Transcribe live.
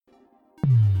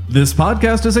This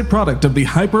podcast is a product of the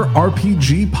Hyper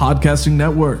RPG Podcasting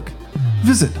Network.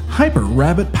 Visit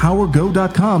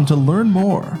hyperrabbitpowergo.com to learn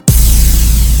more.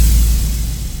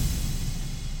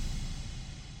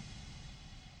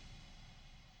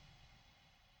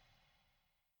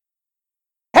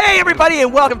 Hey everybody,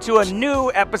 and welcome to a new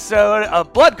episode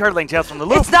of Blood Curdling Tales from the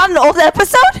Loop. It's not an old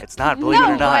episode? It's not, believe it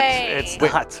or not. way. It's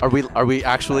Wait, not. are we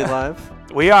actually live?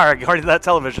 We are, according to that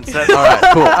television set. All right,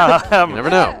 cool. You never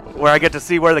know. Where I get to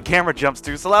see where the camera jumps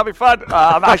to, so that'll be fun.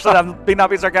 I'm not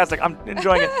being sarcastic. I'm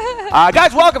enjoying it.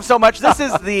 Guys, welcome so much. This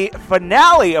is the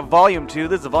finale of Volume 2.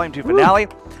 This is the Volume 2 finale.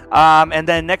 And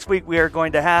then next week we are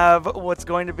going to have what's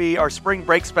going to be our spring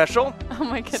break special. Oh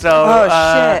my goodness. So,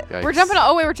 shit. Yikes. We're jumping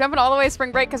all the way to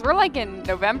spring break because we're like in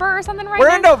November or something right we're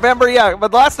now. in November, yeah. But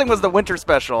the last thing was the winter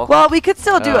special. Well, we could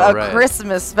still do Oh, a right.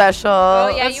 Christmas special.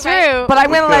 Oh, yeah, That's you're right. But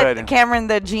I'm We going to let could. Cameron,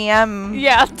 the GM,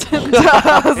 Yeah.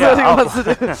 does what he wants to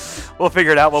do. We'll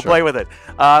figure it out. We'll Sure. play with it.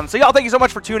 So, y'all, thank you so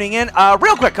much for tuning in.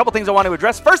 Real quick, couple things I want to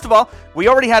address. First of all, we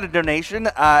already had a donation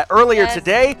earlier Yes.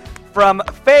 today from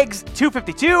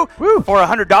Fegs252 for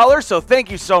 $100. So thank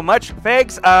you so much,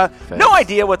 Fegs. No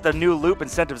idea what the new loop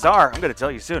incentives are. I'm going to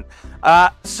tell you soon.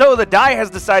 So the die has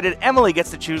decided Emily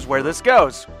gets to choose where this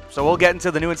goes. So we'll get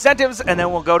into the new incentives, and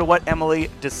then we'll go to what Emily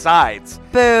decides.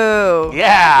 Boo.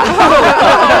 Yeah.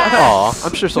 Aw,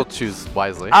 I'm sure she'll choose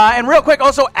wisely. And real quick,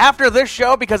 also, after this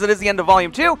show, because it is the end of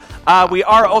Volume 2, we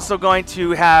are also going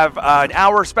to have an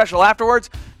hour special afterwards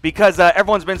because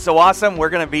everyone's been so awesome. We're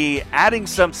going to be adding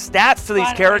some stats to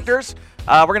these characters.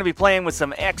 We're going to be playing with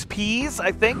some XPs,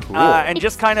 I think, and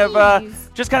just kind of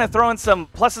throwing some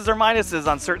pluses or minuses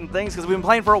on certain things because we've been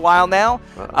playing for a while now,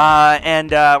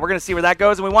 and we're going to see where that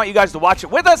goes. And we want you guys to watch it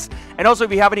with us. And also,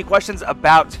 if you have any questions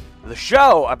about the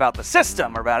show, about the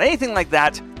system, or about anything like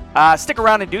that, stick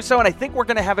around and do so. And I think we're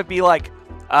going to have it be like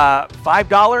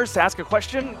 $5 to ask a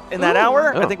question in that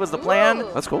hour. I think was the plan.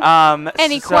 That's cool.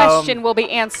 Any question will be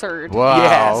answered. Wow.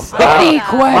 Yes. Any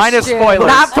question. Minus spoilers.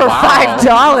 Not for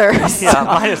 $5. Yeah,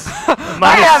 minus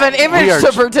I have an image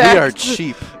to protect. We are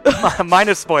cheap.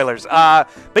 minus spoilers. But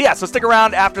yeah, so stick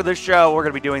around after this show. We're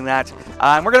going to be doing that.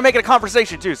 And we're going to make it a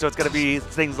conversation, too. So it's going to be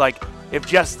things like if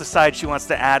Jess decides she wants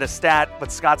to add a stat,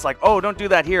 but Scott's like, oh, don't do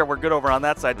that here. We're good over on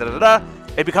that side. Da-da-da-da.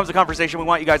 It becomes a conversation. We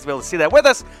want you guys to be able to see that with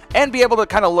us and be able to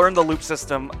kind of learn the loop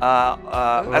system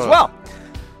as well.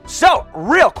 So,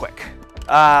 real quick.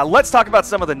 Let's talk about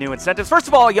some of the new incentives. First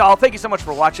of all, y'all, thank you so much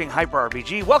for watching Hyper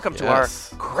RPG. Welcome to our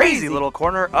Yes. crazy little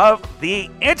corner of the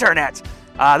internet.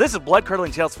 This is Blood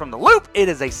Curdling Tales from the Loop. It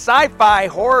is a sci-fi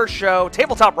horror show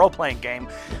tabletop role-playing game.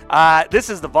 This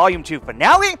is the Volume 2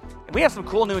 finale. And we have some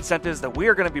cool new incentives that we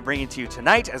are going to be bringing to you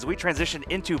tonight as we transition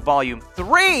into Volume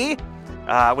 3.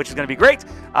 Which is going to be great.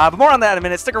 But more on that in a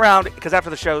minute. Stick around, because after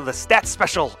the show, the Stats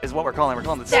Special is what we're calling it. We're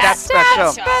calling it the Stats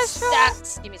Special.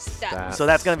 Stats. Give me stats. So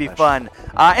that's going to be fun.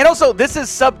 And also, this is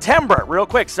September, real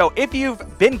quick. So if you've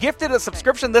been gifted a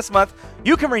subscription this month,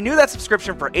 you can renew that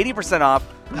subscription for 80% off.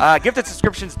 Gifted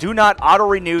subscriptions do not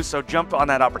auto-renew, so jump on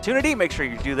that opportunity. Make sure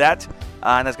you do that,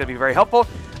 and that's going to be very helpful.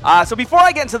 So before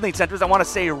I get into the incentives, I want to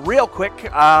say real quick,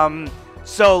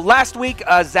 so last week,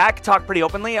 Zach talked pretty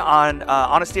openly on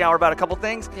Honesty Hour about a couple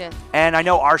things. Yeah. And I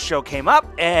know our show came up,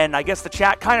 and I guess the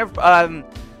chat kind of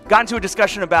got into a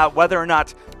discussion about whether or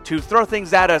not to throw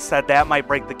things at us that might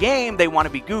break the game. They want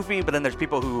to be goofy, but then there's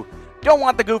people who don't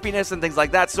want the goofiness and things like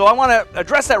that. So I want to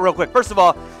address that real quick. First of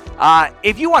all,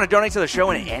 if you want to donate to the show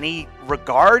in any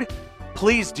regard,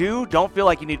 please do. Don't feel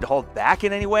like you need to hold back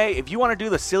in any way. If you want to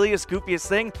do the silliest, goofiest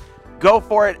thing, go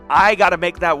for it. I got to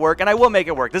make that work, and I will make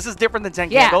it work. This is different than 10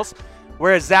 Candles,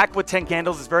 whereas Zach with 10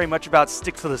 Candles is very much about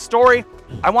stick to the story.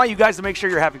 I want you guys to make sure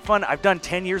you're having fun. I've done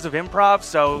 10 years of improv,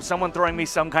 so someone throwing me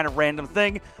some kind of random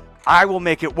thing, I will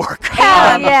make it work.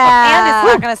 Hell yeah. And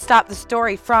it's not going to stop the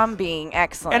story from being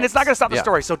excellent. And it's not going to stop the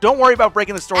story, so don't worry about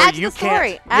breaking the story. Add to You the can't.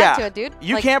 story. Add to it, dude.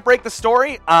 You Like- can't break the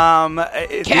story.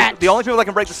 Can't. The only people that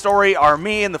can break the story are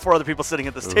me and the 4 other people sitting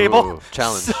at this table.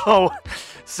 Challenge.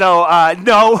 So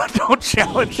no, don't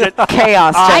challenge it.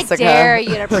 Chaos, I Jessica. dare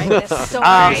you to break this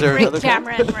story. Is there Break another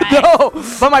Cameron, right? No,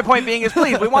 but my point being is,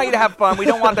 please, we want you to have fun. We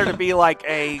don't want there to be like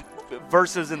a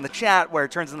versus in the chat where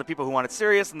it turns into people who want it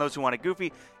serious and those who want it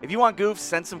goofy. If you want goofs,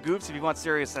 send some goofs. If you want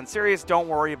serious, send serious. Don't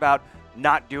worry about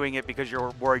not doing it because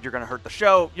you're worried you're going to hurt the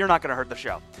show. You're not going to hurt the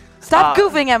show. Stop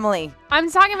goofing, Emily.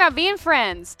 I'm talking about being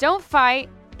friends. Don't fight.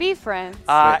 Be friends.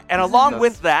 And along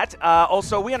with that,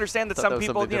 also we understand that Thought some that was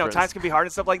people, something different. times can be hard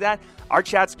and stuff like that. Our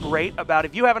chat's great about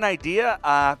if you have an idea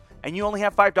and you only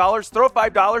have $5, throw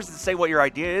 $5 and say what your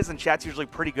idea is, and chat's usually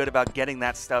pretty good about getting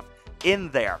that stuff in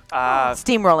there.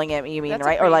 Steamrolling it, you mean, That's a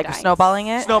right? Or pretty like nice. snowballing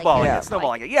it? Snowballing Yeah. it,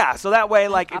 snowballing it. Yeah, so that way,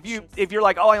 like, if you're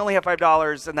like, oh, I only have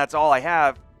 $5 and that's all I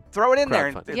have, throw it in there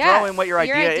and Crowdfunding. throw in what your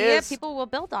idea is. People will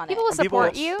build on People it. will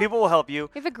support you. People will help you.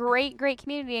 We have a great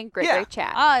community and great Yeah.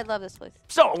 chat. Oh, I love this place.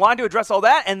 So I wanted to address all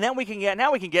that, and then we can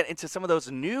get into some of those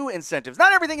new incentives.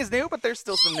 Not everything is new, but there's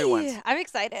still some new ones. I'm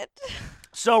excited.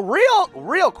 So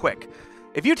real quick,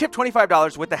 if you tip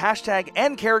 $25 with the hashtag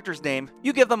and character's name,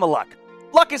 you give them a luck.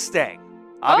 Luck is staying.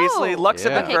 Obviously, Oh. lucks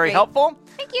have Yeah. been Okay, very great. helpful.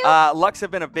 Thank you. Lucks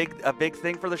have been a big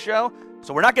thing for the show.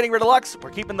 So we're not getting rid of lucks.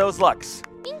 We're keeping those lucks.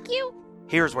 Thank you.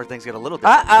 Here's where things get a little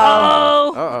different.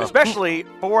 Uh-oh. Uh-oh. Especially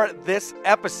for this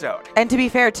episode. And to be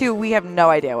fair, too, we have no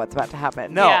idea what's about to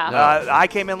happen. No, Yeah. No. I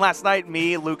came in last night.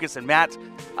 Me, Lucas, and Matt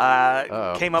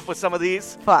came up with some of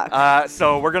these. Fuck.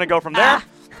 So we're going to go from there.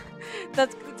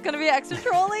 It's gonna be extra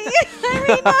trolling. I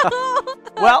already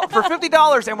know. Well, for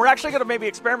 $50, and we're actually going to maybe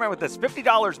experiment with this.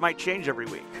 $50 might change every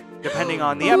week, depending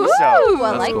on the episode. Ooh, I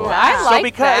That's like cool. that. I like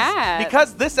because that.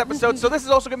 because this episode, so this is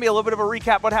also going to be a little bit of a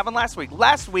recap what happened last week.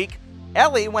 Last week,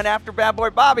 Ellie went after Bad Boy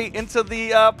Bobby into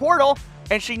the portal,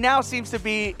 and she now seems to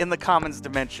be in the Commons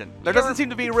dimension. There doesn't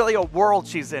seem to be really a world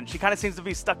she's in. She kind of seems to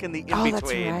be stuck in the Oh, in-between.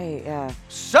 that's right, yeah.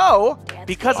 So,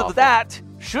 because of that,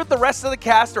 should the rest of the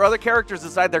cast or other characters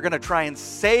decide they're going to try and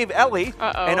save Ellie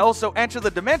Uh-oh. and also enter the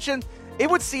dimension, it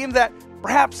would seem that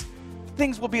perhaps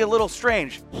things will be a little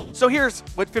strange. So here's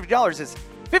what $50 is.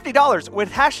 $50 with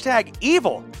hashtag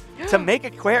evil to make a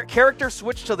character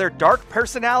switch to their dark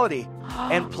personality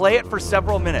and play it for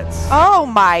several minutes. Oh,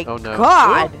 my Oh, no.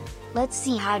 God. Let's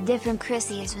see how different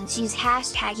Chrissy is when she's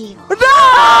hashtag evil.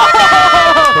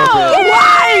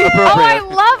 Why? Oh, I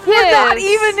love this. We're not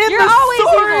even in You're the always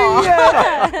story evil.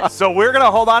 yet. So we're going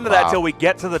to hold on to that Wow. till we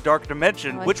get to the dark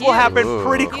dimension, Oh, which will happen huge.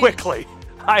 pretty Huge. quickly,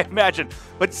 I imagine.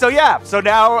 But so yeah, so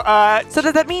now So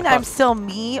does that mean I'm still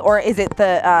me, or is it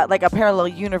the like a parallel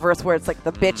universe where it's like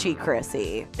the bitchy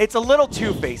Chrissy? it's a little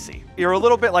two-facey. You're a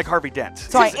little bit like Harvey Dent.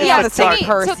 So I It's am like the same dark-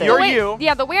 person. So You're the way, you.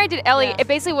 Yeah, the way I did Ellie, Yeah. it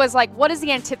basically was like, what is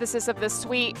the antithesis of this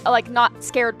sweet, like not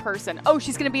scared person? Oh,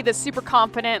 she's gonna be this super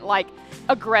confident, like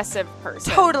aggressive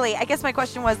person. Totally. I guess my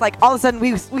question was like, all of a sudden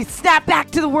we snap back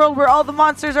to the world where all the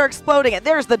monsters are exploding, and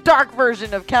there's the dark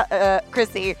version of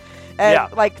Chrissy. And Yeah.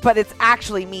 like, but it's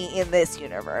actually me in this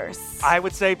universe. I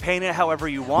would say paint it however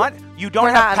you want. You don't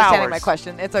We're not have understanding powers. my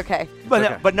question. It's okay. But,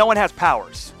 Okay. but no one has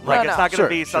powers. Like, No, it's no. not going to Sure,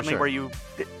 be sure, something sure. where you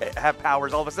have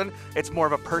powers all of a sudden. It's more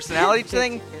of a personality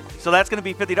thing. So that's going to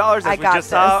be $50, as I we got just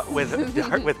saw this.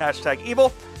 with hashtag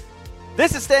evil.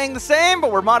 This is staying the same,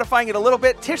 but we're modifying it a little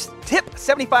bit. Tip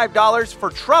 $75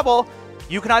 for trouble.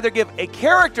 You can either give a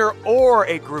character or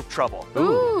a group trouble.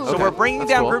 Ooh, So okay. we're bringing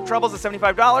That's down cool. group troubles to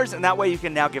 $75, and that way you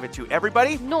can now give it to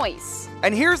everybody. Noise.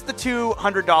 And here's the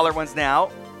 $200 ones now.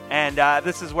 And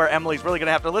this is where Emily's really going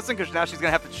to have to listen, because now she's going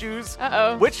to have to choose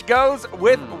Uh-oh. which goes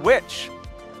with which.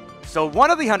 So one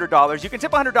of the $100, you can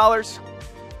tip $100,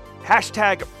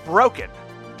 hashtag broken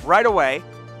right away.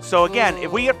 So again,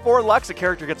 if we get 4 lucks, a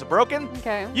character gets a broken.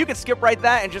 Okay. You can skip right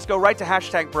that and just go right to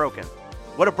hashtag broken.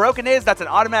 What a broken is, that's an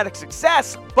automatic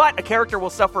success, but a character will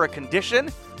suffer a condition.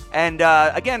 And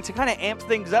again, to kind of amp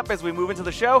things up as we move into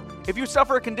the show, if you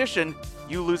suffer a condition,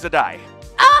 you lose a die,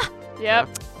 Yep.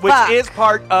 which Fuck. is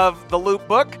part of the loop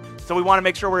book. So we want to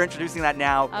make sure we're introducing that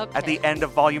now at the Okay. end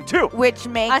of Volume 2. Which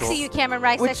makes I see you, Cameron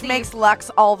Rice. I which see makes Lux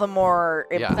all the more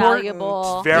Yeah. important.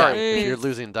 valuable. Very. Yeah, if you're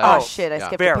losing Oh dice. shit! I yeah.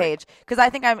 skipped Very. a page because I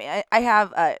think I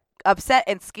have upset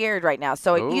and scared right now.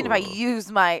 So even if I Ooh.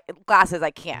 use my glasses,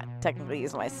 I can't technically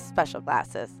use my special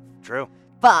glasses. True.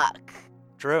 Fuck.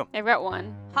 True. I've got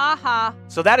one. Ha ha.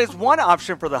 So that is one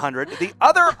option for the 100. The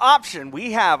other option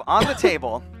we have on the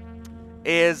table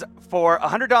is for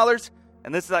 $100,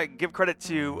 and this is I give credit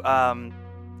to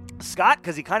Scott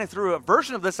because he kind of threw a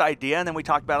version of this idea, and then we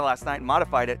talked about it last night and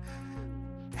modified it.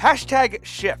 Hashtag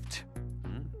shift.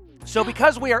 So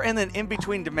because we are in an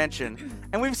in-between dimension,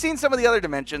 and we've seen some of the other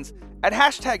dimensions, at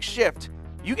hashtag shift,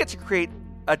 you get to create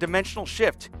a dimensional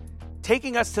shift,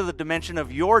 taking us to the dimension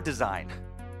of your design.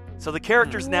 So the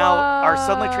characters now are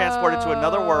suddenly transported to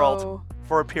another world Whoa.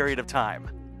 for a period of time.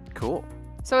 Cool.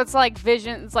 So it's like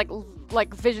Vision. It's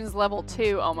like Vision's level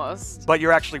 2 almost. But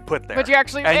you're actually put there. But you're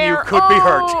actually And there. you could be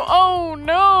hurt. Oh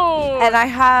no. And I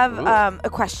have Ooh. a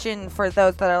question for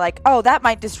those that are like, oh, that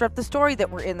might disrupt the story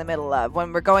that we're in the middle of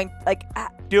when we're going like.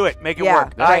 Do it. Make it Yeah,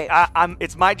 work. right.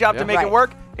 It's my job to Yeah. make it Right.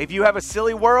 work. If you have a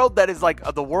silly world that is like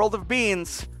the world of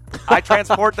beans, I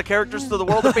transport the characters to the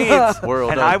world of beans,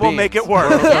 World and of I will beans. make it work.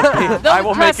 World of beans. I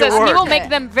will make Trust it us, we work. will make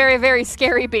them very, very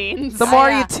scary beans. The more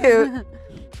Yeah. you toot,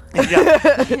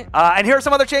 Yeah. And here are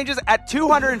some other changes. At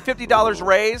 $250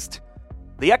 raised,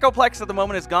 The Echoplex at the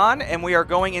moment is gone, and we are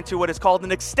going into what is called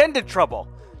an extended trouble.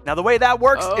 Now, the way that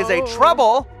works is a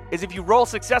trouble is if you roll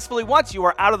successfully once, you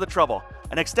are out of the trouble.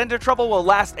 An extended trouble will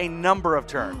last a number of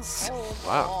turns.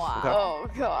 Wow. Okay. Oh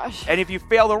gosh. And if you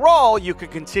fail the roll, you could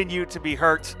continue to be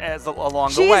hurt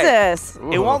along the way. Jesus.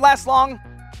 It won't last long,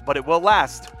 but it will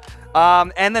last.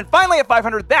 And then finally at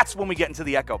 500, that's when we get into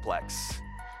the Echoplex.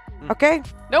 Okay.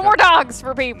 No more dogs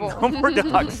for people. No more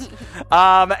dogs.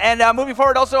 And moving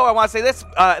forward, also, I want to say this.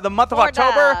 The month of More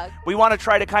October, dog. we want to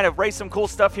try to kind of raise some cool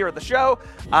stuff here at the show.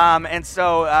 And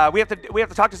so we have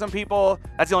to talk to some people.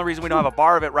 That's the only reason we don't have a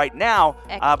bar of it right now.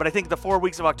 But I think the 4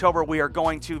 weeks of October, we are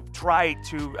going to try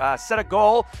to set a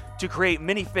goal to create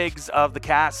minifigs of the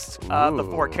cast of the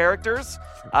 4 characters.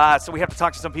 So we have to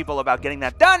talk to some people about getting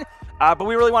that done. But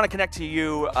we really want to connect to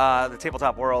you, the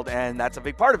tabletop world, and that's a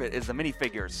big part of it, is the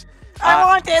minifigures. I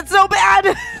want it so bad.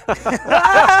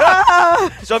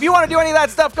 So if you want to do any of that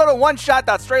stuff, go to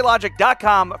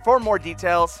oneshot.straylogic.com for more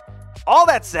details. All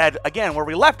that said, again, where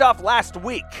we left off last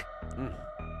week,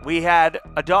 we had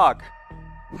a dog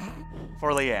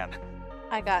for Leanne.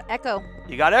 I got Echo.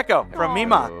 You got Echo from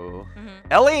Mima. Oh,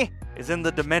 Ellie is in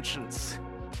the dimensions.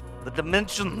 The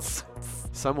dimensions.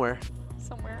 somewhere.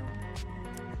 Somewhere.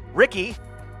 Ricky,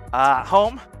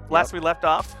 home, last we left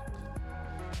off.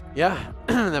 Yeah,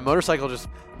 that motorcycle just.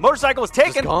 Motorcycle was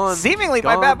taken, gone. seemingly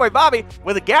by Gone. Bad Boy Bobby,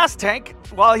 with a gas tank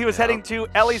while he was heading to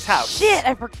Ellie's house. Shit,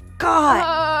 I forgot.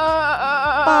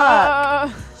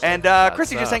 And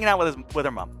Chrissy just hanging out with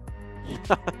her mom.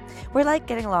 We're like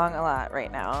getting along a lot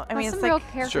right now. I mean, That's it's some real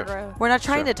like character Sure. growth. we're not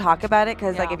trying to talk about it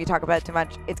because like Yeah. if you talk about it too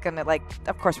much, it's gonna like.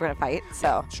 Of course, we're gonna fight.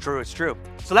 So It's true, it's true.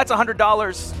 So that's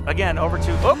 $100 again over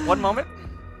to. Oh, one moment.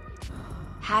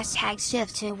 Hashtag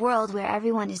shift to a world where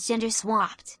everyone is gender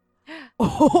swapped.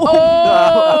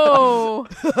 Oh,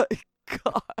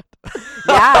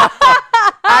 yeah,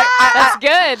 that's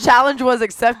good. challenge was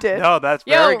accepted. No, that's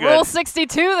Yo, very good. rule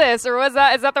 62 this, or was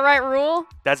that, is that the right rule?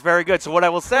 That's very good. So what I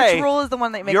will say, Which rule is the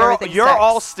one that makes you're everything you're sex?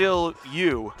 all still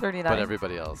you, 39. But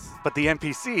everybody else. but the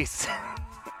NPCs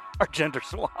are gender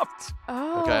swapped.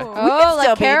 Oh. Okay. We can Oh, like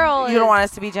still be- Carol You don't is- want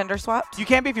us to be gender swapped? You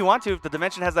can be if you want to. If the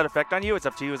dimension has that effect on you, it's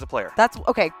up to you as a player. That's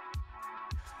okay.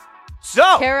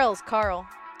 So, Carol's Carl.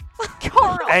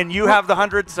 Carl. and you have the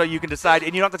 100, so you can decide.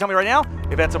 And you don't have to tell me right now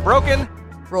if that's a broken.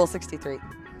 Rule 63.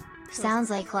 Sounds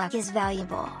like luck is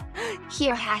valuable.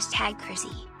 Here, hashtag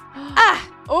Chrissy.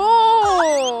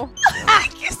 Oh.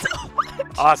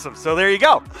 Awesome. So there you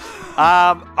go.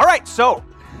 All right. So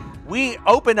we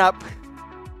open up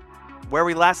where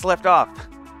we last left off.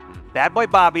 Bad Boy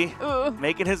Bobby Ugh.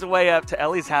 making his way up to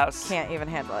Ellie's house, Can't even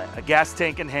handle it. a gas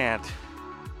tank in hand.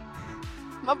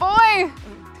 My boy.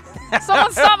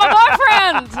 Someone stop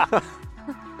my boyfriend.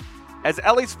 As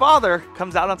Ellie's father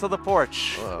comes out onto the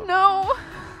porch, Whoa. No.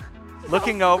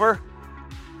 looking over.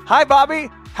 Hi, Bobby.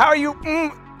 How are you?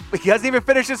 He hasn't even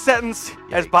finished his sentence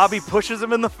as Yikes. Bobby pushes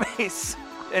him in the face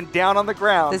and down on the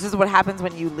ground. This is what happens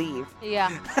when you leave. Yeah.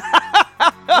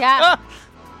 Yeah.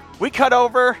 We cut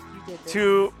over You did this.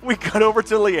 to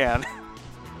Leanne.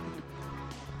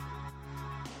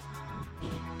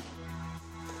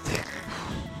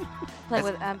 Play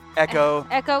with Echo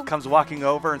Echo. comes walking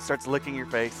over and starts licking your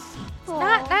face.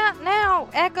 Not now,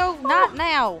 Echo. Not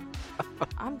now.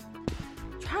 I'm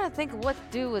trying to think of what to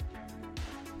do with.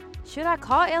 Should I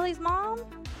call Ellie's mom? Or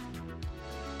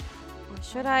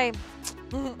should I?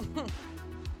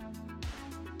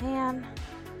 Man.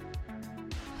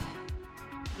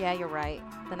 Yeah, you're right.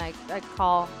 Then I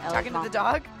call Ellie's Talking mom. to the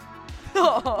dog?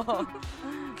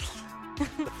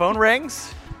 The phone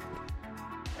rings,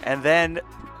 and then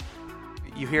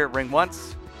you hear it ring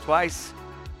once, twice.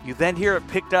 You then hear it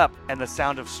picked up and the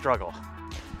sound of struggle.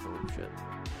 Oh, shit.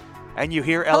 And you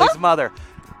hear Ellie's mother.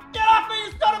 Get off me,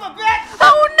 you son of a bitch!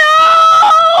 Oh no!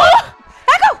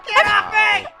 Echo! Get off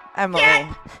me! Emily.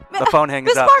 The phone hangs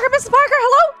Mrs. up. Parker, Mrs. Parker,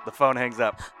 hello? The phone hangs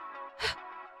up.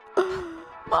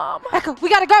 Mom. Echo, we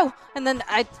gotta go. And then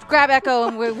I grab Echo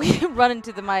and we run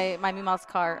into my Mima's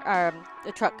car,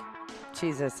 the truck.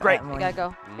 Jesus. Great. We Emily. gotta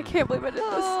go. I can't believe I did this.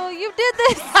 Oh, you did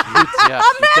this. Yeah,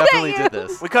 you definitely did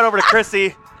this. We cut over to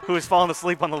Chrissy, who is falling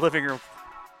asleep on the living room.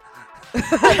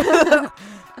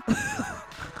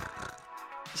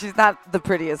 She's not the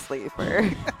prettiest sleeper.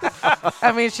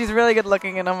 I mean, she's really good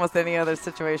looking in almost any other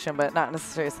situation, but not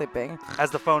necessarily sleeping.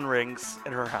 As the phone rings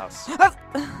in her house.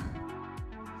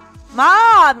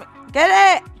 Mom!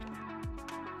 Get it!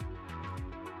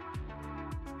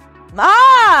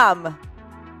 Mom!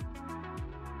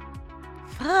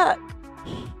 Fuck.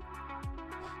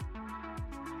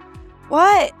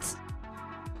 What?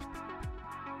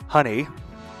 Honey,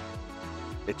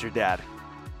 it's your dad.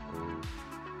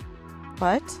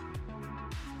 What?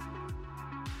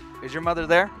 Is your mother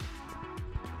there?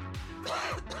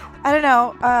 I don't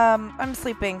know. I'm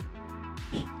sleeping.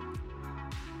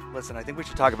 Listen, I think we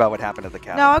should talk about what happened at the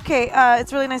cabin. No, okay.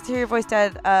 It's really nice to hear your voice,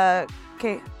 Dad.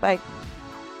 Okay, bye.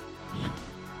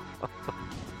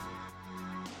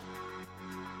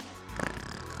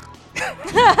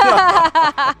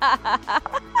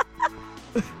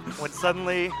 When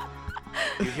suddenly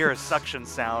you hear a suction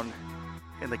sound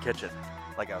in the kitchen,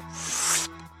 like a.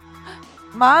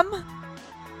 Mom?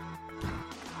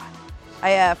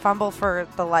 I fumble for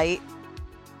the light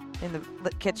in the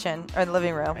kitchen or the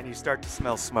living room. And you start to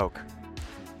smell smoke.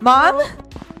 Mom?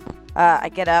 I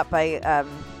get up. I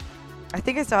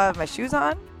think I still have my shoes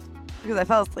on because I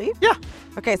fell asleep. Yeah.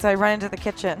 Okay, so I run into the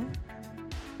kitchen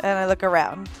and I look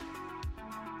around.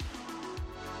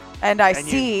 And I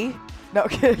see. No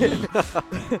kidding.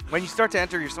 When you start to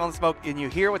enter, you're smelling smoke, and you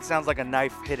hear what sounds like a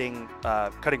knife hitting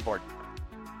cutting board.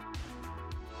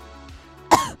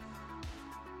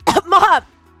 Mom!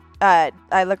 I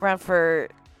look around for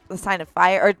the sign of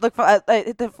fire, or look for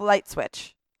hit the light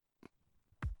switch.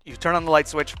 You turn on the light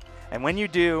switch, and when you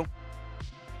do,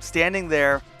 standing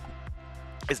there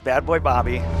is Bad Boy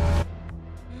Bobby.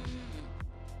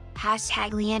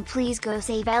 Hashtag Leanne, please go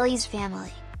save Ellie's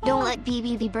family. Don't let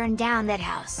BBB burn down that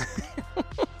house.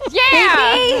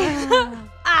 Yeah!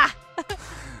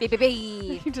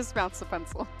 Baby. He just bounced the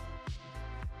pencil.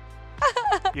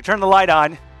 You turn the light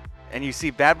on, and you see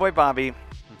Bad Boy Bobby,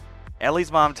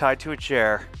 Ellie's mom tied to a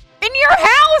chair, In your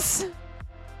house!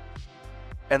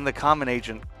 and the common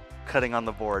agent cutting on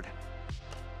the board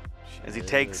as he Shit.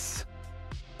 takes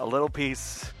a little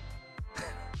piece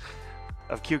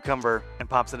of cucumber and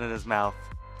pops it in his mouth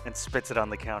and spits it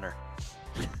on the counter.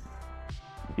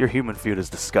 Your human food is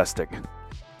disgusting.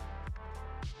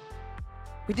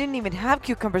 We didn't even have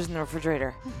cucumbers in the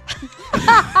refrigerator.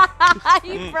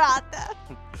 You brought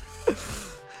them.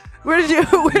 Where did you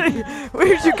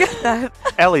get that?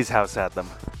 Ellie's house had them.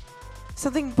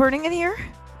 Something burning in here?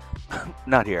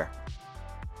 Not here.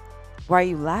 Why are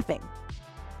you laughing?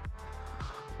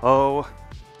 Oh.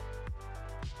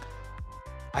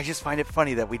 I just find it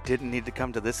funny that we didn't need to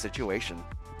come to this situation.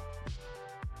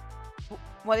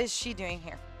 What is she doing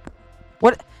here?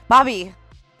 What? Bobby!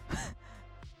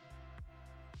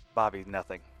 Bobby,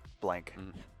 nothing. Blank.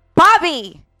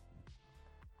 Bobby!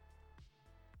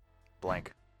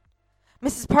 Blank.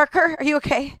 Mrs. Parker, are you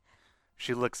okay?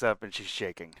 She looks up and she's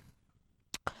shaking.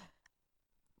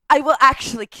 I will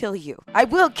actually kill you. I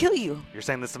will kill you. You're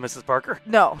saying this to Mrs. Parker?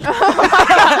 No.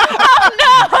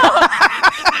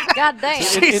 God damn.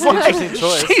 It's an interesting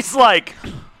choice. She's like,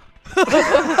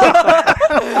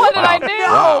 What did I do?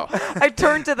 Wow. I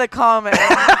turn to the comment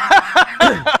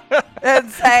and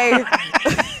say,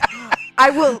 I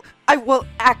will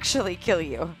actually kill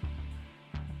you.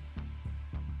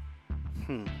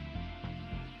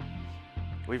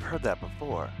 We've heard that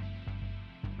before.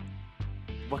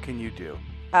 What can you do?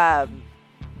 I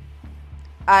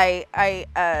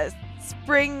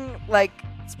spring like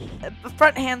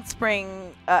front hand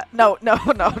spring. No. Why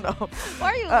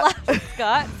are you laughing,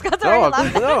 Scott? Scott's No,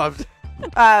 already laughing.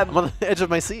 I'm on the edge of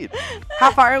my seat.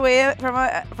 How far away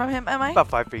from him am I? About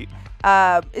 5 feet.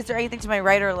 Is there anything to my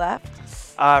right or left?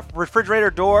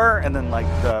 Refrigerator door, and then like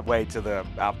the way to the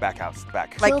back house,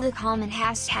 back. Kill the common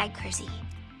hashtag Chrissy.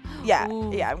 Yeah,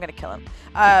 Ooh. yeah, I'm gonna kill him.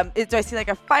 Do I see like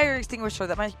a fire extinguisher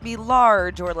that might be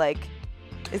large, or like,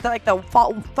 is that like the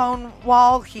phone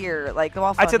wall here, like the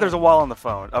wall? I'd say there's a wall on the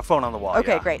phone, a phone on the wall.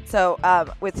 Okay, yeah. great. So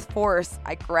with force,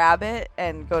 I grab it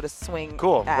and go to swing.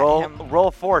 Cool. At him.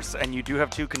 Roll force, and you do have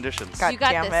 2 conditions. God You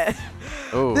got damn this. it!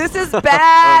 Oh. This is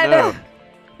bad. Oh, no.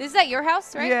 This is at your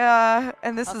house, right? Yeah,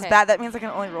 and this is Okay. bad. That means I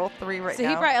can only roll 3 right So now.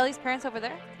 he brought Ellie's parents over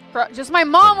there? Bro, just my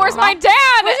mom. Where's my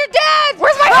dad? Where's your dad?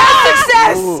 Where's my dad?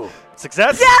 Success! Ooh.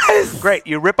 Success? Yes! Great.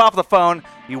 You rip off the phone,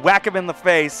 you whack him in the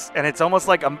face, and it's almost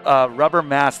like a rubber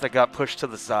mask that got pushed to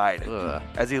the side. Ugh.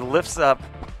 As he lifts up,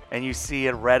 and you see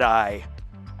a red eye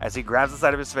as he grabs the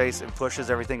side of his face and pushes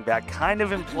everything back kind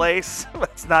of in place, but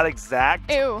it's not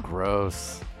exact. Ew.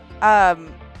 Gross. God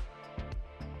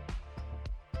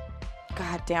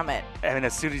damn it! And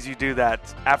as soon as you do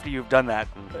that, after you've done that,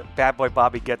 Bad Boy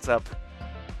Bobby gets up,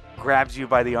 grabs you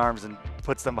by the arms, and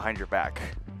puts them behind your back.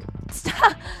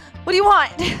 Stop! What do you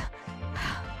want?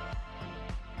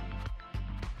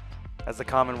 As the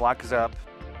common walks up,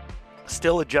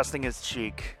 still adjusting his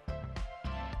cheek.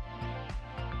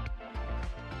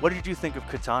 What did you think of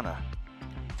Katana?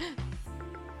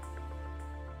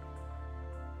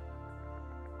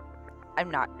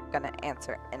 I'm not gonna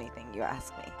answer anything you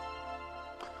ask me.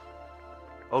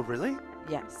 Oh, really?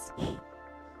 Yes.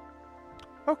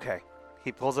 Okay.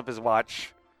 He pulls up his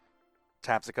watch,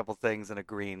 taps a couple things, and a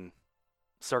green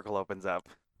circle opens up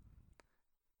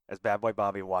as Bad Boy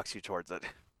Bobby walks you towards it.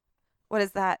 What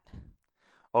is that?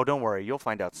 Oh, don't worry. You'll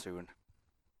find out soon.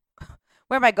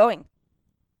 Where am I going?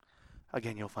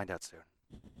 Again, you'll find out soon.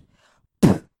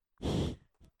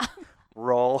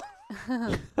 Roll.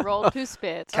 Roll to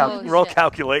spit. Oh, Roll shit.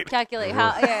 calculate. Calculate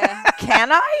how. Yeah.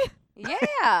 Can I?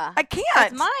 Yeah. I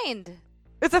can't. It's mind.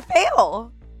 It's a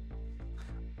fail.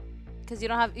 Because you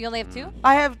don't have. You only have 2.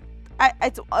 I have.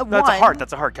 It's No, one. that's a heart.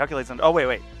 That's a heart. Calculates under. Oh,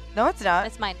 wait. No, it's not.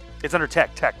 It's mind. It's under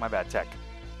tech. Tech. My bad. Tech.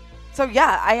 So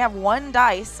yeah, I have 1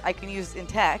 dice I can use in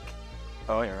tech,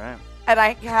 Oh, you're right. and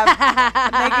I have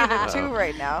 -2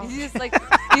 right now. You just like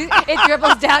it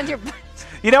dribbles down your.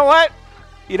 You know what?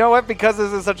 Because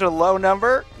this is such a low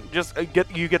number, just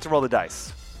you get to roll the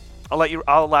dice. I'll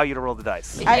allow you to roll the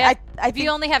dice. I If you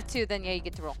only have 2, then yeah, you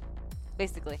get to roll.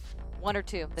 Basically, 1 or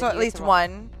 2. then so you at get least to roll.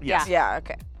 1. Yes. Yeah.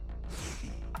 Okay.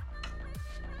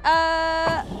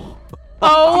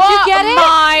 Oh, Did you get it?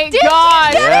 my Did you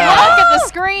God. get it? Look at the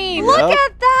screen. Look Yep.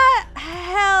 at that!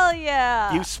 Hell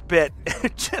yeah! You spit.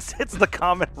 It just hits the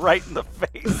comet right in the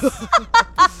face.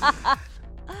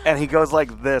 And he goes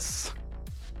like this.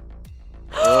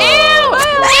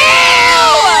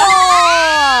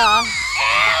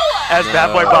 As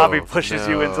Bad Boy Bobby pushes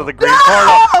you into the green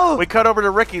portal. We cut over to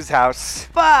Ricky's house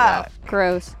Fuck.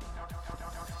 Gross.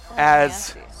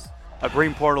 as a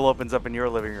green portal opens up in your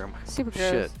living room. Super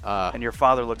gross. Shit. And your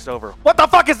father looks over. What the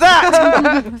fuck is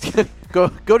that?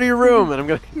 Go to your room, and I'm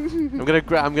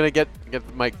gonna get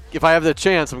my. If I have the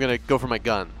chance, I'm gonna go for my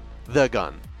gun. The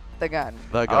gun. The gun.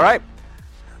 The gun. All right.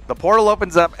 The portal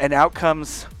opens up and out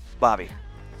comes Bobby.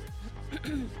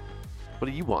 What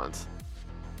do you want?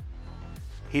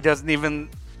 He doesn't even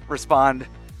respond.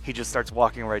 He just starts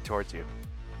walking right towards you.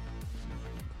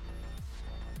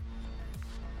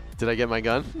 Did I get my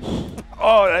gun?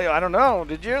 Oh, I don't know.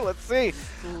 Did you? Let's see.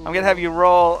 I'm going to have you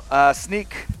roll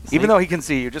sneak. Even though he can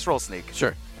see you, just roll sneak.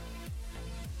 Sure.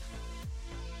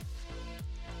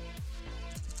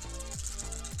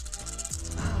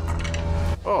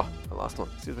 Oh, I lost one.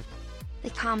 Excuse me. The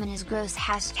common is gross.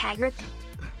 #Rick.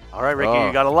 All right, Ricky, Oh.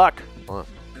 you got a luck. Hold on.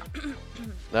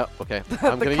 No, okay.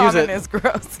 I'm The gonna use common it. is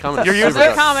gross. Common You're super using it?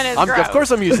 gross. Common is Of gross.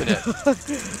 course I'm using it. God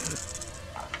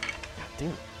damn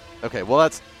it. Okay, well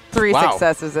that's 3 wow.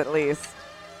 successes at least.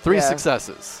 3 Yeah.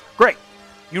 successes. Great.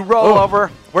 You roll Oh. over.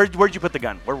 Where'd you put the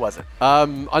gun? Where was it?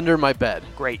 Under my bed.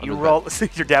 Great. You Under the roll.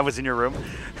 Your dad was in your room. bed.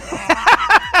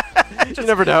 You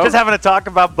never know. Just having a talk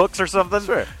about books or something.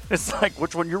 Sure. It's like,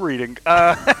 which one you're reading?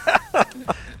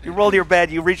 You roll to your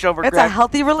bed. You reach over. It's a grab.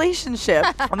 healthy relationship.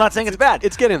 I'm not saying it's bad.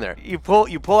 It's getting there. You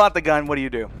pull out the gun. What do you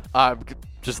do?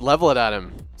 Just level it at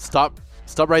him. Stop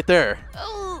right there.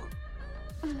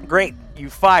 Great. You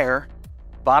fire.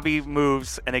 Bobby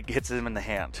moves and it hits him in the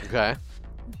hand. Okay.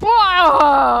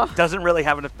 Doesn't really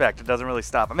have an effect. It doesn't really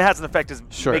stop him. It has an effect as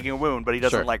Sure. making a wound, but he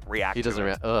doesn't Sure. like react. He doesn't to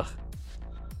it. react. Ugh.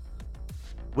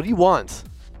 What do you want?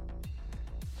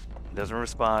 Doesn't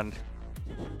respond.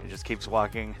 He just keeps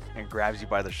walking and grabs you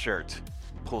by the shirt,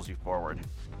 pulls you forward.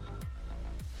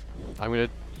 I'm gonna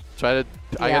try to.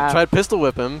 I'm Yeah. gonna try to pistol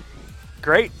whip him.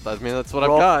 Great. I mean, that's what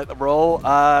roll, I've got. Roll.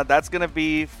 That's gonna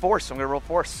be force. I'm gonna roll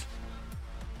force.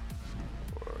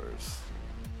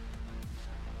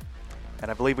 And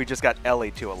I believe we just got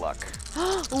Ellie to a luck.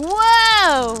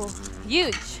 Whoa!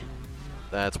 Huge.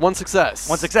 That's 1 success.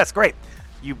 One success. Great.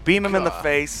 You beam him in the God.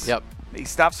 face. Yep. He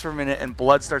stops for a minute and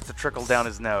blood starts to trickle down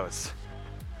his nose.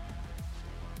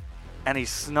 And a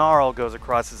snarl goes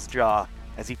across his jaw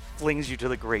as he flings you to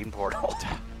the green portal.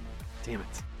 Damn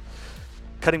it.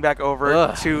 Cutting back over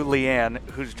Ugh. to Leanne,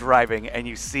 who's driving, and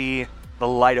you see the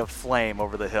light of flame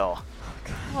over the hill.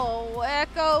 Oh,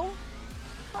 Echo.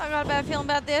 I got a bad feeling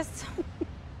about this.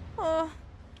 All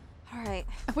right.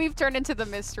 We've turned into the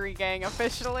mystery gang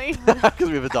officially. Because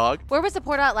we have a dog. Where was the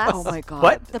portal at last? Oh my god.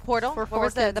 What? The portal? For Where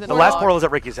was four the kids and The a last dog. portal is at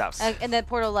Ricky's house. And the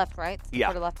portal left, right? The Yeah.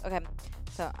 portal left. Okay.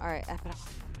 So, all right. Okay.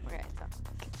 So.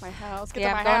 Get to my house. Get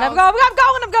Yeah, to I'm my going. house.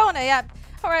 I'm going. Yeah.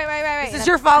 All right. Right. This is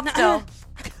your fault still.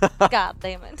 God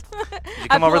damn it. You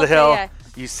come over the hill,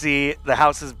 you see the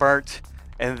house is burnt,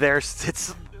 and there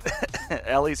sits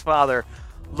Ellie's father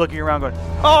looking around going,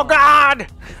 "Oh God!"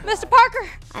 Mr. Parker.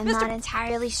 I'm not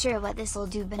entirely sure what this will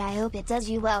do, but I hope it does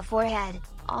you well, forehead.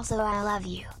 Also, I love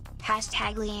you.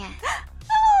 #Leanne.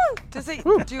 Does it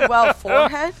do well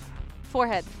forehead?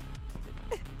 Forehead.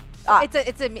 Ah.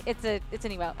 It's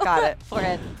an email. Got it.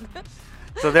 Forehead.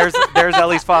 So there's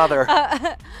Ellie's father.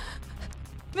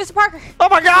 Mr. Parker. Oh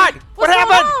my God! What What's going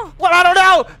happened? on? What? I don't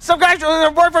know. Some guy,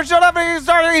 their boyfriend showed up and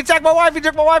he attacked my wife. He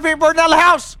took my wife and he burned down the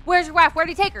house. Where's your wife? Where'd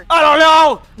he take her? I don't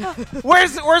know.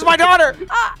 Where's my daughter?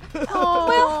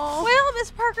 Well,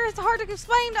 Mr. Parker, it's hard to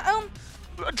explain.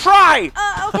 Try.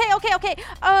 Okay.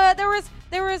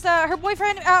 There was her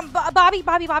boyfriend,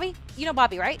 Bobby. You know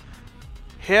Bobby, right?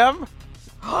 Him?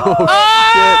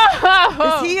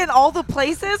 Is he in all the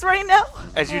places right now?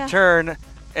 As you turn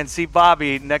and see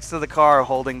Bobby next to the car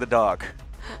holding the dog.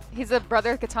 He's a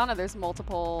brother of Katana. There's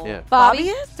multiple. Yeah. Bobby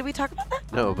is? Did we talk about that?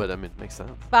 No, but I mean, it makes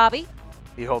sense. Bobby.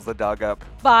 He holds the dog up.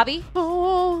 Bobby.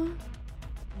 Oh.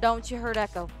 Don't you hurt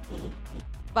Echo.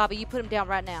 Bobby, you put him down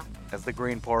right now. As the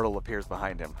green portal appears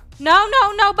behind him. No,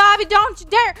 Bobby, don't you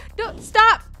dare.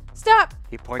 Stop.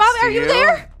 He points Bobby, to are you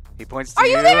there? He points to Are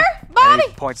you. you there? And Bobby!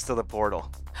 he points to the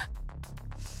portal.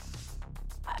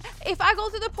 If I go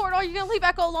through the portal, you're going to leave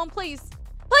Echo alone, please.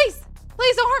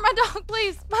 Please don't hurt my dog,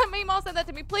 please. My mom said that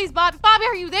to me. Please, Bobby. Bobby,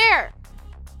 are you there?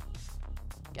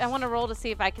 I want to roll to see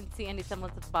if I can see any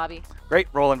semblance of Bobby. Great.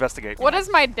 Roll investigate. What is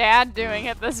my dad doing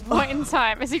at this point in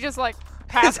time? Is he just like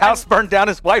His house burned down.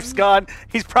 His wife's gone.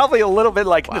 He's probably a little bit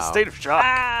like in a Wow. state of shock.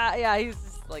 Yeah, he's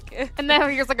just like... And then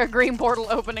here's like a green portal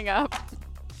opening up.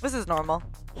 This is normal.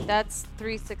 That's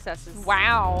 3 successes.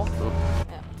 Wow.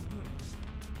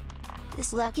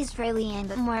 This luck is for Leanne,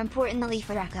 but more importantly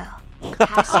for Echo.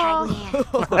 Hashtag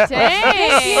Leanne.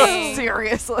 Dang.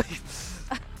 Seriously.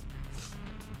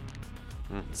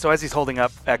 So as he's holding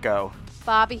up Echo,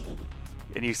 Bobby.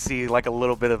 and you see like a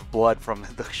little bit of blood from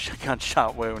the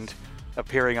gunshot wound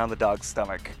appearing on the dog's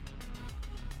stomach.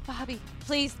 Bobby,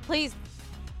 please.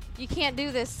 You can't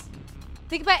do this.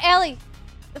 Think about Ellie.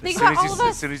 Think As about all of as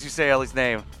us. soon as you say Ellie's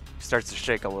name, he starts to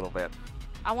shake a little bit.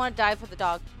 I want to die for the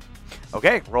dog.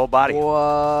 Okay, roll body.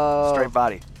 Whoa. Straight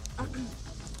body.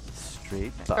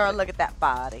 Straight Girl, look at that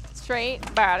body.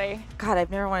 Straight body. God,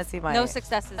 I've never want to see my... No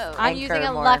successes. Oh. I'm Anchor using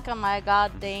a more. luck on my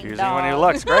god dang Using dog. one of your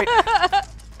looks. Great.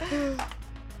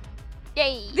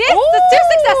 Yay. Yes,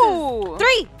 that's 2 Ooh.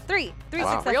 successes. Three Wow.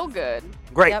 successes. Real good.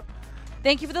 Great. Yep.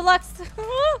 Thank you for the lucks.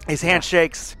 His hand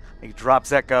shakes. He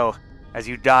drops Echo as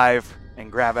you dive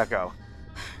and grab Echo.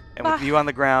 And with Bye. you on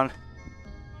the ground,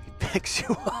 he picks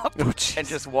you up Oh, and jeez.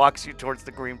 just walks you towards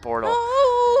the green portal.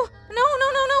 Oh, no.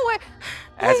 Where?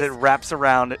 As it Please. wraps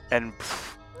around and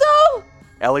No.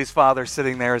 Ellie's father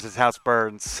sitting there as his house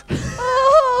burns.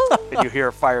 Oh. And you hear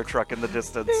a fire truck in the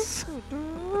distance.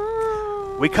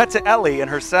 We cut to Ellie in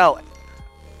her cell.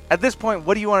 At this point,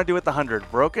 what do you want to do with the 100?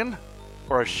 Broken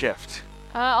or a shift?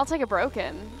 I'll take a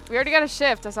broken. We already got a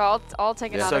shift, so I'll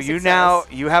take an auto So you success.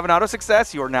 you have an auto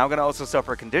success. You are now going to also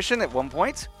suffer a condition at one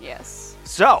point. Yes.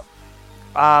 So,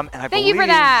 and I Thank you for believe-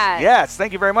 that. Yes,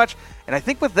 thank you very much. And I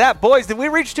think with that, boys, did we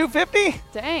reach 250?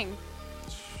 Dang.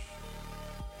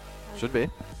 Should be.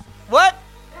 What?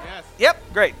 Yes.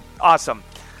 Yep. Great. Awesome.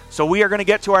 So we are going to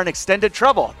get to our extended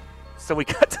trouble. So we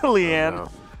cut to Leanne.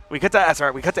 no. We cut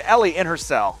to Ellie in her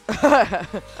cell.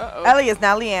 Ellie is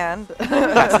now Leanne.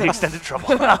 That's the extended trouble.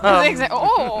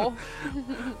 Oh.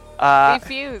 Uh,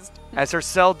 Refused. as her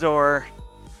cell door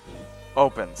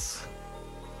opens.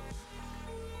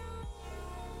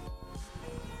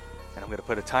 And I'm going to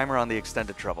put a timer on the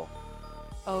extended trouble.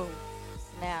 Oh,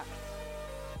 snap.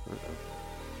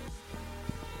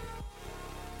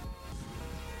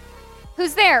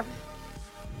 Who's there?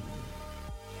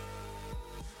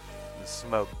 The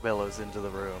smoke billows into the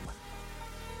room.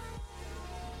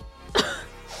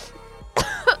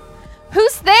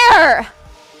 Who's there?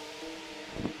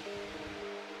 You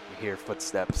hear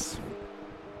footsteps.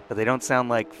 But they don't sound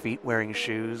like feet wearing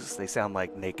shoes. They sound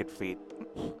like naked feet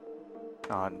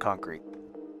on concrete.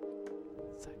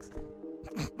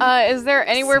 Is there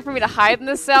anywhere for me to hide in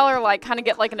the cell or like kind of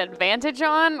get like an advantage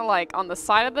on, like on the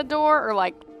side of the door or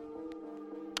like?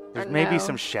 There's Or maybe no?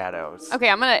 some shadows. Okay,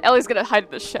 Ellie's gonna hide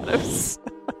in the shadows.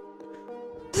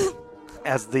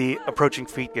 As the approaching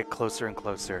feet get closer and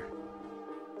closer.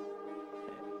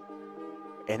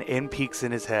 And in peeks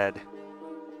in his head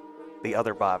the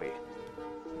other Bobby.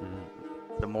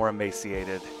 The more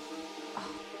emaciated,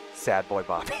 sad boy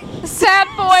Bobby. Sad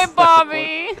boy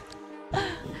Bobby.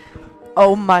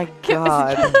 Oh my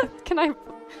God. Can I?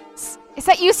 Is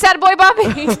that you, sad boy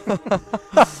Bobby?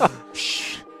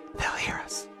 Shh, they'll hear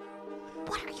us.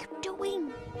 What are you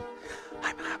doing?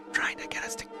 I'm trying to get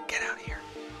us to get out of here.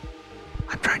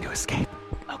 I'm trying to escape.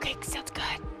 Okay, sounds good.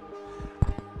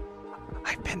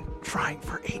 I've been trying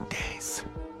for 8 days.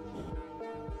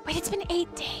 Wait, it's been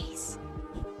 8 days.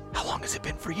 How long has it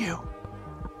been for you?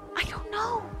 I don't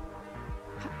know.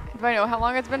 Do I know how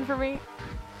long it's been for me?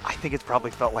 I think it's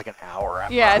probably felt like an hour.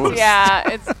 At Yeah, most.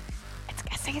 it's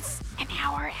I think it's an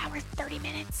hour, 30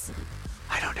 minutes?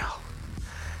 I don't know.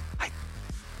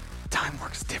 Time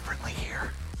works differently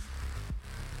here.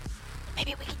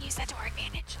 Maybe we can use that to our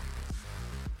advantage.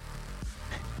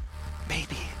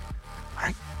 Maybe. All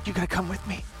right, you gonna come with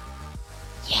me?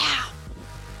 Yeah.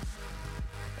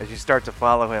 As you start to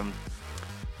follow him,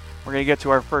 we're gonna get to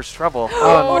our first trouble.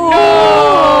 Oh,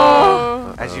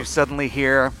 no! As you suddenly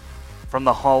hear from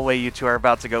the hallway you two are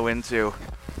about to go into.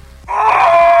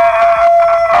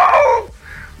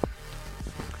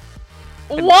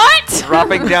 What?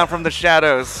 Dropping down from the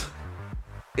shadows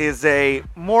is a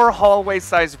more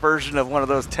hallway-sized version of one of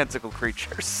those tentacle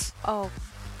creatures. Oh.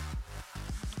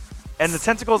 And the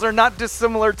tentacles are not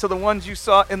dissimilar to the ones you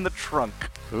saw in the trunk.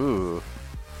 Ooh.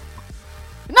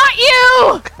 Not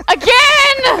you!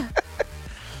 Again!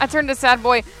 I turned to Sad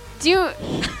Boy. Have you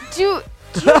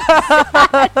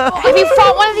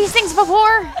fought one of these things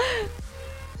before?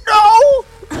 No!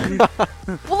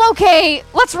 Well, okay,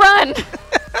 let's run.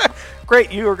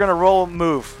 Great, you are going to roll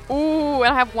move. Ooh,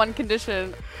 and I have one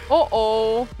condition.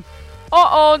 Uh-oh.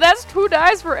 Uh-oh, that's 2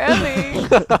 dice for Ellie.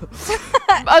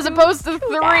 As opposed to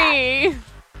 3. Ooh,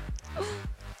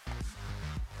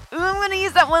 I'm gonna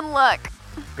use that one luck.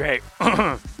 Great.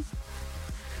 Oh,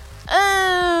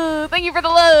 thank you for the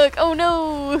luck. Oh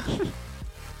no.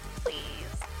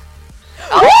 Please.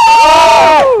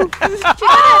 Oh!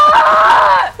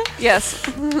 Yes.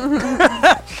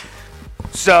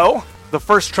 So, the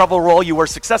first trouble roll, you were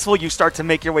successful. You start to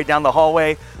make your way down the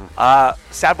hallway.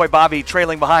 Sad Boy Bobby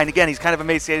trailing behind. Again, he's kind of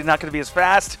emaciated, not going to be as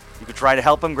fast. You could try to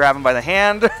help him, grab him by the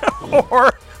hand,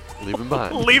 or Leave him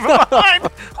behind. leave him behind.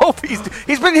 Hope he's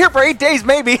been here for 8 days,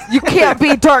 maybe. You can't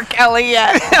be Dark Ellie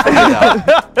yet.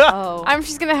 Yeah. Oh.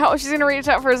 She's gonna help. She's gonna reach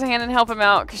out for his hand and help him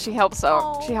out because she helps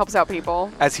out. She helps out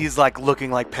people. As he's like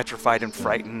looking like petrified and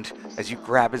frightened, as you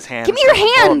grab his hand. Give me and your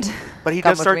start to pull him. hand. But he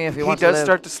Come does with start. me if you He want to does live.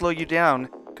 start to slow you down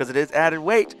because it is added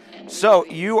weight. So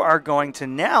you are going to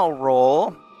now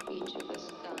roll.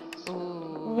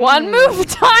 One move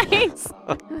dice.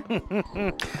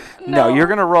 No, you're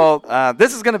going to roll.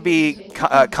 This is going to be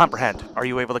comprehend. Are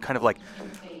you able to kind of like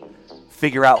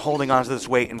figure out holding on to this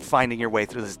weight and finding your way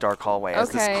through this dark hallway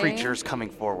as this Okay. creature's coming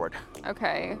forward?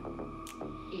 Okay.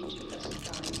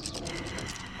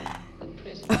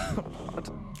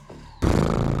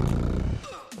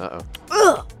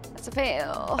 Uh-oh. That's a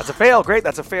fail. That's a fail. Great.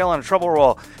 That's a fail on a trouble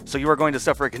roll. So you are going to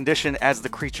suffer a condition as the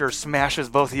creature smashes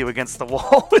both of you against the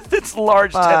wall with its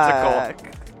large tentacle.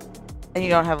 Fuck. And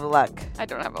you don't have the luck. I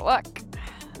don't have a luck.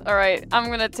 All right, I'm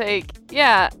gonna take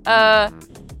injured.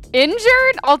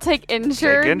 I'll take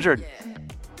injured. Take injured.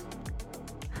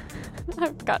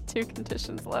 I've got 2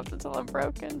 conditions left until I'm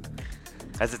broken.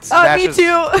 As it Me smashes,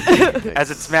 too. as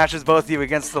it smashes both of you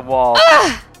against the wall.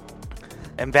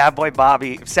 And Sad Boy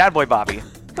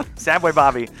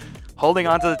Bobby, holding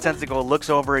onto the tentacle, looks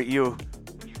over at you.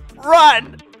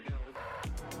 Run!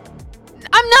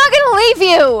 I'm not gonna leave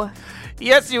you.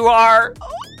 Yes, you are.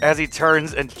 As he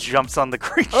turns and jumps on the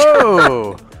creature.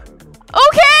 Oh! Okay.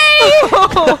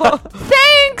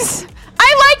 Thanks.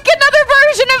 I like another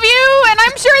version of you, and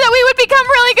I'm sure that we would become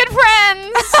really good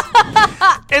friends.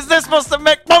 Is this supposed to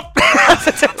make... As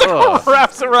the tentacle Oh.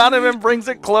 wraps around him and brings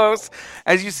it close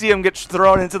as you see him get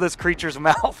thrown into this creature's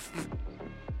mouth.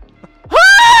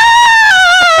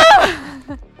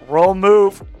 Roll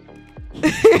move.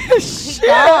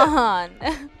 Done.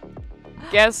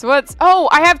 Guess what's? Oh,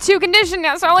 I have 2 conditions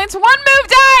now, so only it's 1 move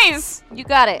dice. You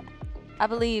got it. I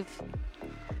believe.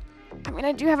 I mean,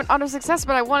 I do have an auto success,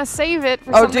 but I want to save it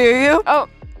for Oh, something. do you?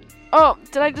 Oh,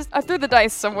 I threw the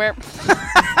dice somewhere.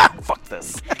 Fuck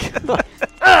this.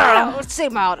 Let's say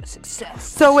my auto success.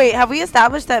 So wait, have we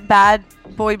established that Bad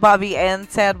Boy Bobby and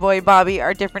Sad Boy Bobby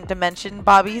are different dimension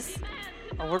Bobbies?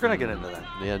 Oh, we're going to get into that.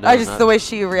 Yeah, no, I just not- the way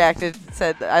she reacted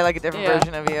said that I like a different Yeah.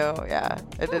 version of you. Yeah,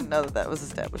 I didn't know that was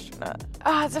established or not.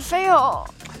 Ah, it's a fail.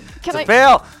 Can It's a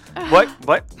fail. What?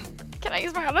 Can I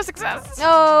use my auto success?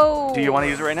 No. Do you want to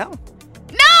use it right now?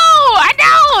 No, I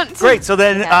don't. Great. So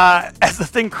then, as the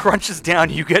thing crunches down,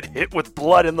 you get hit with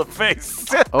blood in the face.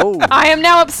 Oh! I am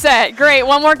now upset. Great,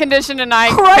 1 more condition, and I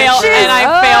fail. Crunches And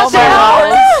I fail my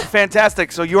down. roll.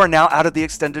 Fantastic. So you are now out of the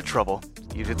exted trouble.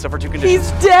 You did suffer 2 conditions.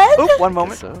 He's dead. Oop, one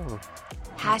moment. So.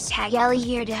 Hashtag Ellie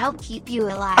here to help keep you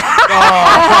alive.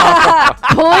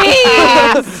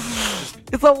 Please.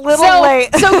 It's a little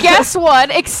late. So guess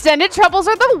what? Extended troubles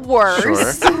are the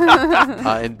worst. Sure.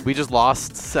 And we just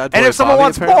lost Sad Boy And if someone Bobby,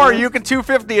 wants more, apparently. you can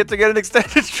 250 it to get an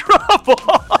extended trouble.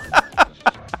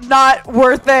 Not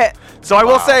worth it. So I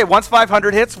will say, once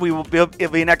 500 hits, it'll be an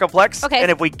Echoplex. Okay.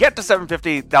 And if we get to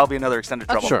 750, that'll be another extended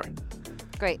trouble. Sure.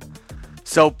 Great.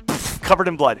 So, covered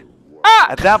in blood. Ah!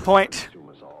 At that point,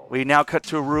 We now cut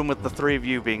to a room with the three of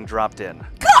you being dropped in.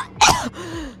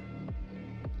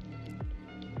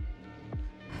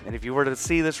 And if you were to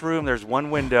see this room, there's one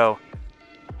window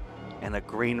and a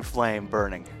green flame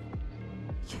burning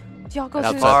Y'all go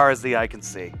as through. far as the eye can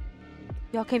see.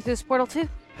 Y'all came through this portal too.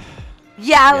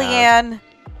 Yeah, Yeah. Leanne.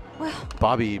 Well,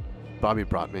 Bobby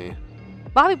brought me.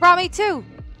 Bobby brought me too.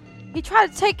 He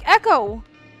tried to take Echo.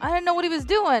 I didn't know what he was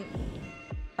doing.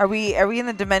 Are we in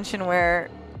the dimension where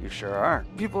You sure are.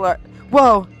 people are?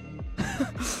 Whoa.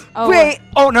 Oh, Wait.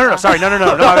 Oh no! Sorry, no!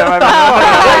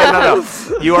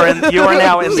 You are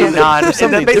now in the non. There's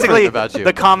something basically, different about you.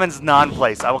 the commons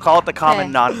non-place. I will call it the common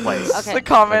Okay. non-place. Okay. The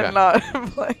comment Okay. not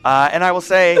play. And I will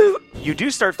say, you do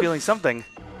start feeling something.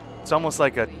 It's almost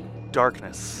like a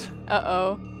darkness.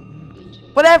 Uh-oh.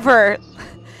 Whatever.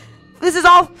 This is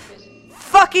all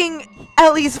fucking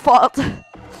Ellie's fault.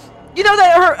 You know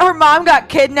that her mom got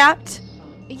kidnapped?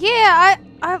 Yeah,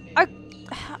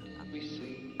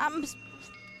 I'm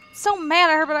so mad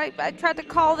at her, but I tried to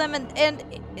call them, and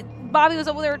Bobby was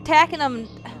over there attacking them.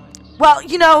 Well,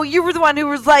 you know, you were the one who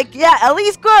was like, yeah,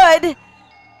 Ellie's good.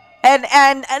 And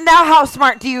now how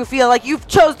smart do you feel? Like you've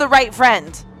chose the right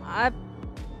friend. I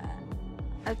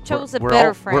chose We're a better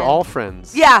all, friend. We're all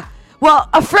friends. Yeah. Well,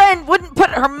 a friend wouldn't put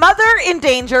her mother in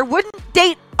danger, wouldn't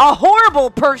date a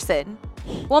horrible person.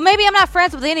 Well, maybe I'm not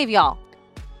friends with any of y'all.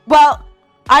 Well,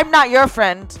 I'm not your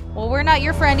friend. Well, we're not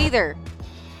your friend either.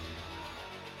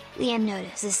 Leanne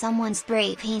notices someone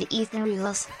spray painted Ethan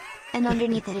rules. And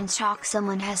underneath it in chalk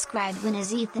someone has scribed "When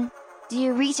is Ethan?" Do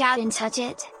you reach out and touch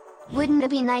it? Wouldn't it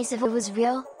be nice if it was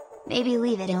real? Maybe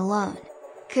leave it alone.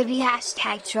 Could be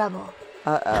 #trouble.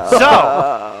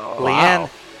 So, Leanne,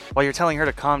 while you're telling her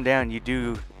to calm down,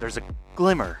 there's a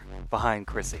glimmer behind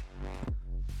Chrissy.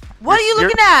 What are you You're-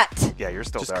 looking at? Yeah, you're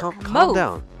still Just dark. calm Move.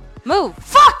 down. Move.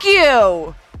 Fuck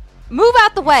you! Move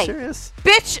out the way. Serious?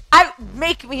 Bitch,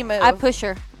 make me move. I push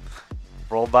her.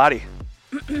 Roll body.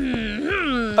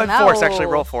 Force, actually,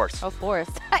 roll force. Oh, force.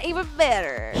 Even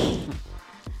better.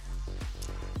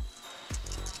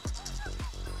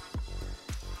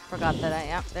 Forgot that I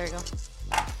am. There you go.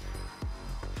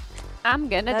 I'm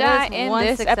gonna That die is in one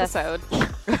this success. episode.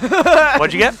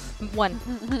 What'd you get? One.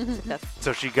 Success.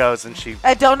 So she goes and she.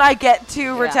 Don't I get to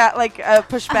Yeah.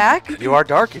 push back? You are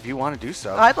dark if you want to do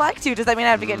so. I'd like to. Does that mean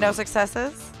I have to get no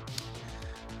successes?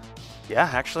 Yeah,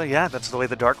 actually, yeah, that's the way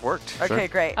the dark worked. Okay,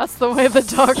 great. That's the way the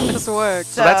darkness works.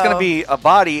 So that's going to be a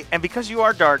body, and because you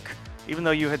are dark, even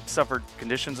though you had suffered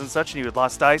conditions and such and you had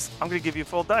lost dice, I'm going to give you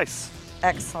full dice.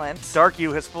 Excellent. Dark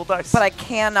you has full dice. But I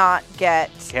cannot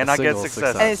get. cannot get Single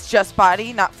success. And it's just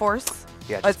body, not force?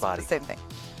 Yeah, Oh, just it's body. the same thing.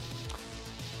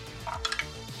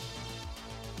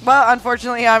 Well,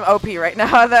 unfortunately, I'm OP right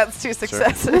now. That's 2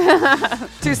 successes.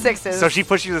 2 sixes. So she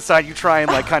pushes you aside. You try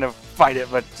and like kind of fight it,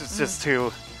 but it's just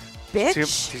too Bitch.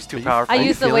 she's too Are you- powerful. I you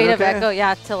use the feeling weight of okay? Echo,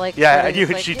 yeah, to like. yeah, sort of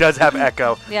just, she like- does have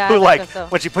Echo. Yeah, Who I like think so.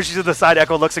 when she pushes you to the side,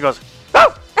 Echo looks and goes,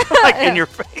 "Oh!" like in your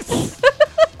face.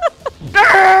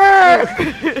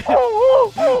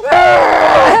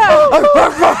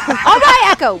 All right,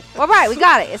 Echo. All right, we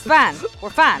got it. It's fine. We're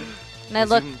fine. And I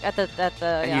look at the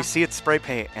And yeah. you see it spray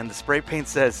paint, and the spray paint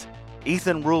says,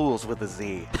 "Ethan rules" with a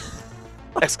Z!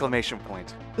 Exclamation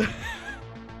point.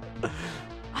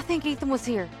 I think Ethan was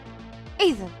here.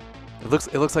 Ethan. It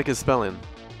looks like his spelling.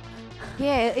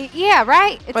 Yeah,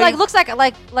 right. It's But like you- looks like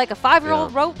a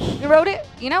 5-year-old Yeah. wrote it.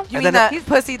 You know. You And mean then that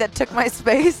pussy that took my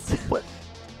space?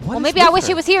 Well, maybe I wish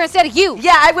he was here instead of you.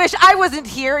 Yeah, I wish I wasn't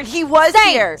here and he was Same.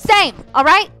 here. Same. All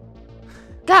right.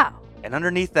 Go. And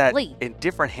underneath that, Lee. in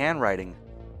different handwriting,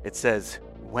 it says,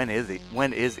 "When is he?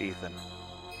 When is Ethan?"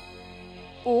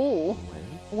 Oh.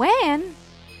 When?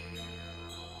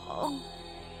 Oh.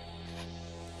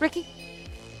 Ricky.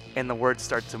 And the words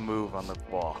start to move on the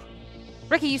wall.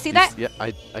 Ricky, you see that? Yeah,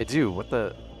 I do. What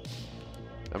the?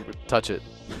 Touch it.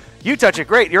 You touch it,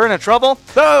 great. You're in a trouble.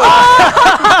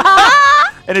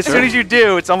 And as soon as you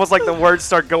do, it's almost like the words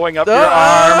start going up your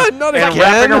arm not and again.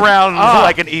 wrapping around Ah.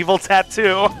 like an evil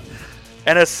tattoo.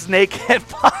 And a snake head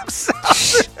pops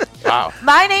out. Wow.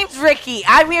 My name's Ricky.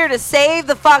 I'm here to save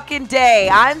the fucking day.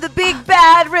 I'm the big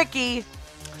bad Ricky.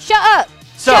 Shut up.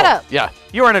 So- Shut up. Yeah.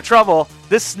 You're in a trouble.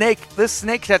 This snake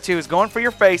tattoo is going for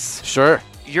your face. Sure.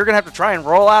 You're gonna have to try and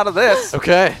roll out of this.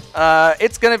 Okay.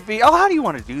 It's gonna be. Oh, how do you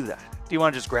want to do that? Do you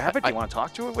want to just grab it? Do you want to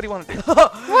talk to it? What do you want to do?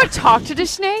 You want to talk to the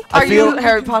snake? Are you feel-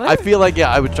 Harry Potter? I feel like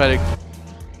I would try to.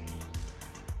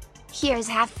 Here's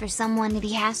half for someone to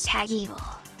be #evil.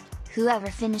 Whoever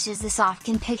finishes this off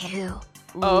can pick who.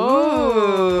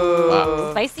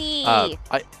 Spicy.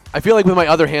 I feel like with my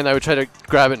other hand I would try to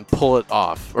grab it and pull it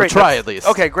off, or Great, try that's- at least.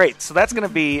 Okay, great. So that's gonna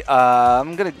be.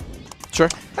 I'm gonna Sure.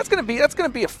 That's gonna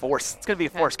be a force. It's gonna be a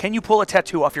force. Can you pull a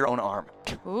tattoo off your own arm?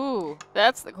 Ooh,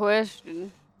 that's the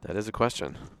question. That is a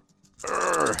question.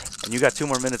 And you got 2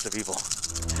 more minutes of evil.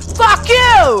 Fuck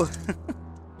you!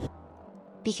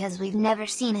 Because we've never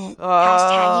seen it. Uh.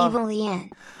 Hashtag evil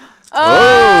Leanne.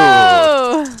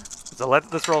 Oh! So let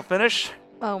this roll finish.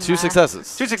 Oh, 2 my.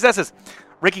 successes. 2 successes.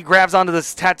 Ricky grabs onto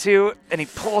this tattoo and he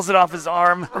pulls it off his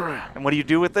arm. And what do you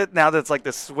do with it now that it's like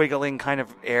this wiggling kind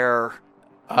of air?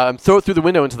 Throw it through the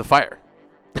window into the fire.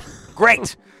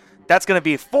 Great. That's going to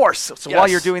be force. So while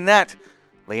Yes. you're doing that,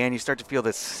 Leanne, you start to feel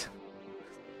this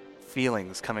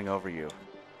feelings coming over you.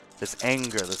 This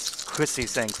anger, this Chrissy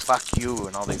saying fuck you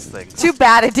and all these things. Too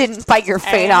bad it didn't bite your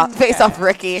face off,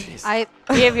 Ricky. I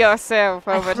Give yourself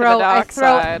over to the throw, dark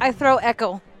side. I throw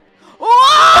Echo.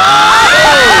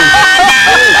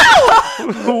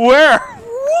 Where?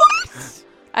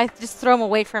 I just throw him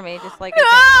away from me, just like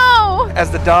No!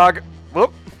 As the dog.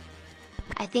 Whoop.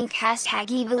 I think hashtag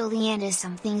evil Leanne has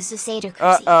some things to say to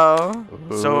Chrissy. Uh-oh.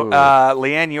 So,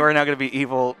 Leanne, you are now going to be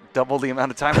evil double the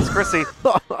amount of time as Chrissy,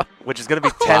 which is going to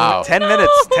be 10, Wow. 10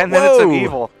 minutes. 10 minutes of Whoa.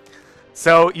 evil.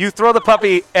 So you throw the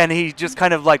puppy, and he just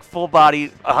kind of like full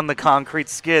body on the concrete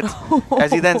skid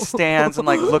as he then stands and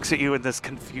like looks at you in this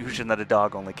confusion that a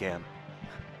dog only can.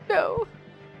 No.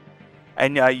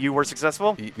 And you were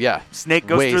successful? Yeah. Snake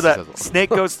goes Way through the successful. snake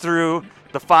goes through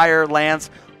the fire, lands,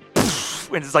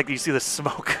 and it's like you see the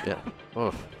smoke. Yeah.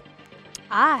 Oh.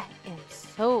 I am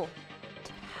so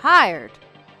tired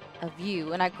of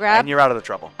you. And I grab And you're out of the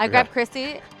trouble. I grab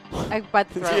Christy by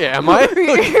the throat. Yeah, am I?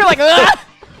 You're like, ugh!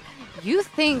 You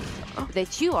think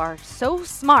that you are so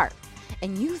smart,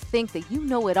 and you think that you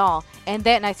know it all, and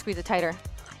then I squeeze it tighter.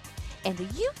 And do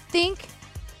you think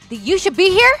that you should be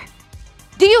here?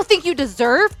 Do you think you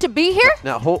deserve to be here?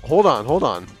 Now, hold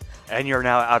on. And you're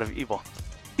now out of evil.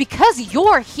 Because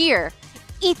you're here,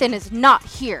 Ethan is not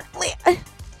here.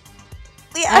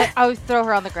 I would throw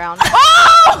her on the ground.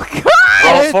 Oh,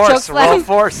 God! Roll Choke force. slam. Roll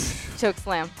force. Choke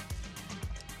slam.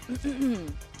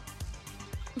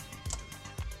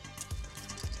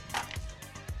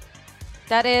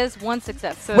 That is 1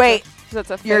 success. So Wait, that's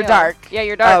a fail. you're dark. Yeah,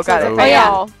 you're dark. Oh, got so it. it's a Oh, yeah.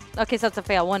 fail. Okay, so that's a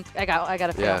fail. I got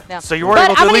a fail. Yeah. Yeah. So you were But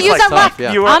able to I'm at gonna least use like that luck.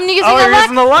 Yeah. You were, I'm using oh, that you're luck.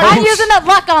 using the luck. I'm using that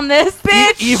luck on this.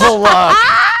 Bitch! Evil luck.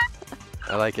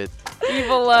 I like it.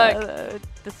 Evil luck.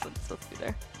 This one's supposed to be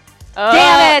there.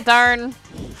 Damn it! Darn.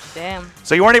 Damn.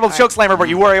 So you weren't able to choke slam her, but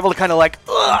you were able to kind of like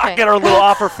Okay. get her a little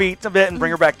off her feet a bit and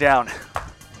bring her back down.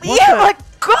 Yeah,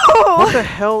 let go! What the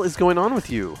hell is going on with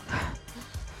you?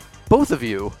 Both of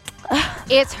you.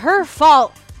 It's her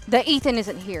fault that Ethan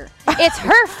isn't here. It's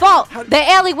her fault that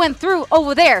Ellie went through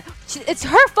over there. It's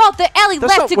her fault that Ellie That's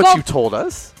left not to what go. you told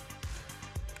us.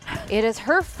 It is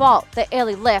her fault that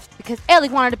Ellie left because Ellie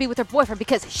wanted to be with her boyfriend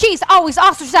because she's always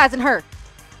ostracizing her.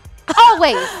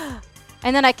 Always.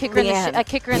 And then I kick her in the Leanne. I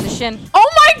kick her in the shin. Oh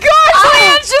my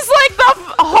gosh! Leanne's just like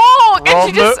the Hulk, Roll and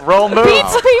she just roll move.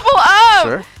 beats people up.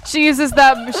 Sure. She uses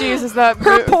that. She uses that.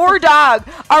 Her move. poor dog.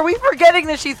 Are we forgetting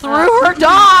that she threw her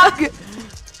dog?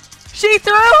 She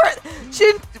threw her.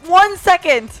 She 1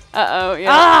 second. Uh-oh,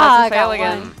 yeah. I that's a fail got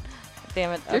again. one.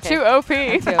 Damn it. You're okay. too OP.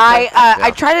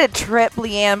 I try to trip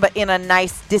Leanne, but in a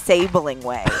nice disabling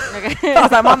way.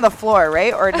 Because I'm on the floor,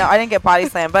 right? Or no, I didn't get body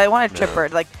slammed, but I want to trip her,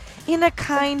 like in a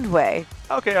kind way.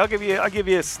 Okay, I'll give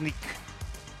you a sneak.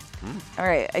 All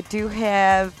right, I do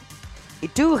have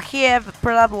a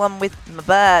problem with my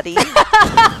body.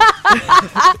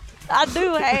 I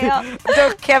do have I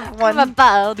don't have my one.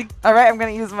 body. All right, I'm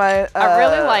gonna use my. I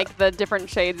really like the different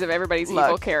shades of everybody's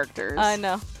evil look. characters. I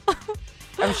know.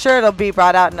 I'm sure it'll be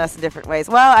brought out in us in different ways.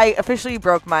 Well, I officially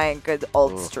broke my good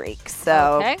old streak,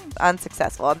 so Okay.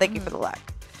 unsuccessful. And thank you for the luck.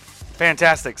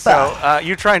 Fantastic. So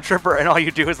you try and trip her, and all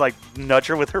you do is like nudge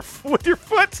her with your foot.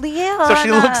 Leanne. So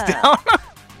she looks down,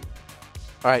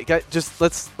 All right, guys, just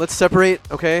let's separate,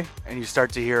 okay? and you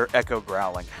start to hear Echo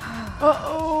growling.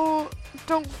 Uh-oh.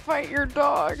 Don't fight your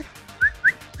dog.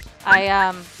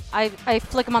 I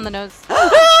flick him on the nose.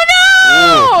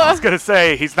 I was gonna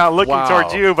say he's not looking Wow.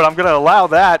 towards you, but I'm gonna allow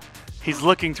that. He's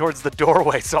looking towards the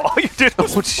doorway, so all you did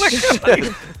was flick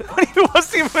him. He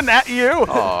wasn't even at you,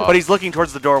 Aw. but he's looking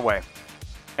towards the doorway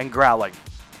and growling.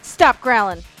 Stop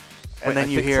growling. And Wait, then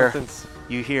I you think hear, something's-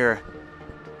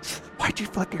 why'd you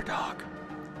flick your dog?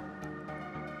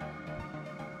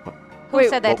 Who Wait,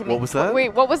 said that to me? What was that?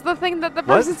 Wait, what was the thing that the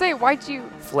What? person said? Why'd you?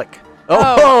 Flick.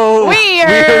 Oh, we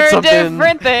heard heard something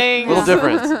different things. little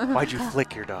different. Why'd you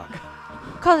flick your dog?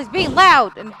 Because he's being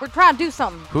loud and we're trying to do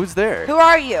something. Who's there? Who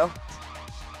are you?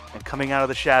 And coming out of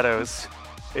the shadows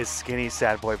is skinny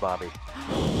sad boy Bobby.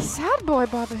 Sad boy,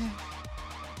 Bobby.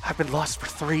 I've been lost for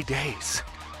 3 days.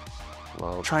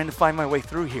 Well, trying to find my way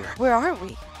through here. Where are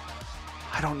we?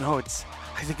 I don't know.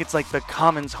 I think it's like the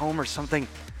Commons home or something.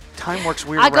 Time works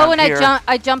weird. I go around and here.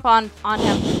 I jump on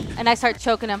him and I start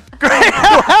choking him.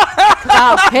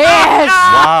 I'm pissed.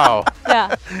 wow.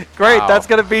 Yeah. Great. Wow. That's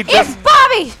gonna be just. It's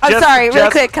Bobby. I'm Just- sorry, real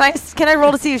just- quick. Can I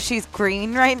roll to see if she's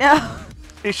green right now?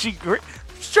 Is she great?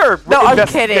 Sure. No, I'm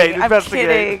investigate, kidding. I'm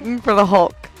investigate. kidding for the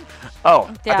Hulk.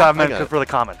 Oh, Yeah. I thought I meant I got it. for the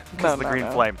common. Because of the No, green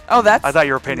no. flame. Oh, that's. I thought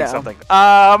you were painting no. something.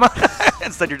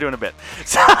 Instead, you're doing a bit.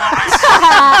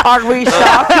 Are we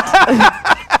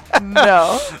shocked?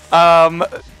 No.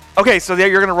 Okay, so yeah,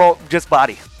 you're gonna roll just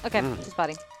body. Okay, just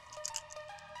Bobby.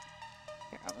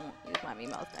 Here, I won't use my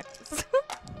Memo's next.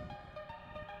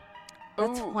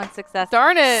 That's Ooh. one success.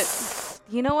 Darn it.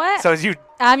 You know what? So as you,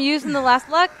 I'm using the last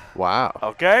luck. Wow.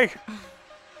 okay.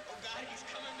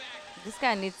 This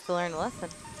guy needs to learn a lesson.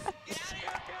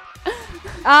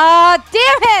 Damn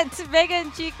it!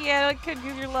 Megan cheeky, I couldn't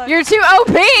use your luck. You're too OP.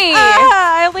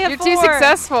 I only have You're 4. too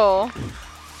successful.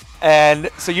 And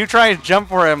so you try and jump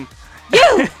for him.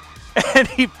 You. And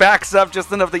he backs up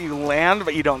just enough that you land,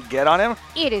 but you don't get on him.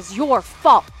 It is your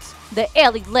fault that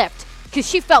Ellie left, because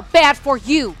she felt bad for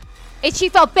you. And she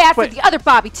felt bad Wait. for the other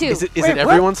Bobby, too. Is it Wait, what?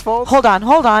 everyone's fault? Hold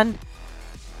on.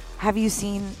 Have you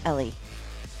seen Ellie?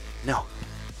 No,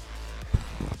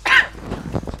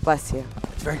 Bless you.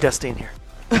 it's very dusty in here.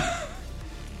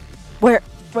 Where?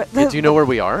 Do you know where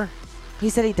we are? He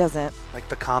said he doesn't. Like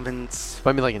the commons.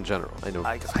 I mean, like in general. I know.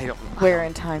 I don't. Where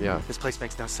in time? Yeah. This place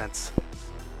makes no sense.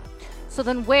 So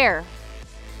then where?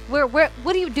 Where?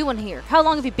 What are you doing here? How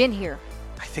long have you been here?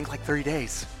 I think like 3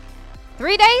 days.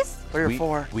 3 days? 3 or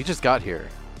 4. We just got here.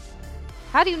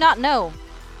 How do you not know?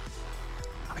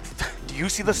 Do you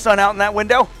see the sun out in that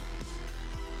window?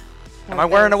 Am I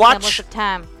There's wearing a semblance watch? of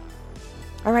time.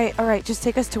 All right. Just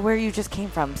take us to where you just came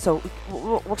from. So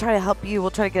we'll try to help you.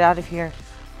 We'll try to get out of here.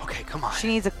 Okay, come on. She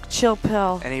needs a chill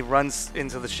pill. And he runs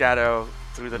into the shadow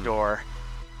through the door.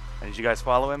 And did you guys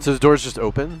follow him? So the door's just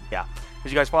open? Yeah.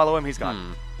 Did you guys follow him? He's gone.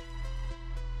 Hmm.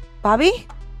 Bobby?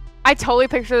 I totally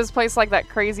picture this place like that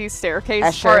crazy staircase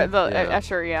Escher? for the Yeah.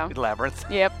 Escher, yeah. Labyrinth.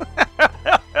 Yep.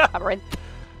 Labyrinth.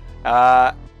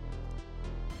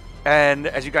 And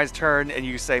as you guys turn and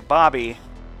you say Bobby,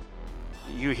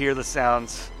 you hear the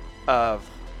sounds of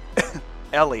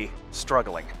Ellie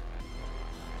struggling.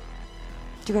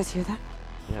 Do you guys hear that?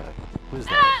 Yeah. Who's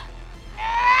that?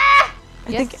 I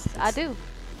Yes, think I do.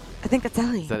 I think it's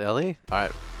Ellie. Is that Ellie? All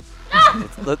right.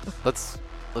 Let's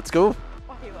go.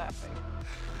 Why are you laughing?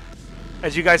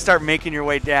 As you guys start making your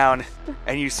way down,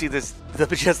 and you see this,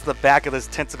 just the back of this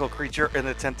tentacle creature, and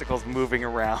the tentacles moving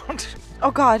around,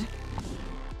 Oh God.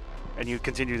 and you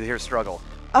continue to hear struggle.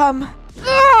 Do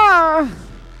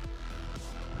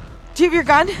you have your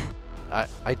gun?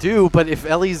 I do, but if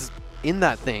Ellie's in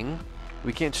that thing,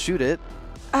 we can't shoot it.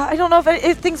 I don't know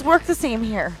if things work the same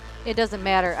here. It doesn't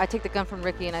matter. I take the gun from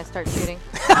Ricky and I start shooting.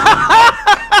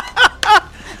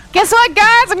 Guess what,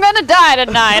 guys? I'm gonna die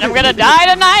tonight. I'm gonna die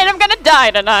tonight. I'm gonna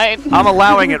die tonight. I'm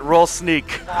allowing it. Roll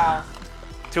sneak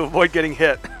to avoid getting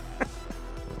hit.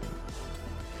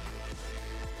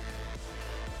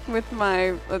 With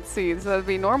my, let's see, so that'd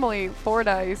be normally 4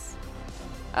 dice.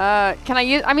 Can I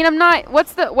use, I mean, I'm not,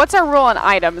 what's our rule on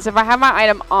items? If I have my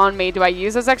item on me, do I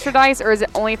use those extra dice, or is it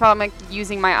only if I'm like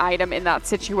using my item in that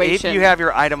situation? If you have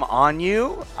your item on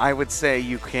you, I would say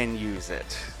you can use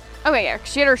it. Okay, yeah,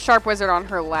 she had her sharp wizard on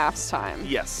her last time.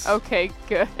 Yes. Okay,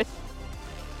 good.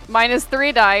 Minus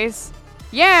 3 dice.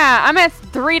 Yeah, I'm at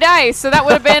 3 dice, so that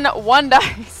would have been 1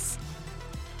 dice.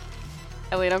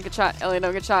 Ellie, don't get shot. Ellie,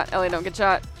 don't get shot. Ellie, don't get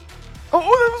shot. Oh,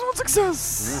 that was 1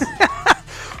 success.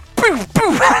 Boom,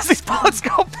 boom, as these bullets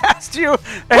go past you.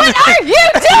 What are you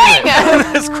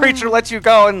doing? This creature lets you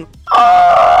go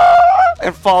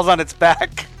and falls on its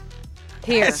back.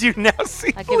 Here. As you now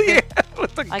see I give Leanne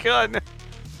with the gun.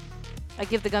 I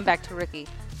give the gun back to Ricky.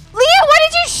 Leah, why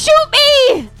did you shoot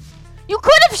me? You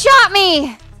could have shot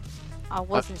me. I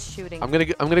wasn't shooting. I'm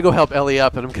gonna go help Ellie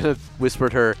up, and I'm gonna whisper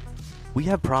to her, "We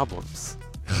have problems.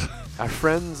 Our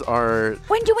friends are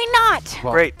When do we not?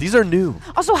 well, Great. These are new.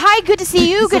 Also, hi, good to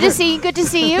see you. Good to see you. Good to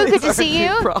see you. Good to see you.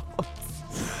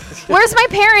 Where's my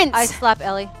parents? I slap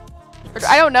Ellie.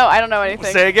 I don't know. I don't know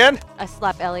anything. Say again. I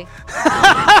slap Ellie.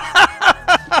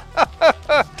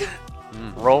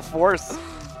 Roll force.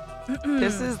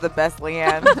 This is the best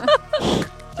Leanne.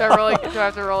 Do I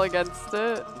have to roll against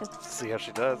it? See how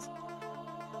she does.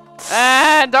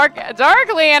 Dark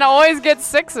Leanne always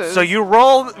gets 6s. So you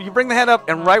roll, you bring the hand up,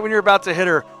 and right when you're about to hit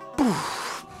her,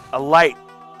 poof, a light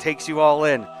takes you all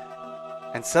in.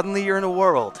 And suddenly you're in a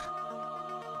world,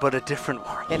 but a different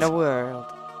world. In a world.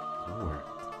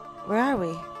 Where are we?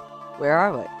 Where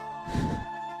are we?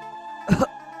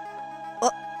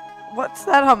 What's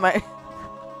that on my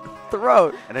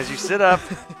throat? And as you sit up,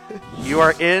 you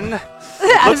are in.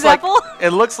 Apple? It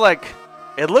looks like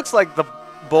the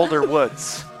Boulder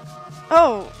Woods,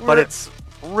 Oh, but it's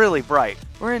really bright.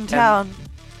 we're in town.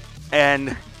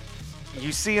 And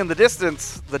you see in the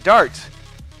distance the dart,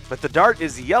 but the dart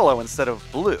is yellow instead of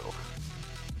blue.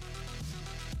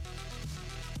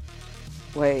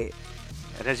 Wait.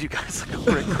 And as you guys look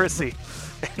over at Chrissy,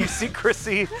 and you see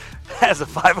Chrissy has a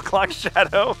 5 o'clock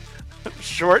shadow,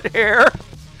 short hair,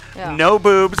 Yeah. no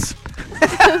boobs.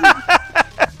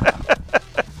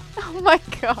 Oh my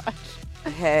gosh.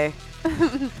 Hey.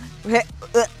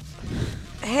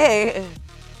 Hey.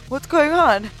 What's going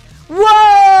on?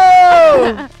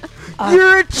 Whoa!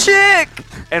 You're a chick!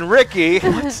 And Ricky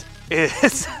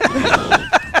is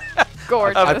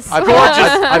Gorgeous.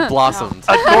 I blossomed.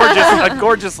 a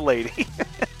gorgeous lady.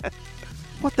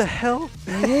 What the hell?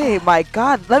 Hey, my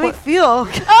God. Let me feel.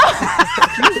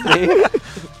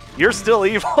 You're still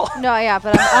evil. No, yeah,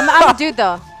 but I'm a dude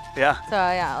though. Yeah. So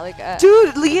yeah, like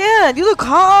Dude, Leanne, you look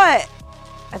hot.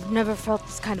 I've never felt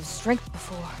this kind of strength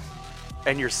before.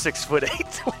 And you're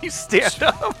 6'8" when you stand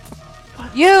up.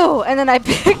 You, and then I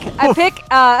pick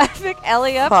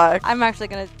Ellie up. Fuck. I'm actually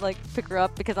gonna like pick her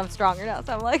up because I'm stronger now.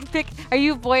 So I'm like, are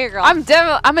you boy or girl? I'm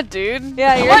a dude.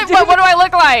 Yeah, you're what, a dude. what do I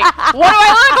look like? What do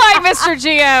I look like, Mr.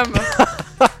 GM?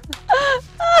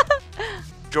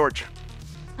 George.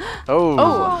 Oh.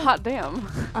 Oh, hot damn.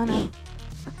 Oh no.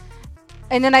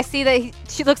 And then I see that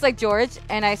she looks like George,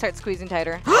 and I start squeezing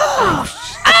tighter. Leanne,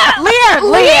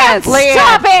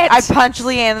 stop it! I punch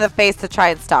Leanne in the face to try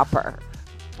and stop her.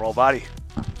 Roll body.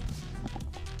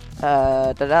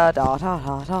 Da da da da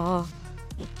da da.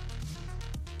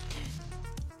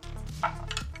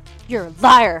 You're a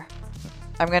liar.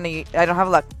 I don't have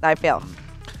luck. I fail.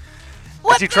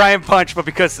 As you try and punch, but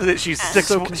because she's she's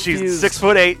so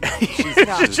 6'8",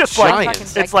 Yeah. it's just giant. like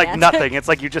Fucking it's like gigantic. nothing. It's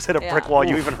like you just hit a brick Yeah. wall.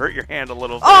 You even hurt your hand a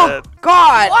little Oh, bit.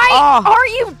 God. Why Oh. are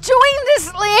you doing this,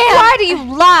 Leanne? Why do you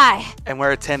lie? And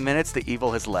we're at 10 minutes. The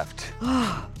evil has left.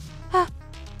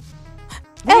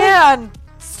 Leanne,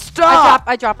 stop.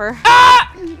 I drop her.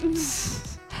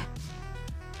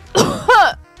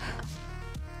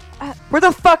 Where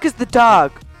the fuck is the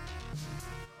dog?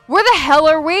 Where the hell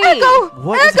are we?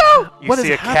 What is You What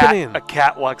see is a happening? cat. A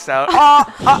cat walks out.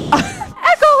 Echo,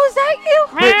 is that you?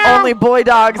 Wait, only boy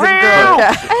dogs and girl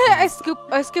cats.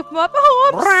 I scoop him up.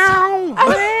 Oh,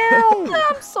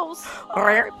 I'm so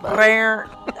sorry.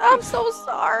 I'm so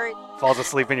sorry. Falls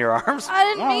asleep in your arms. I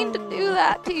didn't mean to do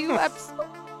that to you.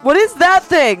 What is that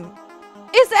thing?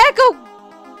 It's Echo.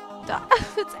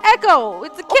 It's Echo.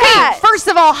 It's a Okay, cat. first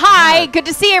of all, hi. Good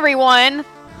to see everyone.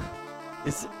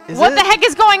 Is What the heck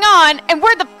is going on? And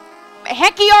where the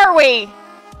hecky are we?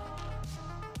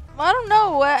 I don't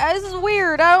know. This is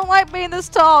weird. I don't like being this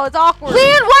tall. It's awkward.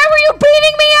 Leanne, why were you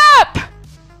beating me up?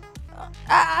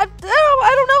 I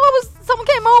don't know. It was someone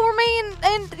came over me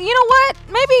and you know what?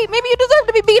 Maybe you deserve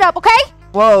to be beat up. Okay?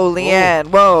 Whoa, Leanne.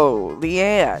 Whoa,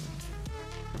 Leanne.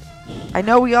 I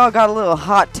know we all got a little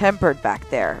hot-tempered back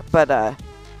there, but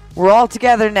we're all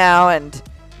together now, and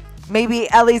maybe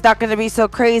Ellie's not going to be so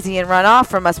crazy and run off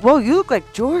from us. Whoa, you look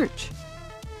like George.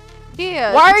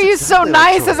 Yeah. Why are you so exactly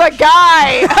like nice as a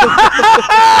guy?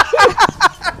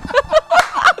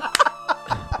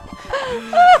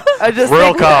 I just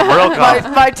Real think calm. Real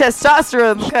calm. my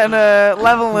testosterone's kind of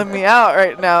leveling me out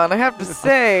right now, and I have to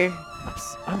say,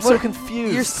 I'm so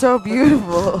confused. you're so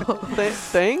beautiful.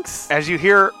 Thanks. As you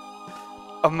hear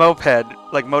a moped,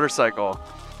 like motorcycle,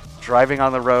 driving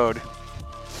on the road,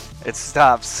 it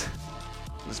stops.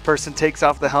 This person takes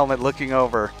off the helmet, looking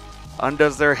over,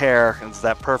 undoes their hair, and it's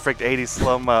that perfect 80s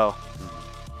slow-mo.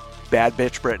 Bad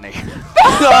bitch Brittany.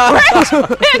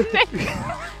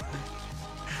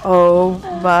 Oh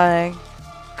my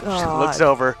She God. looks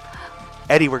over.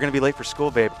 Eddie, we're going to be late for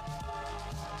school, babe.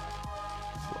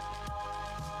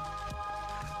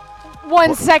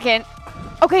 1 second.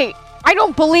 Okay, I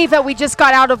don't believe that we just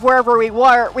got out of wherever we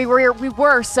were. We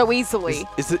were so easily.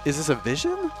 Is this a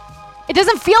vision? It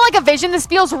doesn't feel like a vision. This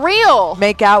feels real.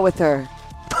 Make out with her.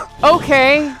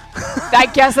 Okay. I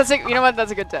guess that's you know what?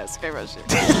 That's a good test. Okay, rush you.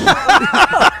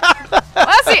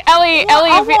 Let's see, Ellie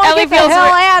Get the feels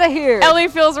hell out of here. Ellie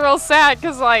feels real sad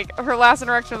because like her last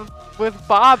interaction with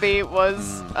Bobby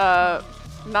was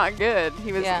not good.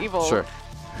 He was Yeah. evil. Sure.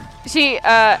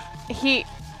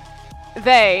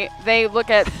 They look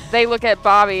at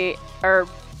Bobby or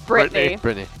Brittany.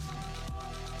 Brittany.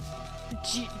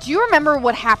 Do you remember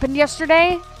what happened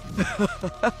yesterday?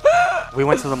 We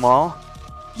went to the mall.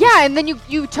 Yeah, and then you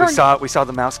We turned. saw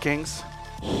the Mouse Kings.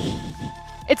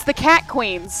 It's the cat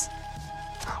queens.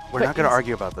 We're not going to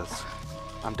argue about this.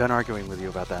 I'm done arguing with you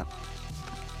about that.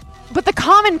 But the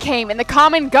common came, and the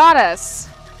common got us.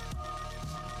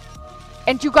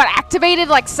 And you got activated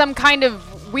like some kind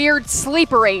of weird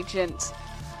sleeper agent.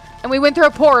 And we went through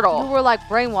a portal. You were like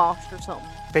brainwashed or something.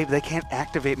 Babe, they can't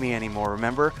activate me anymore,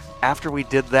 remember? After we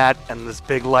did that and this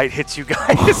big light hits you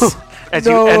guys, as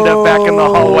you end up back in the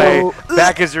hallway,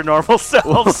 back as your normal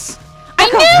selves. I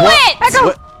knew it!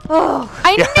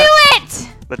 I knew it!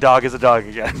 The dog is a dog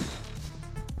again.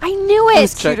 I knew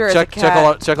it!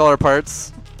 Check all our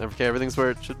parts. Okay, everything's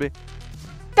where it should be.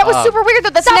 That was super weird, though.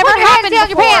 That's Stop never putting your hands happened down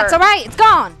before. your pants, all right? It's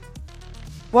gone.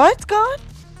 What's gone?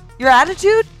 Your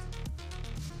attitude?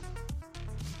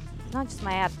 Not just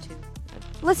my attitude.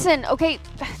 Listen, okay,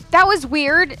 that was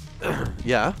weird.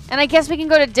 Yeah. And I guess we can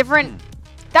go to different...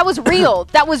 That was real.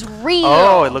 That was real.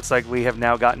 Oh, it looks like we have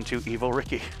now gotten to Evil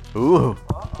Ricky. Ooh.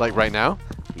 Like right now?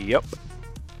 Yep.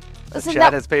 Listen,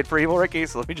 Chad has paid for Evil Ricky,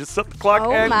 so let me just set the clock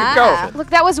Oh and my. go. Look,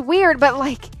 that was weird, but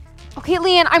like... Okay,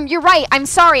 Leanne, you're right. I'm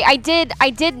sorry. I did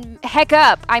heck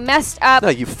up. I messed up. No,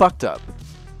 you fucked up.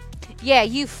 Yeah,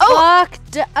 you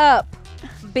fucked up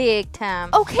big time.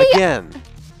 Okay.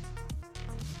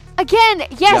 Again,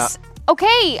 yes. Yeah.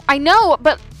 Okay, I know,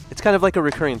 but... It's kind of like a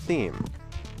recurring theme.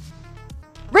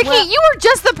 Ricky, you were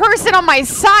just the person on my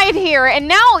side here, and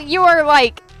now you are,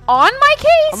 like, on my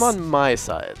case? I'm on my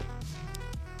side.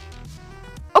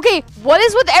 Okay, what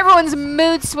is with everyone's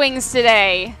mood swings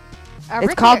today? It's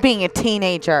Ricky, called being a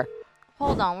teenager.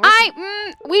 Hold on.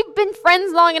 We've been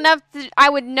friends long enough that I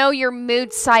would know your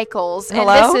mood cycles,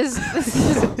 Hello? and this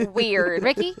is weird.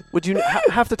 Ricky? Would you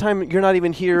half the time you're not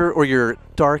even here, or you're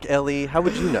dark Ellie? How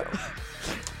would you know?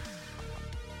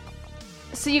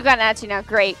 So you got an attitude now.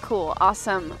 Great, cool,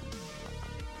 awesome.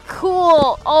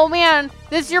 Cool. Oh man,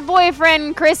 this is your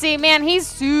boyfriend, Chrissy. Man, he's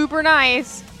super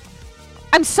nice.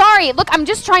 I'm sorry. Look, I'm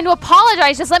just trying to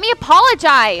apologize. Just let me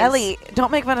apologize. Ellie,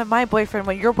 don't make fun of my boyfriend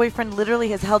when your boyfriend literally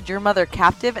has held your mother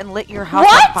captive and lit your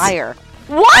house on fire.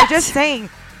 What? I'm just saying,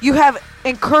 you have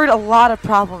incurred a lot of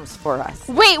problems for us.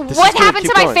 Wait, what happened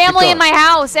to my family and my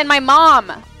house and my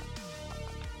mom? I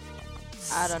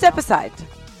don't Step know. aside.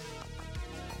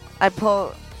 I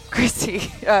pull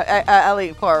Christy,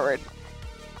 Ellie forward.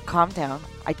 Calm down.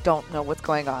 I don't know what's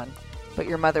going on, but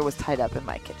your mother was tied up in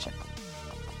my kitchen.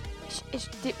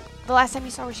 The last time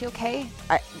you saw her, was she okay?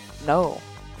 No,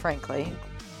 frankly.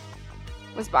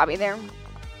 Was Bobby there?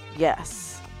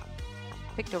 Yes.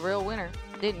 Picked a real winner,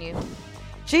 didn't you?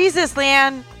 Jesus,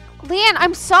 Leanne. Leanne,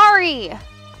 I'm sorry.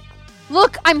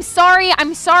 Look, I'm sorry.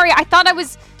 I'm sorry. I thought I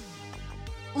was...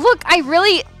 Look, I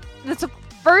really... That's the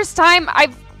first time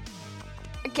I've...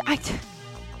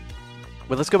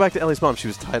 Well, let's go back to Ellie's mom. She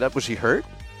was tied up. Was she hurt?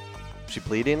 Was she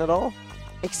bleeding at all?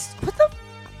 What the...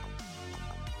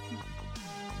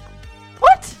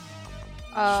 What?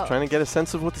 Just trying to get a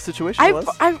sense of what the situation was.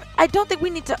 I don't think we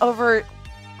need to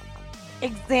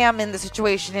examine the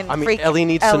situation and I mean, freak Ellie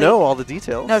needs to know all the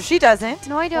details. No, she doesn't.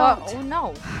 No, I don't. Well, oh,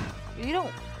 no. You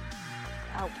don't.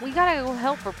 We gotta go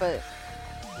help her, but...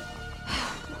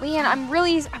 Leanne,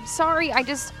 I'm sorry. I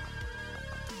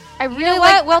really You know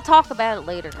what? We'll talk about it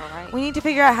later, all right? We need to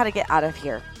figure out how to get out of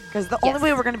here. Because the only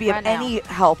way we're going to be of right now. any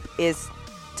help is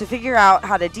to figure out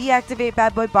how to deactivate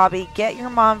Bad Boy Bobby, get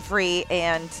your mom free,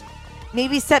 and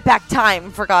maybe set back time,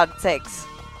 for God's sakes.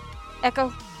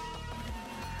 Echo.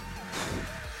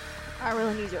 I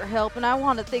really need your help, and I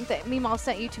want to think that Meemaw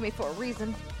sent you to me for a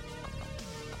reason.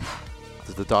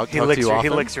 Does the dog talk to you often?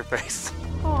 He licks your face.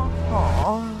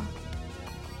 Aww.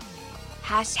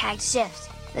 #shift.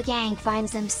 The gang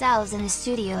finds themselves in a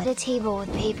studio at a table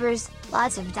with papers,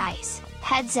 lots of dice,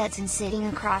 headsets, and sitting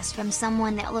across from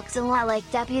someone that looks a lot like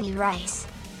Deputy Rice.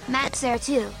 Matt's there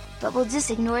too, but we'll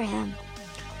just ignore him.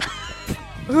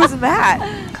 Who's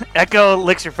Matt? Echo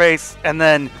licks your face, and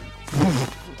then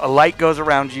a light goes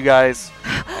around you guys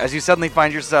as you suddenly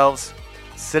find yourselves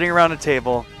sitting around a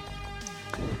table,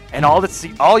 and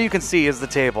all you can see is the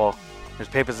table. There's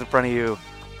papers in front of you,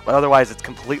 but otherwise it's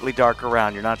completely dark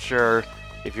around. You're not sure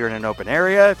if you're in an open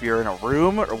area, if you're in a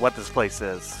room, or what this place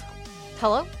is.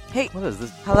 Hello? Hey. What is this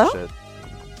Hello? bullshit?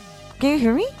 Can you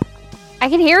hear me? I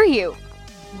can hear you.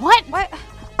 What? What?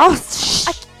 Oh, shh.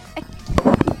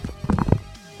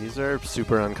 These are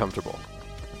super uncomfortable.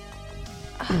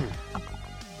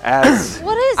 As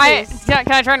What is this?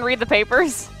 Can I try and read the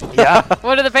papers? yeah,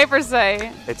 What do the papers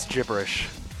say? it's gibberish.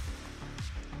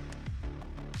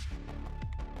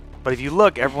 But if you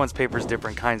look, everyone's paper's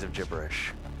different kinds of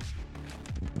gibberish.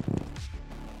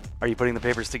 Are you putting the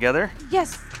papers together?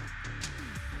 Yes.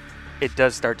 It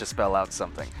does start to spell out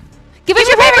something. Give us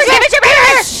your papers! Give us your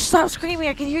papers! Shh, stop screaming.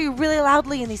 I can hear you really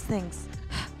loudly in these things.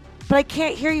 But I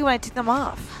can't hear you when I take them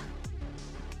off.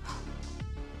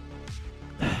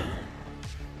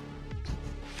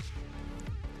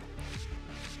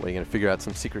 What, are you gonna figure out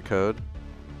some secret code?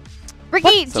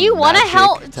 Ricky, Some do you want to magic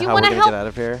help? to Do you how want we're to gonna get help? out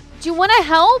of here? Do you want to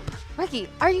help? Ricky,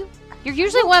 are you? You're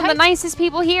usually one of the nicest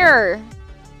people here.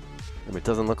 I mean, it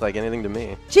doesn't look like anything to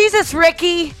me. Jesus,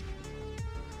 Ricky!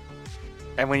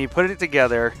 And when you put it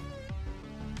together,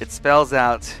 it spells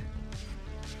out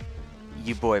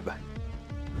Uboib.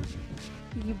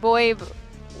 You boy,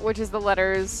 which is the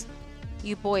letters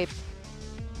You boy.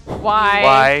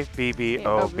 Y.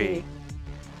 YBBOB.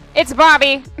 It's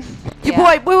Bobby. You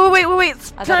Yeah. boy, wait.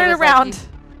 I thought Turn it it was like around.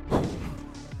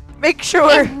 Make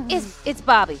sure. It's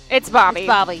Bobby. It's Bobby. It's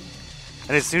Bobby.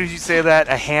 And as soon as you say that,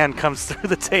 a hand comes through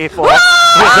the table with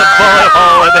a bullet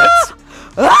hole in it.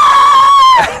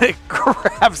 And it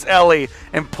grabs Ellie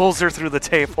and pulls her through the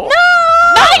table.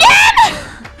 Not again!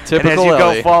 Typical And as you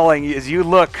Ellie. go falling, as you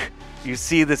look, you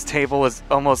see this table is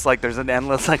almost like there's an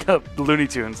endless, like a Looney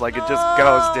Tunes, like it just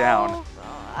goes down. Oh,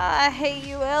 I hate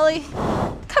you, Ellie.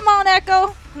 Come on,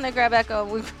 Echo. And they grab Echo.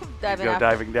 We dive in Go after.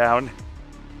 diving down.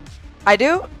 I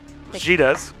do? She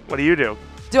does. What do you do?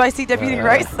 Do I see Deputy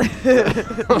Rice?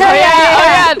 Oh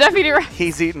yeah, Deputy Rice.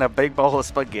 He's eating a big bowl of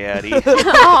spaghetti.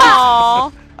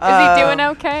 Aww. Is he doing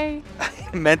okay?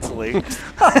 Mentally.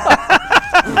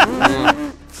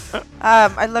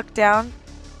 I look down.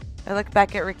 I look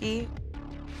back at Ricky.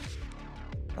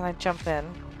 And I jump in.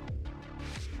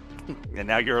 And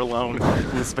now you're alone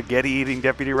with spaghetti eating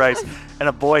Deputy Rice and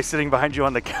a boy sitting behind you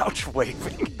on the couch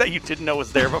waving that you didn't know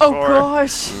was there before. Oh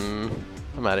gosh.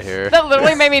 I'm out of here. That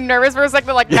literally made me nervous for a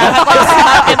second. Like Matt had like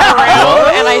snuck in the room,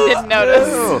 and I didn't notice.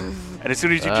 And as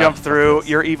soon as you jump through,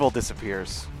 your evil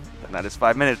disappears. And that is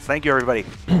 5 minutes. Thank you, everybody.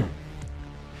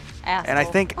 Asshole. And I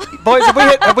think, boys,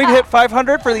 have we hit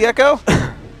 500 for the Echo?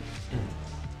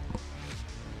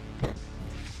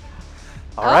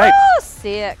 All right. Oh,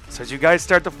 sick. So as you guys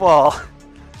start to fall,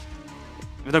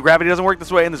 even though gravity doesn't work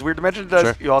this way in this weird dimension, it does.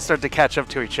 Sure. You all start to catch up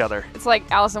to each other. It's like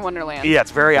Alice in Wonderland. Yeah,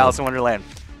 it's very Alice in Wonderland.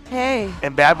 Hey.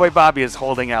 And Bad Boy Bobby is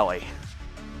holding Ellie.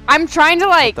 I'm trying to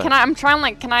like. What the- I'm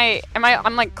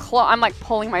like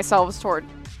pulling myself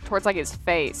towards like his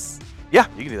face. Yeah,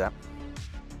 you can do that.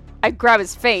 I grab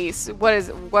his face.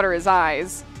 What are his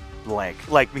eyes? Blank.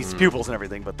 Like his pupils and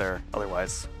everything, but they're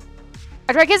otherwise.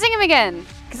 I try kissing him again,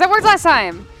 because that worked last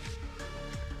time.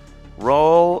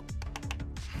 Roll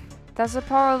That's the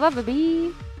power of love,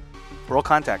 baby.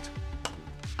 contact.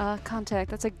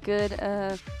 Contact. That's a good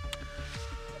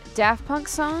Daft Punk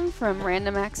song from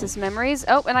Random Access Memories.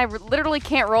 Oh, and I literally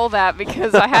can't roll that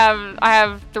because I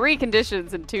have 3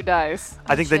 conditions and 2 dice.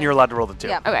 I think then you're allowed to roll the 2.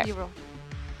 Yeah. Okay. You roll.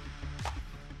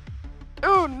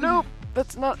 Oh no,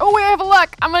 that's not. Oh wait, I have a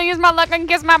luck. I'm gonna use my luck and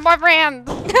kiss my boyfriend.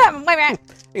 Wait a minute.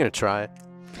 You're gonna try.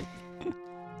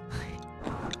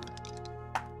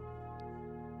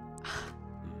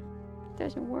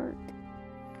 Doesn't work.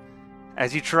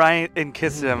 As you try and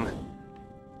kiss him,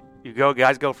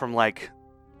 guys go from like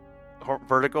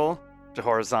vertical to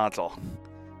horizontal,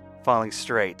 falling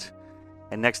straight.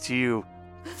 And next to you,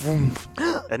 an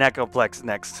Echoplex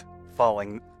next,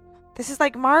 falling. This is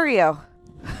like Mario.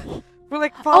 We're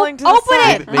like falling to the open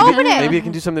side. it! Open it! Maybe it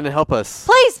can do something to help us.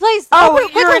 Please, please. Oh, open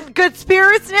it you're quickly. in good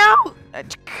spirits now?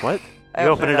 What? I You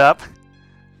open it up,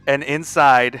 and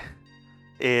inside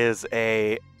is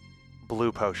a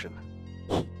blue potion.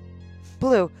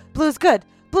 Blue. Blue's good.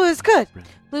 Blue is good.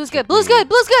 Blue's good. Blue's good.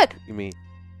 Blue's good. You mean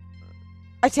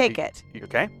I take it. You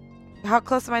okay? How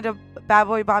close am I to Bad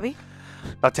Boy Bobby?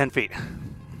 About 10 feet.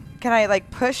 Can I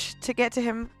like push to get to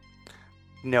him?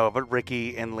 No, but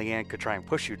Ricky and Leanne could try and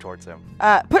push you towards him.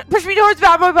 Push me towards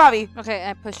Bad Boy Bobby. Okay,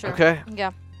 I push her. Okay.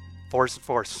 Yeah. Force.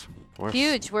 Force.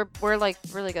 Huge. We're like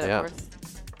really good Yeah.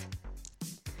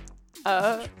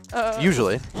 at force.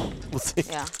 Usually. We'll see.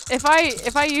 Yeah.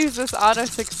 If I use this auto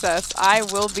success, I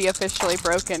will be officially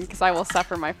broken because I will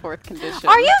suffer my 4th condition.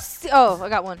 Are you? Oh, I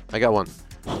got one. I got one.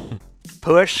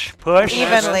 Push.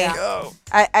 Evenly. Yeah.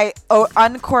 I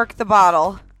uncork the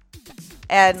bottle,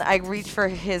 and I reach for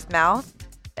his mouth,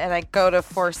 and I go to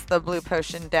force the blue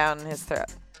potion down his throat.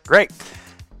 Great.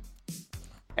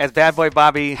 As Bad Boy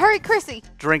Bobby Hurry, Chrissy.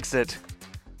 drinks it,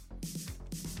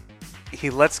 he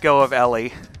lets go of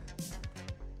Ellie.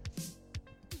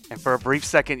 And for a brief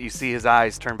second, you see his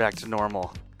eyes turn back to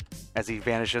normal as he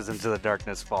vanishes into the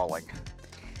darkness, falling.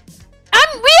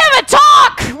 We have a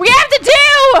talk. We have to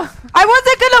do. I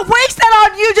wasn't gonna waste that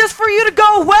on you just for you to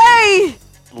go away.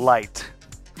 Light.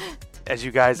 As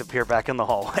you guys appear back in the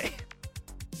hallway.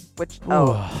 Which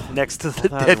Next to the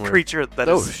That dead worked. creature that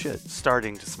Oh, is shit.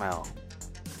 starting to smell.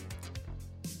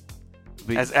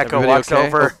 As Echo everybody walks okay?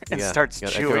 over Oh, and yeah, starts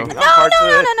got chewing Echo. on parts of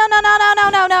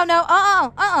it.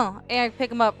 No. And I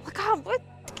pick him up. God, what?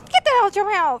 Get that out of your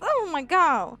mouth. Oh my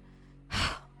god.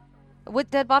 What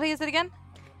dead body is it again?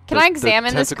 Can The- I the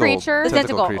examine this tentacle- creature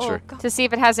tentacle Tentacle. creature. Oh, God. to see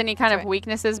if it has any kind of Sorry.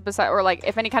 weaknesses beside, or like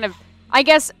if any kind of? I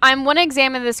guess I want to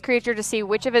examine this creature to see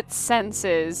which of its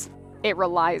senses it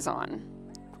relies on,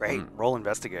 Great. Roll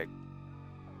investigate.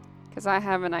 because I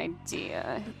have an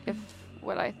idea if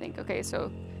what I think. Okay,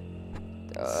 so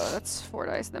that's 4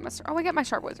 dice. Then oh, I got my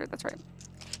sharp wizard. That's right.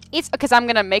 It's because I'm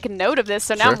gonna make a note of this,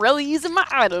 so now Sure. I'm really using my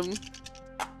item.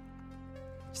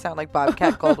 Sound like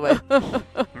Bobcat Goldway.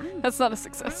 That's not a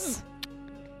success.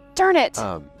 Darn it!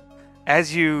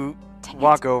 As you Dang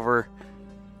walk over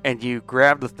and you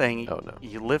grab the thing, Oh, no.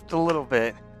 you lift a little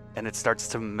bit, and it starts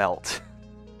to melt.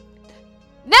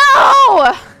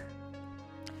 No!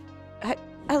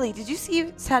 Ellie, did you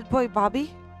see Sad Boy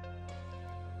Bobby?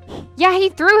 Yeah, he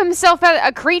threw himself at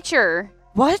a creature.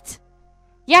 What?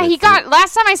 Yeah, Wait, he got.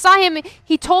 Last time I saw him,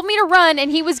 he told me to run, and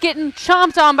he was getting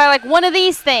chomped on by like one of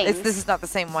these things. This is not the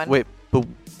same one. Wait, but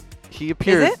he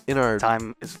appeared it? in our.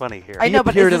 Time is funny here. I He know,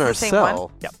 but appeared is in this our the same one?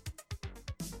 cell. Yep.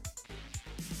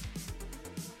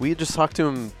 We had just talked to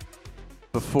him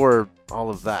before all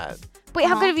of that. Wait,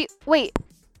 how good of you? Wait.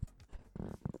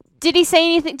 Did he say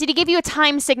anything? Did he give you a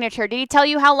time signature? Did he tell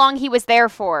you how long he was there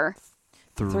for?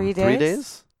 3 3 days?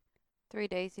 days? 3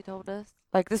 days, he told us.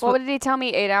 Like this What one. did he tell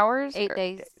me? 8 hours? 8 Or-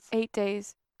 days. 8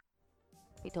 days.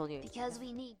 He told you. Because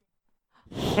we need.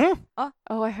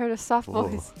 Oh, I heard a soft Whoa.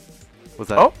 voice. Was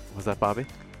that? Oh. Was that Bobby?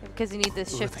 Because you need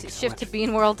this Ooh, shift thank you so shift much. to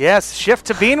Bean World. Yes, shift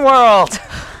to Bean World.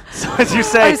 So as you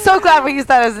say, I'm so glad we used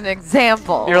that as an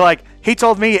example. you're like, he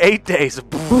told me 8 days.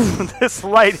 Boom, this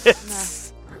light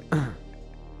hits.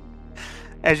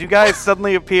 As you guys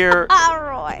suddenly appear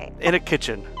Roy. in a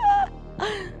kitchen.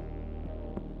 Oh,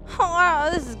 wow,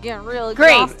 this is getting really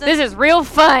Great. exhausting. This is real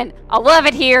fun. I love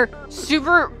it here.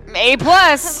 Super A+.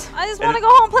 plus. I just want to go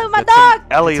home and play with my Get some- dog.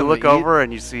 Ellie, you something look to eat. over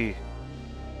and you see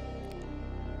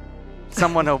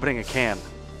someone opening a can.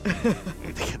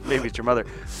 Maybe it's your mother.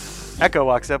 Echo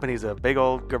walks up and he's a big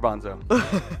old garbanzo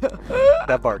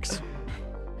that barks.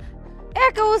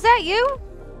 Echo, is that you?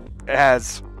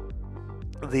 As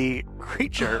the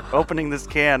creature opening this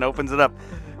can opens it up.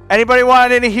 Anybody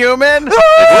want any human? It's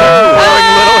a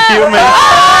glowing little human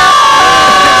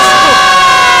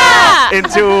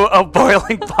into a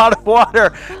boiling pot of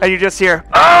water, and you just hear,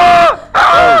 "Oh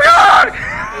God!"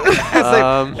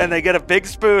 And they get a big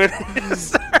spoon.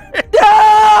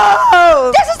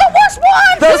 No! This is the worst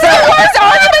one. Those are the worst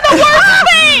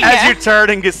thing! As you turn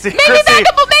and you see Make me Chrissy,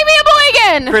 back up, make me a boy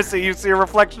again! Chrissy, you see a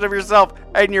reflection of yourself,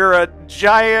 and you're a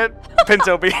giant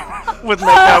pinto bean with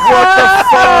makeup. What the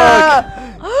fuck?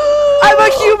 I'm a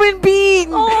human being.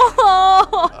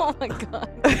 Oh my god.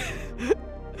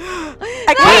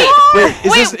 I can't.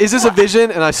 Wait, is this a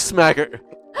vision? And I smack her.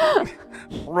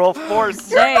 Roll force.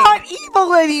 You're not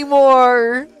evil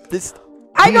anymore. This.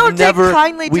 I we've don't take never,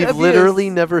 kindly to We've abuse. literally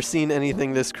never seen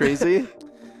anything this crazy.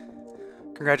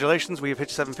 Congratulations, we have hit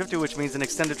 750, which means an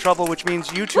extended trouble, which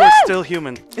means you two are still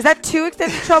human. Is that 2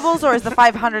 extended troubles or is the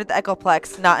 500 the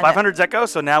Echoplex not in 500 Echo,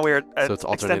 so now we're at So it's extended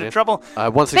alternating. trouble.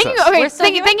 One Thank success. you. Okay, We're still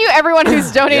thank you everyone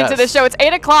who's donated to the Yes. show. It's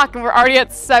 8 o'clock and we're already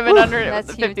at 750.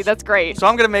 That's huge. That's great. So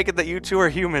I'm going to make it that you two are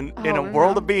human in a Oh,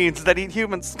 world no. of beings that eat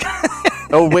humans.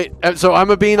 Oh wait, so I'm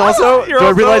a bean also? You're Do I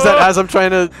also- realize that as I'm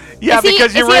trying to? Yeah, Is he-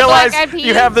 because you is he a realize black-eyed pea?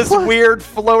 you have this weird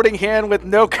floating hand with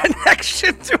no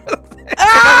connection to it.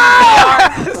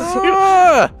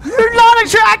 Ah! You're not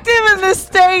attractive in this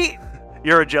state.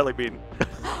 You're a jelly bean.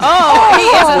 Oh, he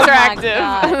is Oh my attractive.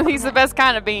 God. He's the best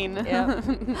kind of bean. Yeah.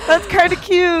 That's kind of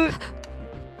cute.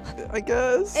 I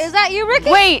guess. Is that you, Ricky?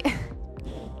 Wait.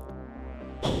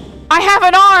 I have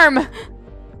an arm.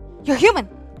 You're human.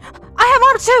 I have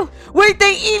arms too. Wait,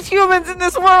 they eat humans in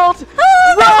this world.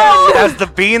 As the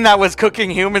bean that was cooking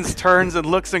humans turns and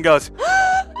looks and goes,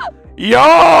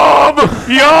 Yum! Yum!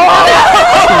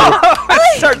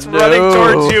 It starts running No.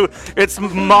 towards you. Its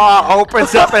maw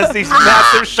opens up as these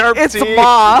massive sharp It's teeth.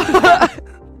 Ma.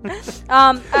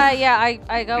 Yeah,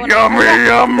 I go. And Yummy,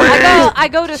 yummy! I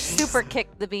go to super kick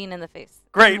the bean in the face.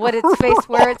 Great. Where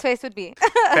its face would be.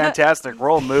 Fantastic.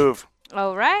 Roll move.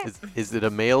 All right. Is it a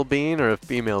male bean or a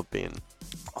female bean?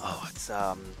 Oh, it's,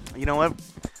 you know what?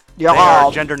 They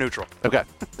are gender neutral. Okay,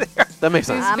 that makes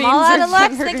sense. I'm beans all out are of luck.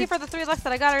 gender Thank you for the 3 lucks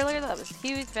that I got earlier. That was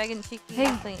huge, big, and cheeky. Hey.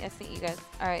 I think you guys.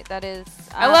 All right, that is.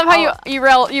 I love how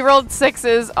you rolled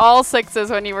sixes, all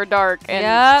sixes when you were dark. And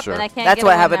Yep, Sure. and I can't. That's get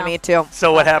what one happened now. to me too.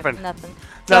 So what happened? Nothing.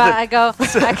 So Nothing. I go.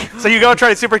 So you go try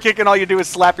to super kick and all you do is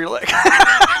slap your leg.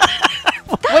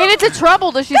 Wait, it's a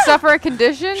trouble. Does she suffer a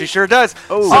condition? She sure does.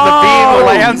 So the bean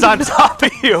lands on top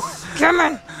of you. Come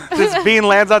on. This bean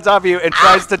lands on top of you and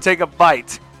tries to take a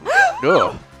bite.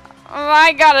 Ugh.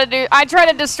 I try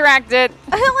to distract it,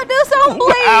 Ella, do something,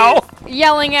 please. Ow.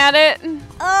 yelling at it.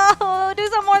 Oh, do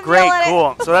something more than Great, yell at it.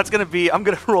 cool. So that's gonna be. I'm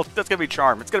gonna roll. That's gonna be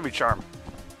charm. It's gonna be charm.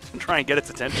 Try and get its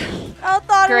attention. I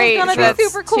thought Great, it was that's gonna be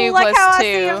super cool, 2 like plus how I 2.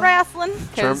 see in wrestling.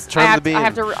 'Cause Charm I have, the bean. I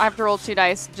have to roll 2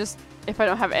 dice just if I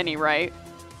don't have any right.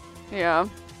 Yeah.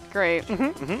 Great.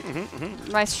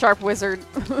 Nice sharp wizard.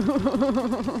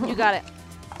 You got it.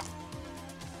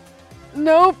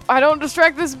 Nope, I don't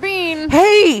distract this bean.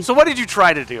 Hey! So what did you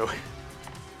try to do?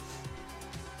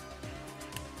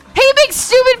 Hey, big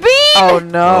stupid bean! Oh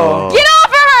no. Get off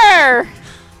of her!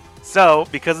 So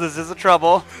because this is a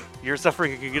trouble, you're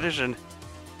suffering a condition.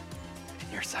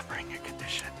 And you're suffering a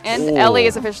condition. And Ellie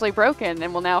is officially broken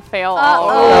and will now fail all.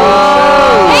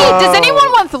 Uh-oh. Hey, does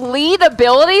anyone with lead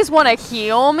abilities want to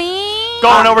heal me?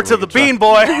 Going over to the bean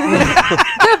boy.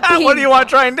 bean What do you want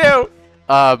to try and do?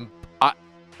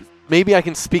 Maybe I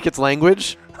can speak its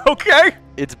language. Okay.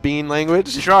 Its bean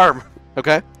language. Charm.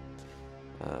 Okay.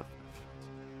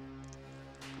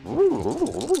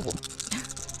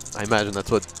 I imagine that's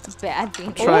what. Bad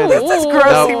bean. Trying This is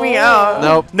grossing me out.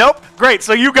 Nope. Nope. Great.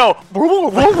 So you go.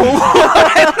 And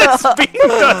this bean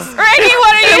does. Ricky,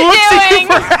 what are It you looks at you doing?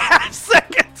 for a half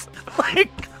second.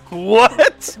 Like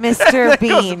what? Mr. And then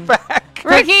goes Bean. back.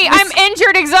 Ricky, I'm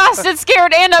injured, exhausted,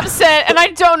 scared, and upset, and I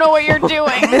don't know what you're doing.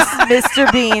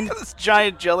 Mr. Bean. This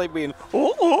giant jelly bean.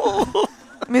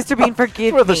 Mr. Bean,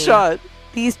 forgive For the me. shot.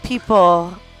 These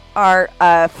people are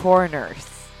foreigners,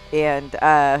 and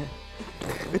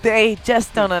they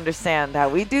just don't understand how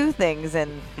we do things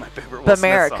in My favorite Will Smith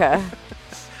America.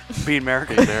 song. Bean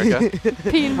America. Bean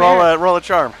America. Bean Roll a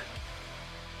charm.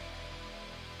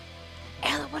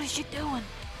 Ella, what is she doing?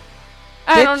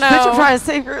 I don't know. Bitch, I'm trying to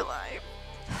save your life.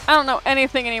 I don't know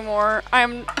anything anymore.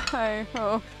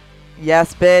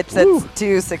 Yes, bitch. That's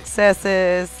 2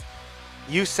 successes.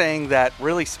 You saying that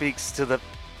really speaks to the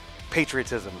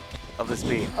patriotism of this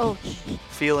bean. Oh,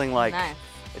 Feeling like nice.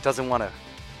 it doesn't want to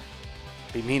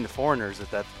be mean to foreigners.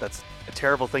 That's a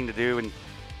terrible thing to do, and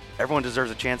everyone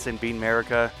deserves a chance in Bean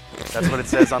America. That's what it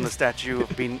says on the statue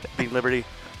of Bean Liberty.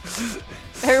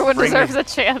 Everyone Bring deserves me- a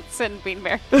chance in Bean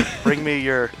Bear. Bring me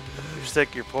your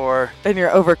sick, your poor, And you're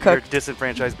your overcooked.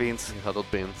 disenfranchised beans. Huddled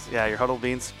beans. Yeah, your huddled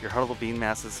beans, your huddled bean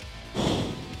masses.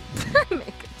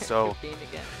 So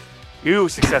you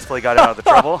successfully got out of the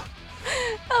trouble.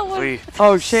 We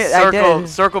Oh, shit, I did.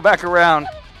 circle back around,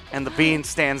 and the bean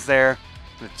stands there,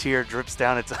 and a tear drips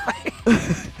down its eye.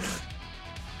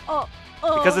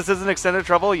 Because this is an extended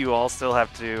trouble, you all still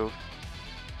have to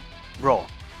roll.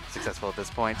 Successful at this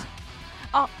point.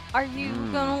 Are you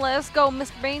gonna let us go,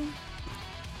 Mr. Bean?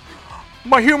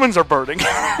 My humans are burning.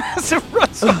 As it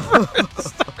runs over.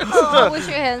 Oh, I wish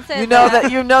you hadn't said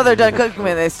You know they're done cooking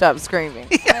when they stop screaming.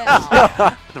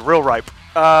 that. The real ripe.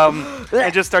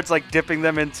 And just starts like dipping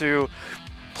them into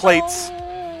plates.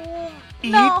 Oh,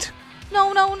 Eat. No.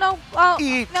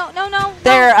 Eat. No.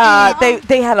 They're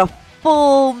they had a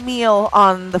full meal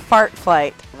on the fart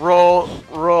flight. Roll.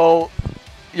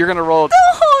 You're gonna roll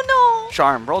Oh no.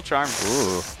 charm. Roll charm.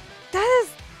 Ooh. That is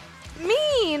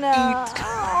mean.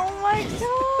 Oh my god.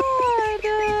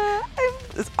 I'm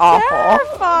It's awful.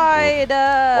 terrified.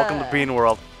 Welcome to Bean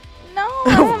World. No,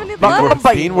 I don't have any Welcome luck.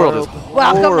 to Bean World is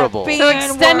Welcome to horrible. Bean So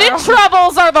extended World.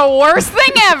 troubles are the worst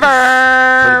thing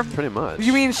ever. Pretty much.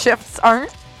 You mean shifts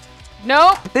aren't?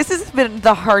 Nope. This has been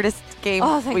the hardest game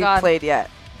Oh, thank we've God. played yet.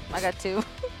 I got 2.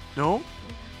 No.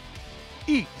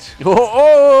 Eat.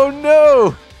 Oh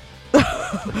no!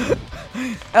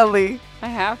 Ellie. I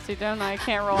have to, don't I? I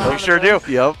can't roll. You out of sure this.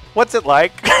 do. Yep. What's it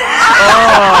like?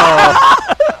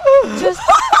 Just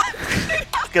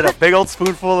Get a big old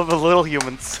spoonful of the little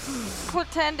humans.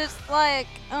 pretend it's like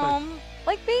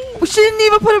beans. Well, she didn't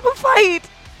even put up a fight.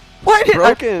 Why did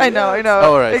broken, I know.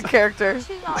 Oh, right. In character.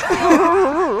 She's not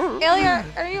feeling Ellie,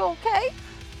 are you okay?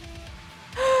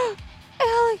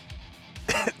 Ellie.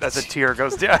 As a tear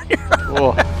goes down here.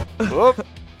 Whoa. Whoop.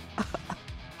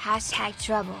 Hashtag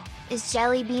trouble. Is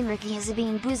Jelly Bean Ricky has a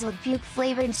bean boozled puke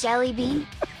flavored jelly bean?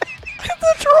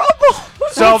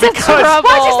 So because Why'd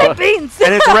you say beans?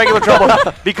 and it's regular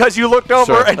trouble because you looked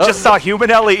over Sure. and just saw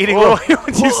human Ellie eating little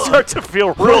humans, you start to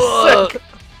feel real sick.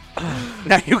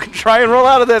 Now you can try and roll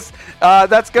out of this.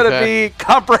 That's gonna Okay. be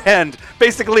comprehend.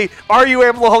 Basically, are you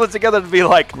able to hold it together to be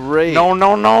like, Great. no,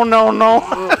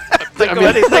 think of mean-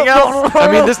 anything else?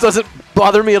 I mean, this doesn't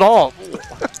bother me at all.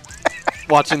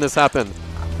 Watching this happen.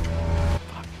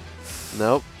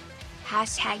 Nope.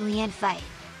 Hashtag Leanne fight.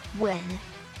 Win.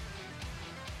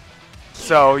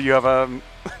 So you have a.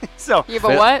 So You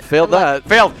have a what? Failed that.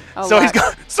 failed. A So he's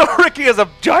lot. got. So Ricky is a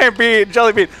giant bean,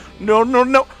 jelly bean. No.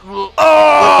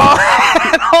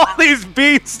 Oh! And all these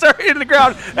beans start hitting the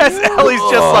ground as Ellie's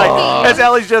just like. As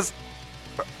Ellie's just.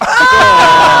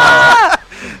 Are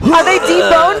they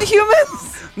deboned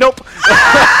humans? Nope.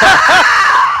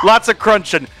 Lots of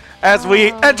crunching as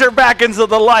we enter back into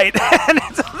the light and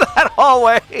into that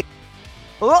hallway.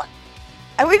 Look,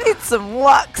 and we need some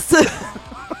Lux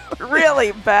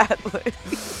really badly.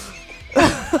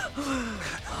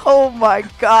 Oh my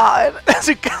god. As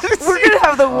you guys We're see- gonna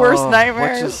have the worst Oh, what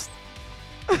nightmares. just-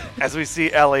 as we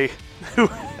see Ellie, who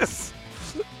is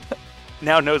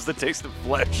now knows the taste of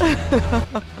flesh.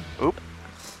 Oop.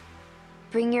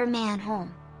 Bring your man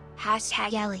home.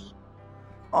 Hashtag Ellie.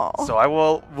 Oh. So I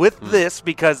will, with this,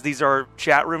 because these are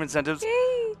chat room incentives,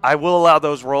 I will allow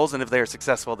those rolls, and if they are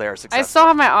successful, they are successful. I still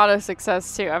have my auto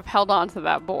success too. I've held on to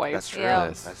that boy. That's true. Yeah.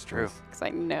 Nice. That's true. Because I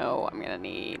know I'm gonna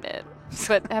need it.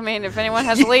 But I mean, if anyone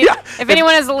has if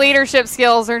anyone has leadership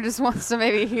skills or just wants to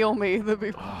maybe heal me, that'd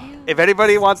be. If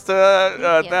anybody wants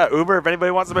to, Uber, if anybody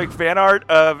wants to make fan art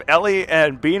of Ellie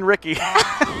and Bean Ricky,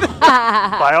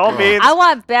 by all means, I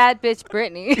want bad bitch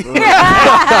Brittany.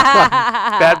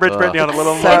 Bad Bridge Brittany on a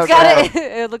little So It's gotta.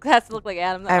 good. It has to look like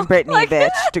Adam. Though. And Brittany, like,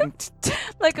 bitch.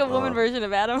 like a woman version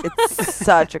of Adam. It's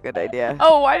such a good idea.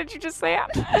 Oh, why did you just say that?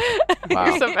 Wow.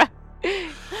 You're so bad.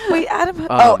 Wait, Adam. Um,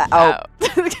 On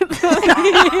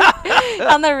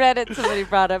the Reddit, somebody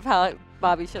brought up how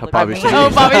Bobby should look Bobby like. should me. Oh,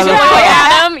 Bobby should look like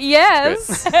Adam. Great.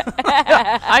 Yes.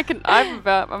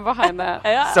 I'm behind that.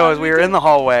 Yeah, so as we were in the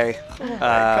hallway,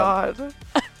 God.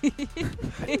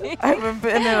 I haven't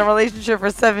been in a relationship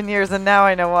for 7 years, and now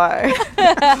I know why.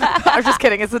 I'm just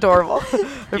kidding. It's adorable.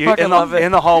 I fucking love it.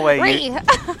 in the hallway, Ree.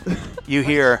 you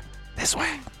hear this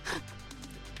way.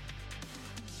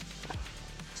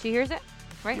 She hears it,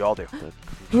 right? You all do.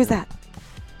 Who's that?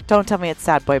 Don't tell me it's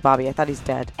Sad Boy Bobby. I thought he's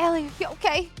dead. Ellie, you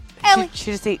okay? Ellie,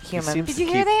 She just ate humans. seems did you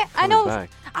to hear keep that? I coming know, back.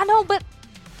 I know, but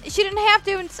she didn't have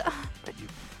to. And so,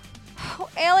 oh,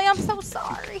 Ellie, I'm so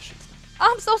sorry.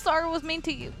 I'm so sorry. It was mean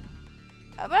to you.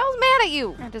 But I was mad at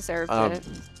you. I deserved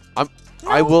it.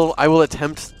 I will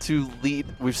attempt to lead.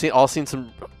 We've all seen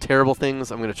some terrible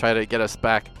things. I'm going to try to get us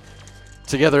back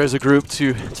together as a group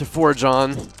to forge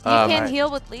on. You can right.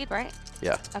 heal with lead, right?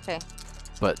 Yeah, Okay.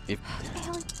 but if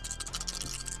Ellie.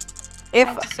 I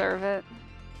If deserve it.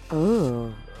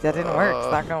 ooh, that didn't work.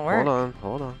 It's not gonna work.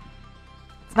 Hold on.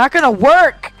 It's not gonna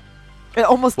work. It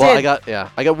almost Well, did.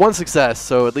 I got one success,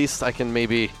 so at least I can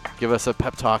maybe give us a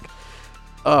pep talk.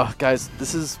 Oh, guys,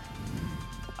 this is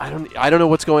I don't know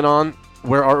what's going on,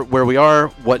 where we are,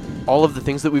 what all of the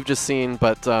things that we've just seen,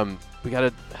 but we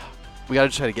gotta try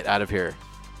to get out of here.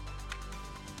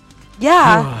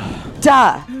 Yeah.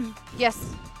 Duh.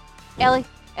 Yes. Ellie,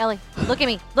 look at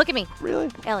me. Look at me. Really?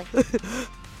 Ellie.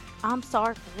 I'm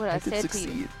sorry for what I said to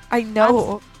you. I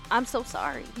know. I'm so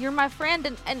sorry. You're my friend,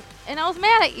 and I was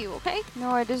mad at you, okay?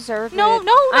 No, I deserve No, it.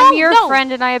 no, I'm no, your no.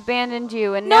 friend and I abandoned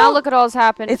you, and No. now look at all's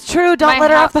happened. It's true. Don't My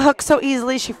let her hou- off the hook so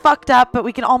easily. She fucked up, but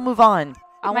we can all move on.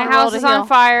 I my want to roll house to is heal. on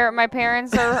fire. My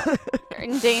parents are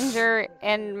in danger,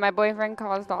 and my boyfriend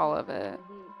caused all of it.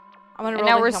 I'm gonna And roll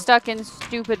now to we're heal. stuck in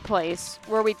stupid place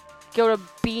where we go to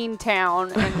Bean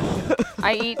Town and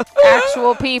I eat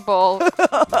actual people.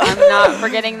 I'm not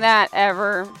forgetting that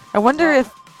ever. I wonder if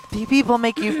people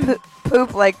make you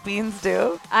poop like beans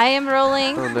do. I am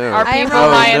rolling. Oh no. Are I am people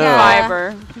rolling, high in no.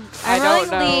 fiber? I I'm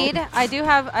don't rolling know. lead.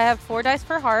 I have 4 dice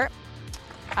for heart.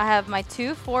 I have my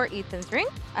 2 for Ethan's ring.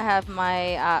 I have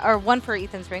my or 1 for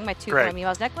Ethan's ring. My 2 Great. for my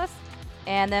Meow's necklace,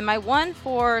 and then my 1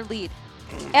 for lead.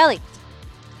 Ellie,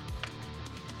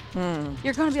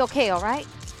 you're gonna be okay, all right?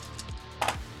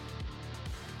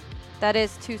 That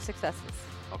is 2 successes.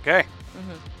 Okay.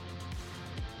 Mhm.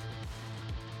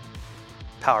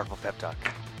 Powerful pep talk.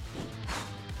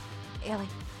 Ellie,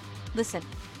 listen.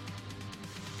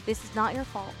 This is not your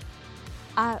fault.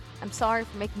 I'm sorry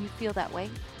for making you feel that way.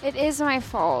 It is my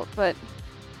fault, but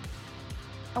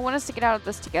I want us to get out of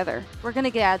this together. We're gonna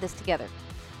get out of this together.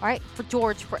 All right? For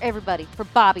George, for everybody, for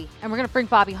Bobby. And we're gonna bring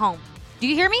Bobby home. Do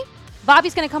you hear me?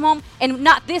 Bobby's gonna come home and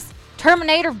not this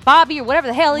Terminator Bobby or whatever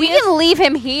the hell he We is. can leave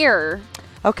him here.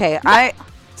 Okay,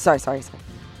 Sorry. What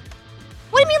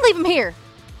do you mean leave him here?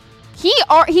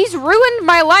 He's ruined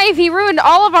my life. He ruined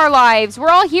all of our lives. We're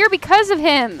all here because of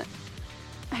him.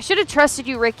 I should have trusted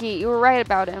you, Ricky. You were right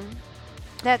about him.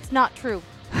 That's not true.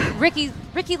 Ricky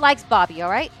likes Bobby, all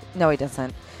right? No, he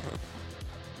doesn't.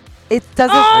 It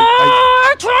doesn't.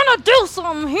 I'm trying to do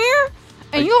something here,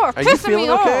 and you're Are you pissing me feeling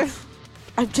okay? off.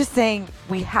 I'm just saying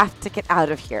we have to get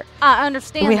out of here. I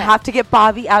understand We that. have to get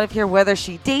Bobby out of here, whether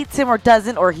she dates him or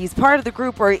doesn't, or he's part of the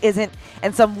group or he isn't.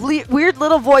 And some weird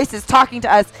little voice is talking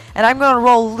to us, and I'm going to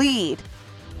roll lead.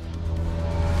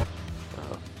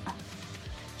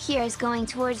 Here's going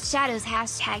towards Shadow's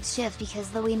 #shift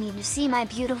because we need to see my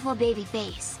beautiful baby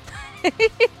face.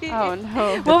 Oh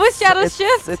no. What was Shadow's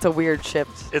shift? It's a weird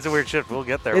shift. It's a weird shift. We'll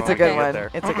get there. It's when a good we get one.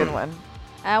 there. It's a good one.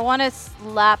 I want to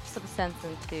slap some sense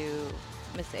into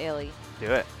Miss Ailey. Do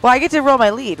it. Well, I get to roll my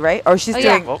lead, right? Or she's Oh,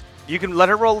 yeah. doing. Well, you can let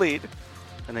her roll lead,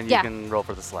 and then you Yeah. can roll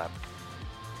for the slap.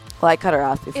 Well, I cut her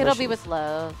off before It'll be she- with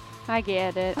love. I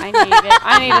get it. I need it.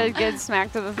 I need a good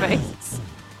smack to the face.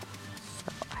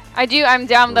 I do. I'm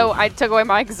down though. I took away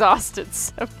my exhausted.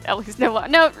 So at least no.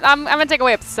 I'm gonna take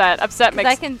away upset. Upset 'Cause makes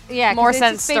I can, yeah, 'cause more it's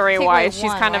sense just take away story-wise. She's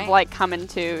one, kind of right? like coming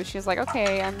to. She's like,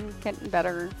 okay, I'm getting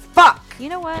better. Fuck! You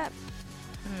know what?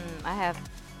 I have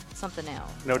something else.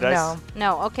 No dice. No.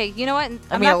 No, okay. You know what?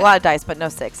 I mean, a lot of dice, but no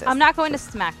sixes. I'm not going to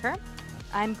smack her.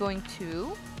 I'm going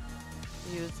to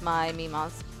use my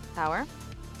Mima's power,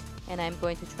 and I'm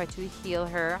going to try to heal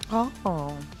her. Oh.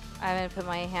 I'm going to put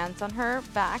my hands on her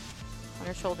back, on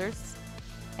her shoulders.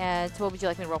 And so what would you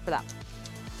like me to roll for that?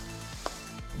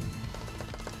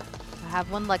 I have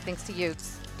one leg thanks to you.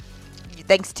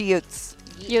 Thanks to Utes.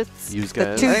 Utes. Use The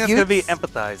guys. two- I think it's gonna be Utes.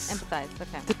 empathize. Empathize,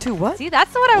 okay. The two what? See,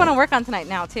 that's what I want to work on tonight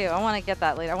now, too. I want to get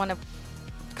that later. I want to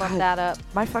bump God. that up.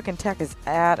 My fucking tech is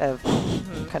out of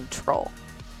control.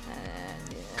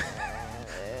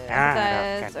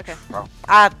 Empathize, okay.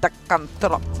 Out of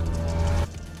control.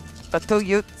 The two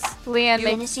Utes. Leanne, make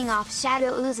Finishing off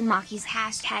Shadow Uzumaki's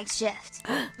 #shift.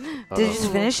 Did you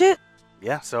just finish it?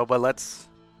 Yeah. So, but let's.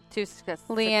 2 successes.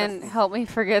 Leanne, help me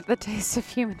forget the taste of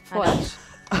human flesh.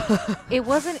 It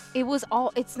wasn't. It was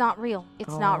all. It's not real.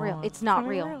 It's not real. Oh. It's not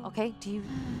real. Okay. Do you?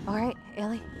 All right,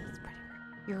 Ellie.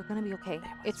 You're gonna be okay.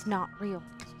 It's not real.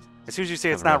 As soon as you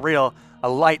say it's not real, a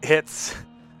light hits,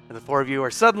 and the four of you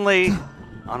are suddenly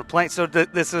on a plane. So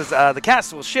this is the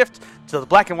cast will shift to the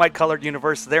black and white colored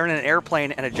universe. They're in an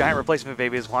airplane, and a giant replacement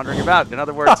baby is wandering about. In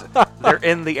other words, they're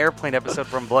in the airplane episode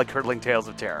from Blood Curdling Tales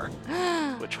of Terror,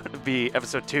 which would be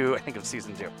episode 2, I think, of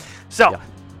season 2. So,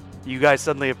 you guys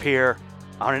suddenly appear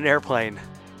on an airplane,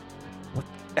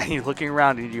 and you're looking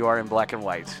around, and you are in black and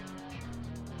white.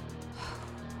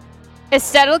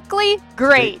 Aesthetically,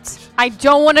 great. I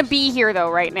don't want to be here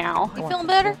though right now. You feeling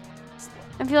better?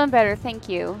 I'm feeling better, thank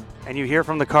you. And you hear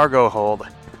from the cargo hold,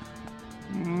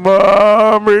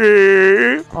 Mommy!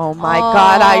 Oh my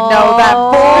god, I know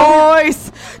that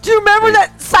voice! Do you remember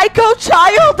that psycho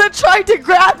child that tried to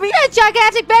grab me? A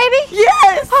gigantic baby?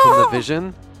 Yes! From the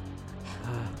vision.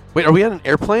 Wait, are we on an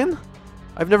airplane?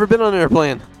 I've never been on an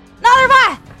airplane. Neither have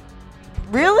I.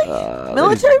 Really?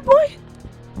 Military boy?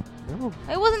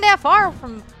 It wasn't that far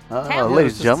from town.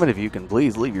 Ladies and gentlemen, if you can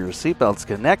please leave your seatbelts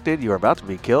connected, you are about to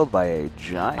be killed by a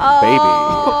giant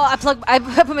Oh, I put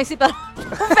my seatbelt on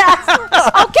fast.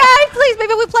 Okay, please,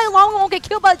 maybe we play along. We won't get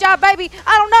killed by the giant baby.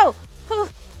 I don't know.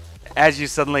 baby. As you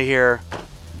suddenly hear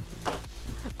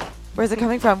Where's it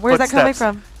coming from? Where's that coming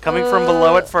footsteps from? coming from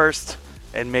below at first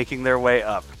and making their way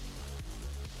up.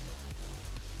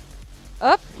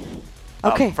 Up.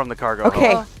 Okay. Up from the cargo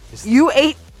Okay. hold. You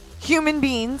ate human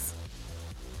beings,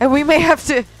 and we may have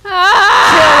to kill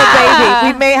Ah! a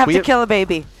baby. We may have We to have- kill a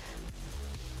baby.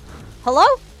 Hello?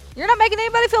 You're not making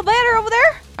anybody feel better over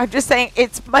there? I'm just saying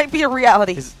it might be a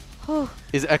reality.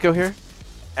 Is Echo here?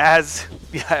 As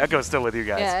yeah, Echo's still with you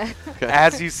guys. Yeah. Okay.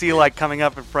 As you see, like coming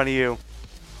up in front of you,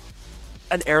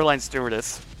 an airline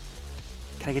stewardess.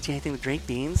 Can I get you anything to drink?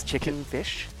 Beans, chicken,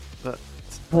 fish?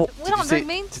 Well, We don't drink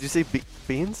beans. Did you say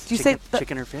beans? do you chicken, say that-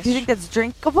 chicken or fish? Do you think that's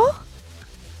drinkable?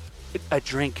 A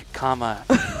drink, comma,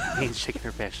 beans, chicken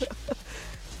or fish?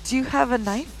 Do you have a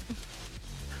knife?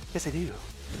 Yes, I do.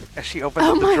 As she opens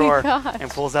Oh up the my drawer God. and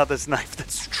pulls out this knife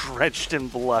that's drenched in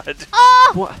blood.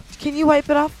 What? Can you wipe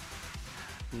it off?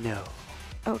 No.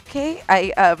 Okay.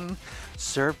 I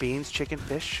Sir, beans, chicken,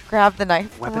 fish, grab the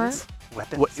knife. from her. weapons?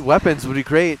 Weapons? Weapons would be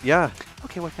great. Yeah.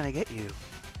 Okay, what can I get you?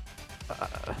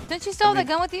 Didn't you still have that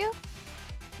gun with you?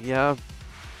 Yeah.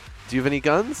 Do you have any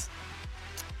guns?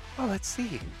 Well, let's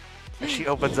see. As she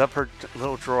opens up her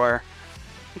little drawer,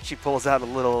 and she pulls out a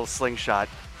little slingshot.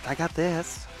 I got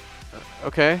this.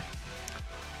 Okay.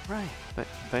 Right.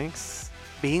 Thanks.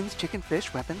 Beans, chicken,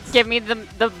 fish, weapons. Give me the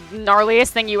gnarliest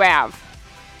thing you have.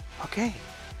 Okay.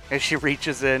 As she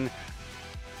reaches in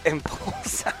and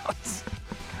pulls out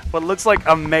what looks like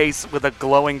a mace with a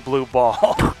glowing blue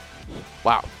ball.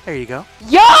 Wow. There you go.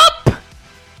 Yup!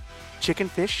 Chicken,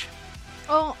 fish.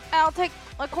 Oh, I'll take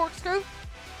a corkscrew.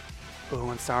 Oh,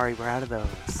 I'm sorry. We're out of those.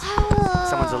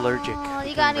 Someone's allergic. Oh,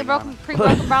 you Couldn't got any bring one.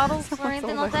 pre-broken bottles or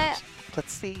anything like that?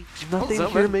 Let's see. Nothing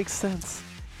here makes sense.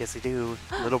 Yes, I do.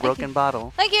 Little broken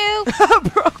bottle. Thank you.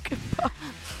 Broken.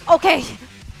 Okay.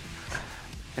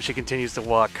 And she continues to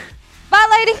walk Bye,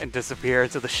 lady. and disappear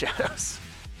into the shadows.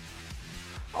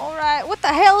 All right. What the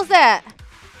hell is that?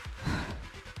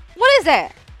 What is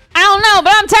that? I don't know,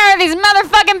 but I'm tired of these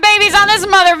motherfucking babies on this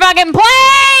motherfucking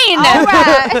plane! All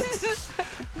right.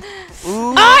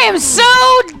 I am so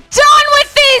done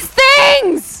with these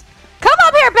things! Come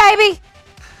up here, baby.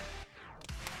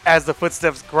 As the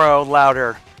footsteps grow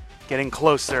louder, getting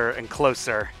closer and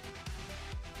closer,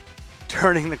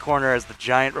 turning the corner as the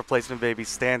giant replacement baby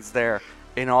stands there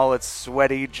in all its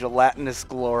sweaty, gelatinous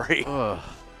glory. Ugh.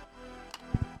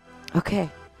 Okay.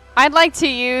 I'd like to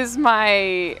use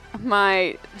my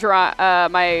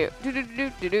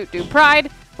pride.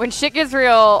 When shit gets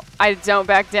real, I don't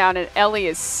back down, and Ellie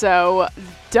is so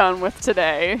done with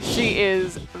today. She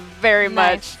is very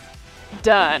Nice. much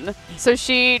done. So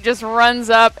she just runs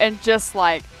up and just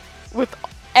like, with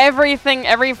everything,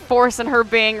 every force in her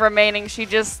being remaining, she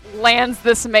just lands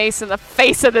this mace in the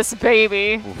face of this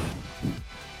baby.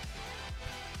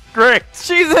 Great.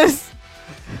 Jesus.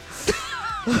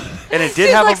 And it did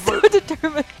have a blue,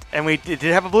 determined. and it did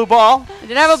have a blue ball. I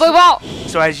didn't have a blue ball.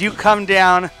 So as you come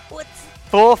down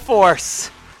full force,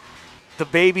 the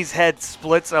baby's head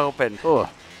splits open, Ugh.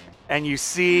 and you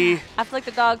see I flicked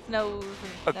the dog's nose.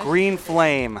 a green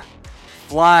flame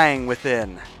flying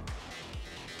within.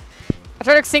 I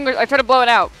try to extinguish. I try to blow it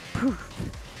out.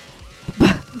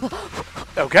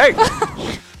 Okay.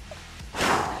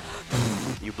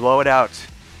 You blow it out,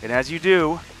 and as you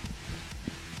do,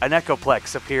 an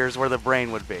echoplex appears where the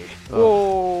brain would be.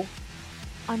 Whoa.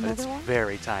 But it's Another one?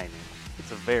 very tiny.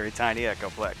 It's a very tiny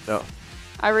echoplex. No.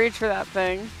 I reach for that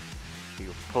thing.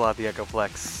 You pull out the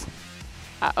echoplex.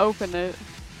 I open it.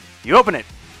 You open it.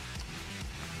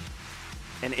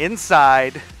 And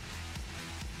inside...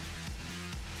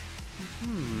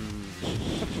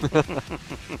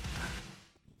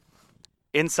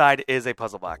 Inside is a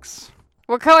puzzle box.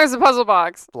 What color is the puzzle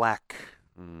box? Black.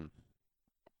 Mm.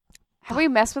 Have we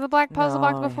messed with a black puzzle No,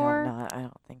 box I have before? not. I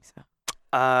don't think so.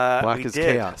 Black we is did.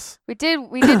 chaos. We did.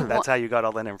 We did. That's how you got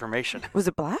all that information. Was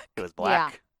it black? It was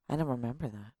black. I don't remember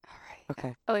that. All right.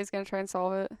 Okay. Ellie's gonna try and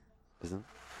solve it. Isn't?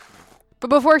 But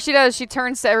before she does, she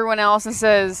turns to everyone else and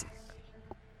says,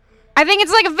 "I think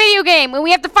it's like a video game, and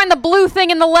we have to find the blue thing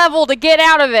in the level to get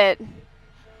out of it.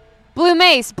 Blue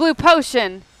mace, blue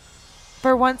potion."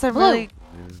 For once, I'm Blue. really.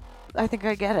 I think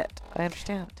I get it. I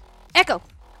understand. Echo,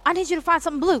 I need you to find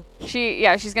something blue.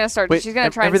 She's gonna start. Wait, she's gonna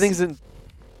try. everything's in.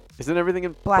 Isn't everything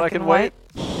in Black and white?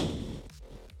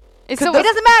 It's Could so It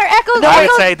doesn't matter. Echo's I would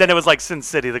Echo's- say then it was like Sin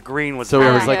City. The green was So it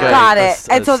very was like good. a- Got a it. s-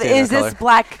 a And so standard is this color.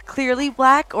 black clearly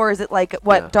black, or is it like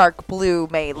what Yeah. dark blue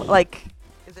made? Like,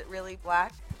 is it really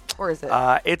black, or is it?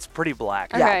 It's pretty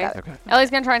black. Yeah, Okay. got it. Okay. Ellie's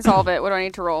gonna try and solve it. What do I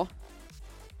need to roll?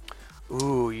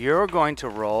 Ooh, you're going to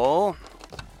roll.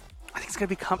 I think it's going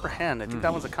to be comprehend. I think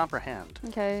that one's a comprehend.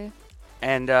 Okay.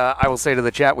 And I will say to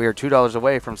the chat, we are $2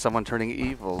 away from someone turning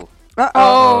evil. Oh,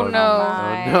 Oh, no.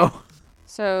 my. Oh no.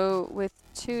 So with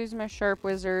 2's my sharp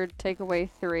wizard, take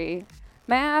away 3.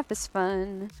 Math is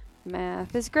fun.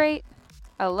 Math is great.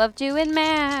 I love doing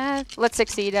math. Let's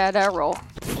succeed at a roll.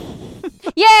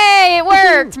 Yay! It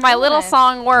worked. My little Nice.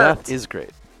 song worked. Math is great.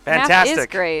 Fantastic. Math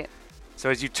is great. So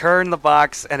as you turn the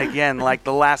box, and again, like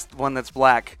the last one that's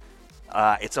black,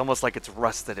 it's almost like it's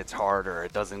rusted. It's harder.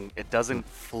 It doesn't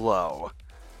flow.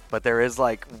 But there is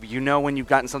like, you know when you've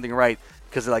gotten something right,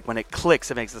 because like when it clicks,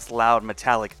 it makes this loud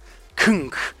metallic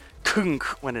kunk, kunk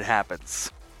when it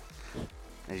happens.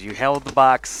 As you held the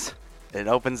box, it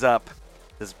opens up.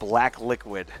 This black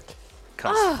liquid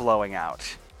comes flowing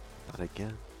out. Not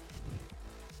again.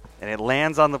 And it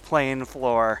lands on the plain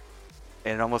floor,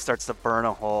 and it almost starts to burn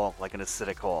a hole, like an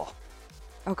acidic hole.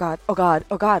 Oh god! Oh god!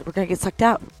 Oh god! We're gonna get sucked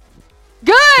out.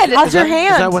 Good! How's your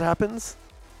hand? Is that what happens?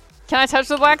 Can I touch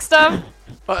the black stuff?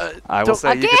 I will don't-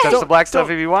 say you can touch Don't- the black stuff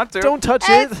don't- if you want to. Don't touch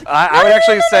it. I would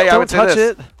actually say I Don't would say touch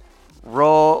this. it.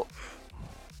 Roll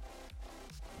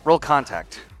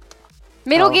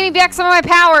It'll give me back some of my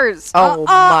powers. Oh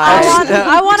I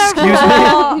my! want to Excuse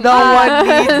roll. No one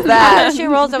needs that. When she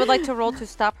rolls, I would like to roll to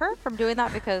stop her from doing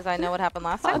that because I know what happened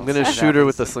last I'm time. gonna That shoot her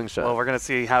with the happens. slingshot. Well, we're gonna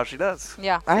see how she does.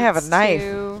 Yeah. I have a knife.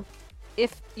 2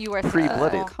 If you are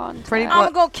Pre-blooded. contact. Pretty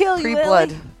I'm gonna kill you,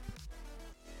 Pre-blood.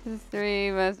 Ellie. 3.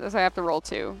 So I have to roll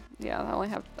 2. Yeah,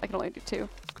 I can only do 2.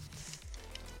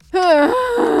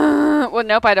 Well,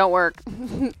 nope, I don't work.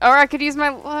 Or I could use my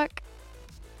luck.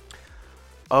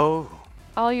 Oh,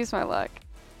 I'll use my luck.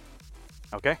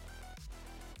 okay.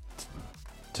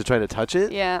 To try to touch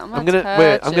it? Yeah, I'm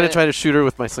gonna try to shoot her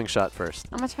with my slingshot first.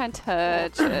 I'm gonna try and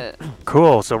touch it.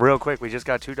 Cool. So real quick, we just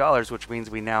got $2, which means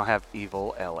we now have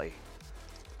evil Ellie.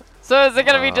 So is it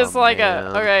gonna be just like man.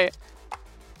 okay?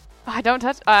 I don't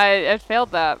touch. I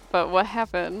failed that. But what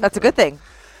happened? That's a good thing,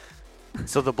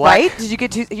 So the black. right? Did you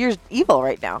get to? You're evil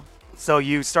right now. So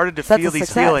you started to So that's feel a these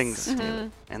success. feelings,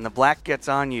 Mhm. and the black gets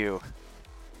on you,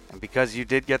 and because you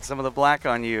did get some of the black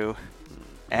on you,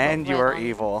 and you Went are on.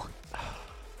 evil,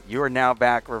 you are now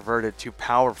back reverted to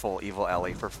powerful evil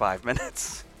Ellie for 5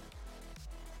 minutes.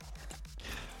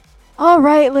 All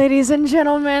right, ladies and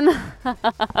gentlemen.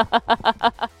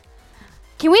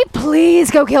 Can we please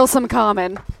go kill some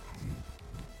common?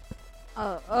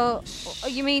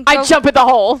 You mean I jump in the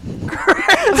hole.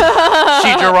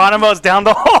 She Geronimo's down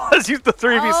the hall as the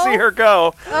three of you see her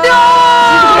go.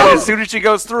 Oh. And as soon as she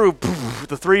goes through, poof,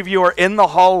 the three of you are in the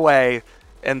hallway,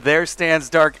 and there stands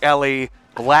Dark Ellie,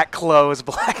 black clothes,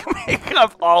 black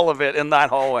makeup, all of it in that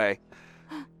hallway.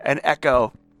 And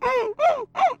Echo.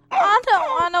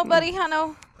 I know, buddy. I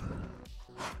know.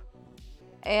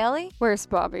 Ellie? Where's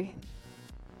Bobby?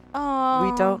 We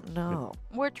don't know.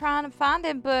 We're trying to find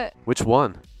him, but Which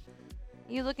one?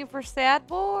 you looking for Sad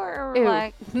Boy or Ew.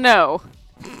 like? No,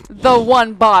 the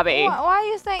one Bobby. Why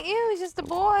you think you? He's just a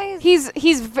boy. He's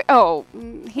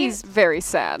very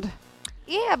sad.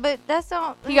 Yeah, but that's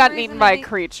not. He got eaten by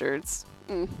creatures.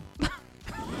 Mm.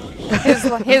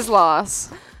 his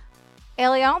loss.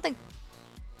 Ellie. I don't think.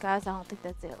 Guys, I don't think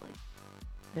that's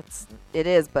Ellie. It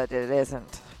is, but it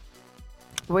isn't.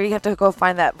 Where do you have to go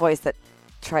find that voice that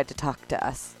tried to talk to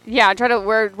us? Yeah,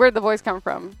 where'd the voice come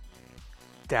from?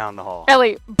 Down the hall.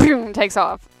 Ellie, boom, takes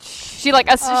off. But she's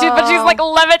like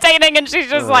levitating, and she's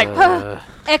just like,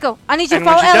 Echo, I need you And to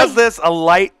when follow she Ellie. does this, a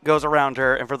light goes around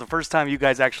her, and for the first time, you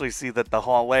guys actually see that the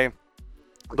hallway,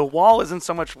 the wall isn't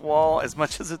so much wall as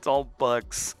much as it's all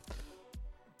bugs.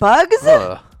 Bugs?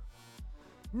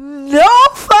 No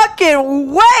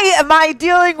fucking way am I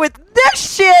dealing with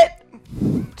this shit!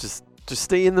 Just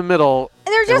stay in the middle.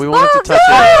 They're and just we won't have bugs. to touch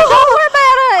Don't it. worry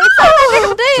about it. It's not that big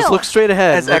of a deal. Just look straight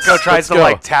ahead. As Echo tries to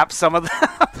like tap some of them,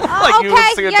 like you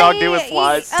would see a dog do with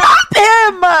flies. Stop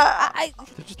him!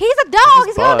 He's a dog.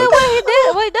 He's gonna do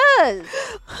bugs. what he does.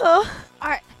 All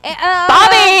right,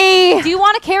 Bobby, do you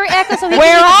want to carry Echo so he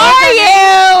where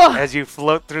can are you? As you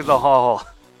float through the hall,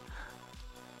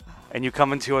 and you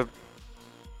come into a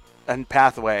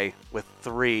pathway with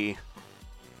three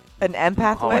An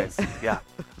empath way? hallways. Yeah,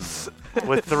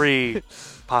 with three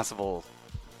possible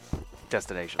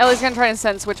destinations. Ellie's gonna try and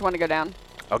sense which one to go down.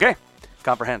 Okay,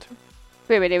 comprehend.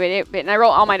 Wait. And I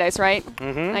roll all my dice, right?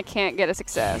 Mm-hmm. I can't get a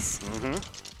success.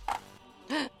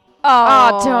 Mm-hmm.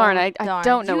 Oh, darn, I darn.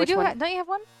 don't know which do one. Don't you have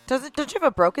one? Don't you have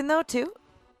a broken though too?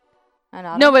 I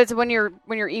know. No, but it's when you're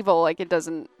evil, like it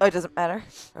doesn't. Oh, it doesn't matter?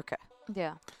 Okay.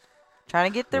 Yeah.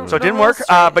 Trying to get the So it didn't rules work,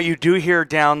 straight. but you do hear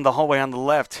down the hallway on the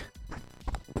left.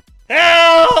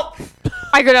 Help!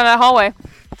 I go down that hallway.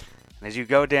 And as you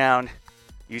go down,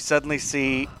 you suddenly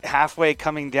see halfway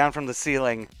coming down from the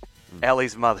ceiling,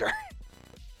 Ellie's mother.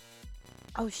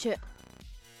 Oh shit.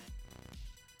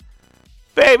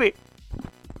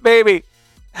 Baby,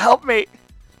 help me.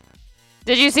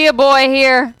 Did you see a boy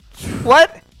here?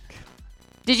 What?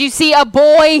 Did you see a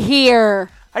boy here?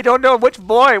 I don't know which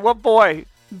boy. What boy?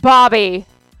 Bobby.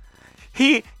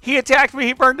 He attacked me.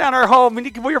 He burned down our home.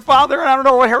 And we're your father, and I don't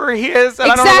know where he is,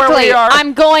 and I don't know where Exactly. we are.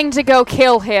 I'm going to go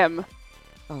kill him.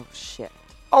 Oh shit.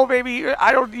 Oh, baby, you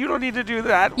don't need to do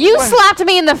that. You What? slapped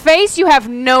me in the face. You have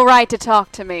no right to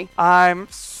talk to me. I'm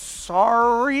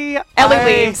sorry. Ellie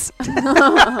leaves.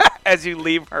 As you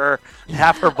leave her,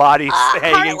 half her body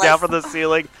hanging down from the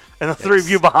ceiling, and the three of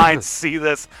you behind see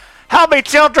this. Help me,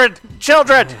 children!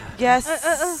 Children!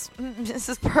 Yes,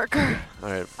 Mrs. Parker. All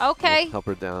right. Okay. we'll help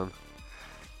her down.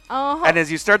 Uh-huh. And as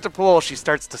you start to pull, she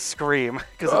starts to scream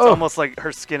because it's Oh. almost like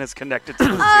her skin is connected to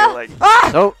the ceiling.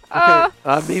 Oh,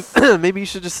 okay. Maybe you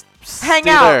should just Hang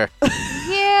stay out. there.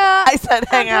 Yeah. I said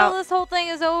hang Until out. this whole thing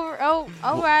is over. Oh,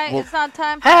 all right. well- It's not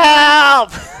time.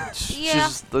 Help! Yeah.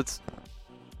 Let's.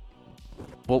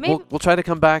 Maybe- We'll try to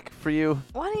come back for you.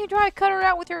 Why don't you try to cut her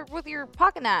out with your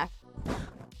pocket knife?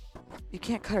 You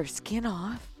can't cut her skin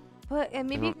off. But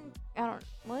maybe you can. I don't.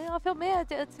 Well, I feel bad.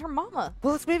 It's her mama.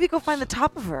 Well, let's maybe go find the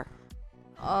top of her.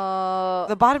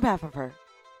 The bottom half of her.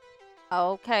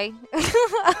 Okay.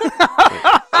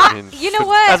 I mean, You know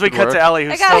what? As we cut Work. to Ellie,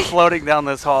 who's I got still it. floating down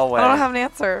this hallway. I don't have an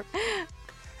answer.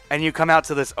 And you come out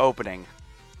to this opening.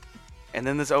 And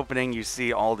in this opening, you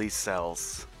see all these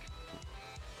cells.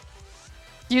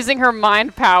 Using her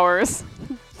mind powers.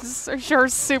 Her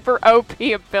super OP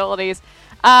abilities.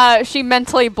 She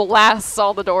mentally blasts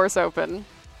all the doors open.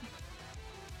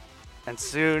 And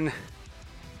soon,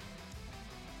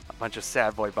 a bunch of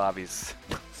sad boy Bobbies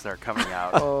start coming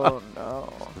out. Oh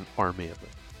no. An army of them.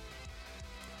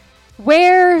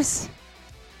 Where's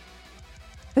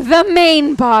the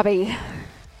main Bobby?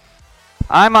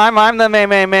 I'm the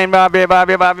main Bobby.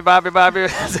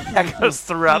 That goes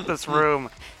throughout this room.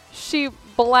 She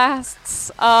blasts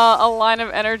a line of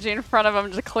energy in front of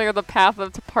him to clear the path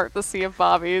to part the sea of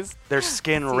bobbies. Their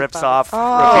skin Sea rips Bobbies.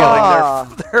 off,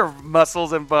 revealing their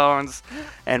muscles and bones,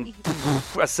 and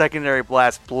a secondary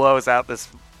blast blows out this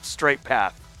straight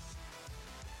path.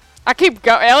 I keep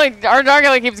going. Our Dark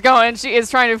Ellie keeps going. She is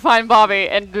trying to find Bobby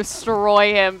and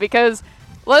destroy him because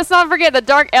let's not forget that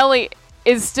Dark Ellie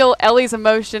is still Ellie's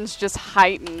emotions just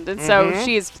heightened, and so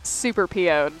she is super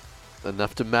PO'd.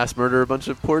 Enough to mass murder a bunch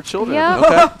of poor children. Yeah.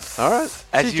 Okay. All right.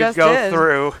 As She you just go did.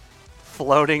 through,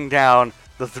 floating down,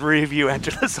 the three of you enter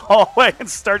this hallway and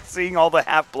start seeing all the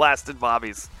half-blasted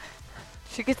Bobbies.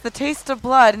 She gets the taste of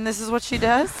blood, and this is what she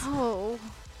does? Oh.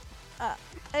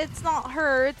 It's not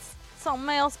her. It's something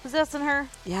else possessing her.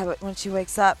 Yeah, but when she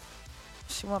wakes up,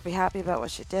 she won't be happy about what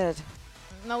she did.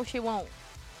 No, she won't.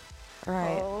 All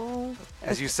right. Oh.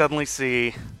 As you suddenly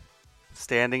see,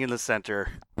 standing in the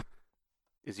center,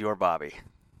 is your Bobby.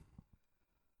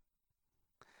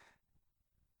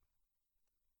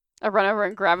 I run over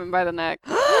and grab him by the neck,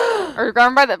 or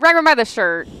grab him by the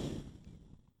shirt.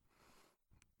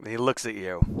 He looks at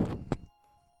you.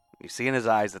 You see in his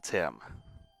eyes it's him.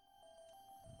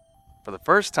 For the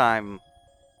first time,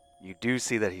 you do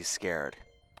see that he's scared.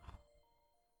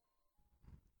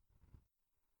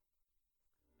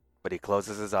 But he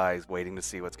closes his eyes, waiting to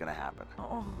see what's going to happen.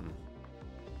 Oh.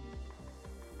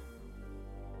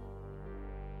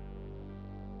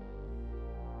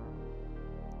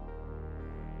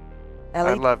 I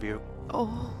Ellie, love you.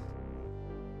 Oh.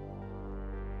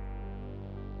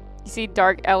 You see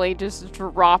Dark Ellie just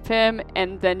drop him,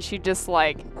 and then she just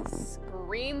like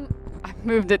scream. I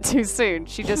moved it too soon.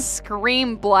 She just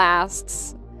scream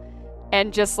blasts,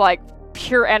 and just like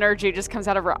pure energy just comes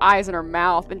out of her eyes and her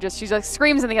mouth, and just she like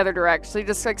screams in the other direction. She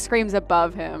just like screams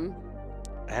above him.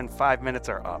 And 5 minutes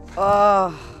are up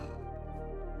oh.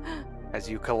 as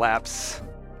you collapse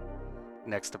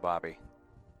next to Bobby.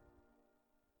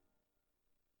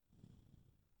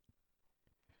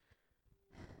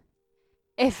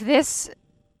 If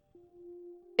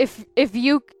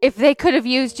they could have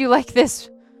used you like this,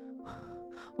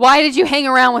 why did you hang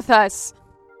around with us?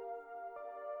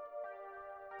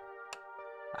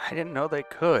 I didn't know they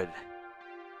could.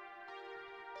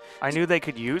 I knew they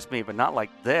could use me, but not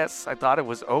like this. I thought it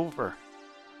was over.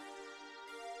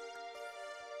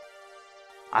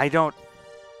 I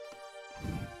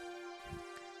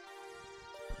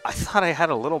thought I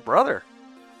had a little brother.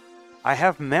 I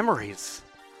have memories.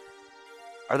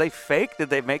 Are they fake? Did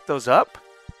they make those up?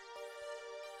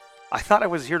 I thought I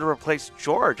was here to replace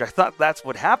George. I thought that's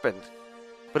what happened.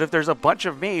 But if there's a bunch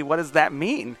of me, what does that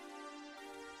mean?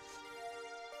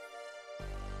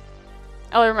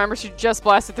 Ellie remembers she just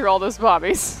blasted through all those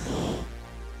bobbies.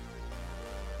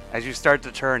 As you start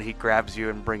to turn, he grabs you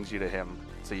and brings you to him,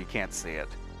 so you can't see it.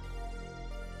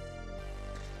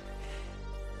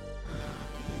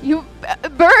 You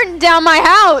burned down my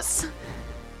house.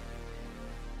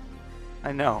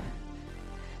 I know.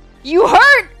 You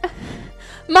hurt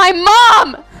my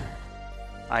mom.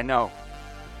 I know.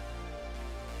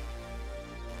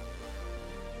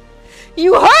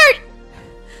 You hurt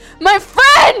my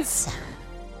friends.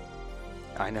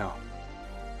 I know.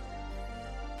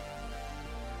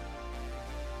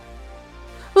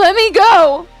 Let me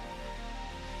go.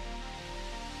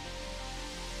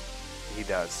 He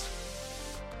does.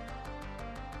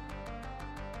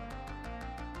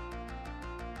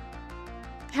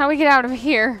 How do we get out of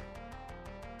here?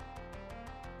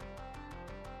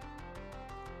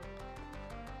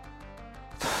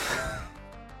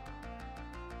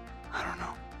 I don't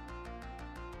know.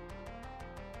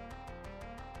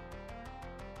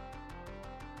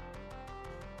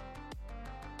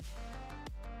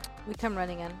 We come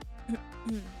running in.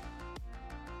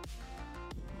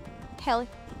 Ellie.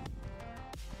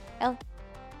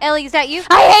 Ellie, is that you?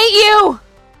 I hate you.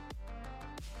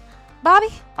 Bobby?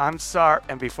 I'm sorry.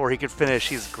 And before he could finish,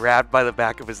 he's grabbed by the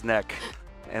back of his neck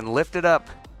and lifted up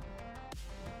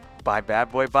by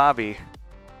Bad Boy Bobby,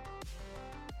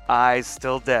 eyes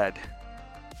still dead,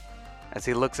 as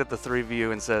he looks at the three of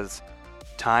you and says,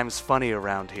 "Time's funny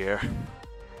around here,"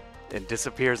 and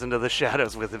disappears into the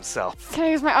shadows with himself. Can I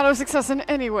use my auto success in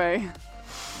any way?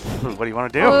 What do you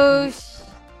want to do? Oh,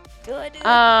 do I do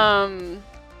it?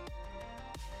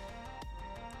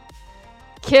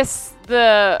 Kiss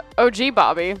the OG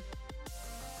Bobby.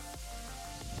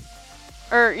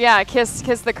 Or yeah, kiss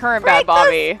the current bad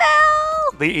Bobby.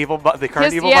 The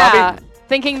current evil yeah, Bobby.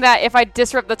 thinking that if I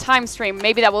disrupt the time stream,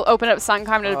 maybe that will open up some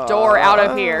kind of door out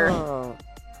of here.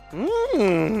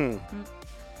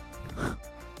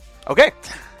 Okay.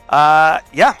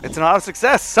 Yeah, it's an auto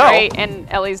success. So Right, and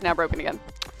Ellie's now broken again.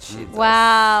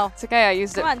 Wow. It's okay, I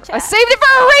used Come it. on, I chat. saved it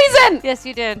for a reason! Yes,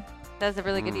 you did. That's a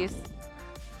really good use.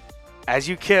 as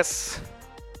you kiss,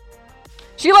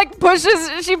 She like pushes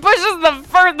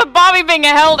the Bobby being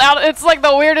held out. It's like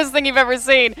the weirdest thing you've ever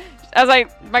seen. As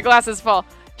my glasses fall.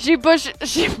 She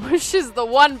pushes the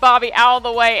one Bobby out of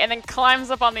the way and then climbs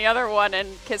up on the other one and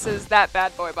kisses that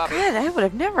bad boy Bobby. God, I would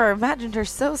have never imagined her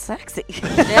so sexy.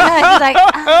 Yeah, he's like,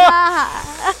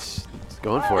 ah. She's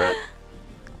going for it.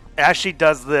 as she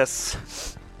does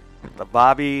this,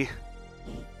 the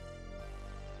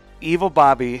evil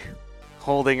Bobby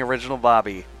holding original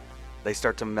Bobby, they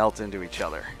start to melt into each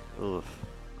other. Oof.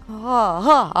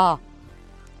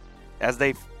 As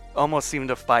they almost seem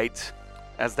to fight,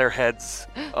 as their heads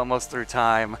almost through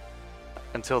time,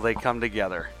 until they come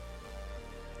together.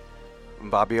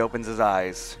 And Bobby opens his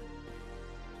eyes,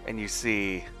 and you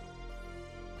see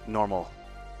normal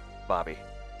Bobby.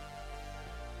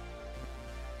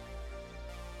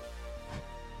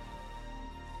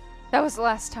 That was the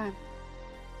last time.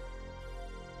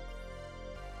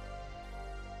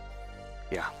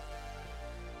 Yeah.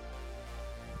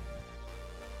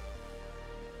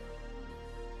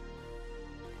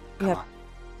 You Come have, on.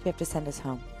 you have to send us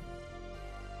home.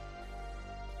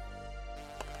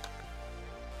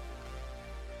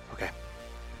 Okay.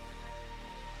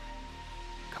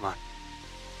 Come on.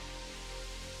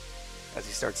 As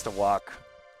he starts to walk,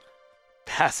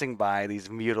 passing by these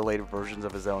mutilated versions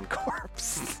of his own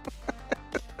corpse.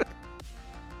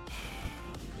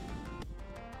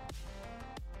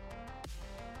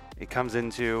 He comes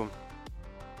into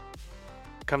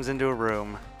a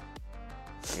room.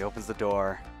 He opens the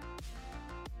door,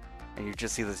 and you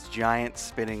just see this giant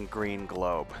spinning green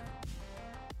globe.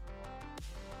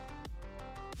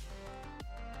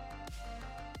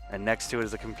 And next to it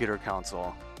is a computer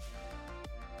console.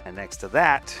 And next to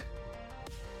that,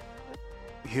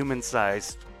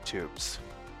 human-sized tubes.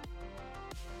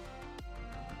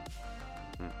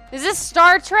 Is this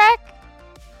Star Trek?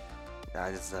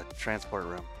 It's a transport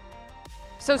room.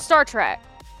 So Star Trek.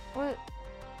 What?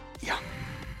 Yeah.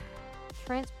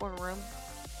 Transport room.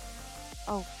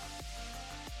 Oh.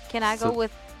 Can I go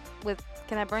with?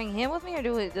 Can I bring him with me, or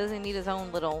does he need his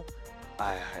own little?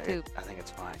 I Tube. think it's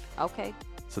fine. Okay.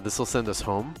 So this will send us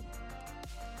home.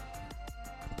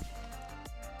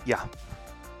 Yeah.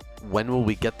 When will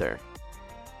we get there?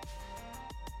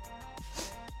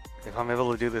 If I'm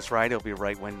able to do this right, it'll be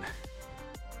right when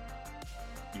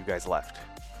you guys left.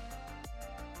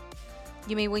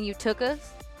 You mean when you took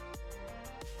us?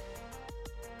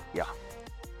 Yeah.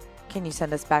 Can you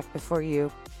send us back before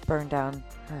you burn down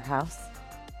her house?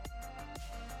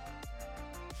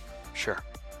 Sure.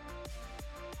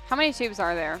 How many tubes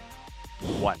are there?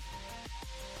 One.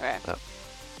 Okay.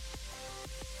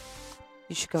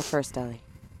 You should go first, Ellie.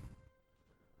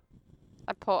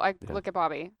 I Yeah. look at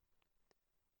Bobby.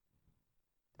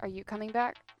 Are you coming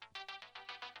back?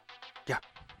 Yeah.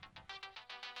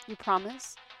 You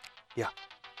promise? Yeah.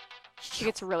 She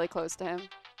gets really close to him.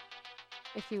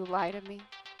 If you lie to me.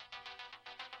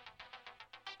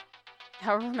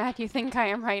 However mad you think I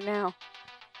am right now,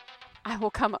 I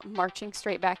will come marching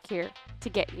straight back here to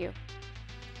get you.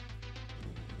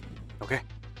 Okay.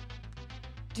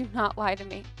 Do not lie to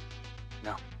me.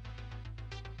 No.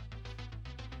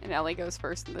 And Ellie goes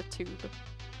first in the tube.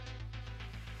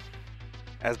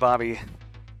 As Bobby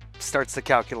starts to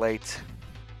calculate,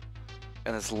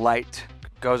 and this light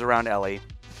goes around Ellie,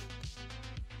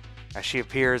 as she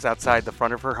appears outside the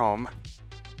front of her home.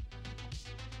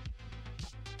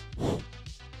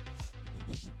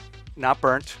 Not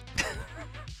burnt.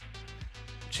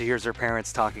 She hears her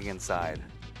parents talking inside.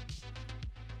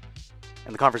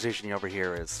 And the conversation you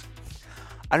overhear is,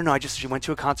 I don't know, she went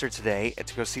to a concert today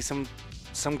to go see some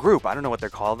group. I don't know what they're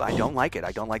called. I don't like it.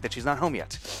 I don't like that she's not home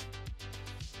yet.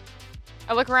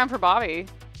 I look around for Bobby.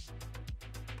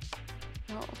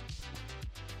 Oh.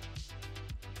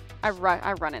 I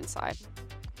run inside.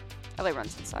 Ellie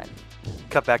runs inside.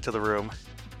 Cut back to the room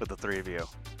with the three of you.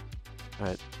 All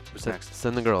right. Who's next?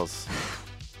 Send the girls.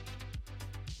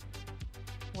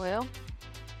 Well,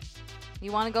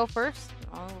 you want to go first?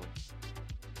 Oh.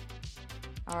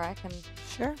 All right, I can.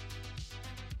 Sure.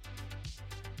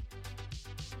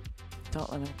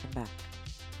 Don't let him come back.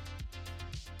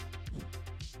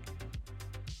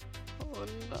 Oh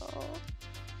no.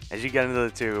 As you get into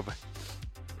the tube,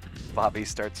 Bobby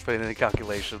starts putting in the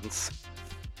calculations.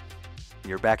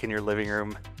 You're back in your living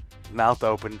room, mouth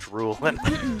open, drooling.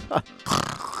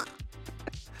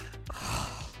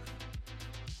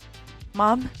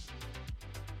 Mom?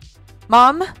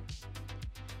 Mom?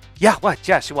 Yeah, what?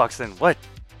 Yeah, she walks in. What?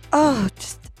 Oh,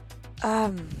 just,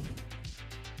 had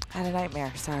a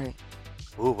nightmare. Sorry.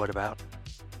 Ooh, what about?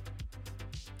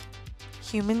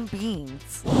 Human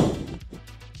beings.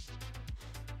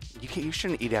 You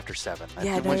shouldn't eat after 7.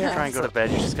 Yeah, no, Once you you're try and go to bed,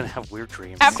 you're just going to have weird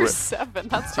dreams. After 7,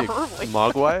 that's early.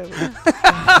 Mogwai?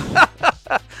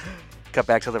 Cut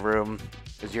back to the room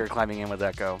as you're climbing in with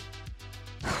Echo.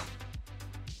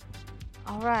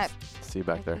 All right. See you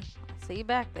back there. See you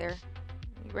back there.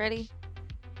 You ready?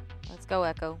 Let's go,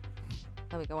 Echo.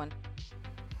 Let me go in.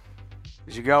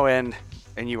 As you go in,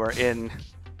 and you are in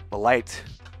the light,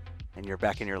 and you're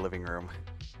back in your living room.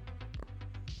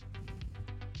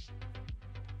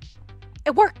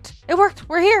 It worked. It worked.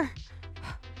 We're here.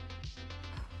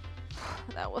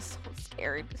 That was so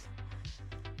scary.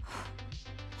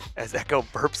 As Echo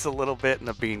burps a little bit, and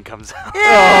a bean comes out.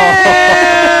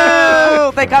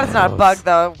 Oh, thank God it's not a bug,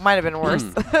 though. Might have been worse.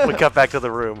 We cut back to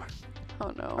the room.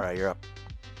 Oh no. All right, you're up.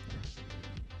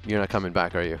 You're not coming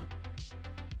back, are you?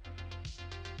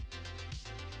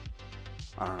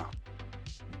 I don't know.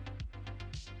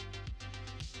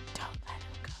 Don't let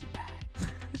him come back.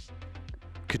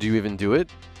 Could you even do it?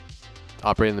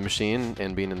 Operating the machine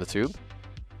and being in the tube?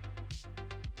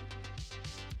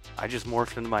 I just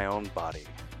morphed into my own body.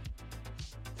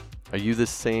 Are you the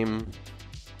same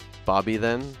Bobby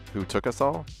then, who took us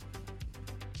all?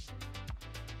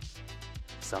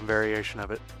 Some variation of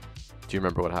it. Do you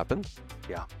remember what happened?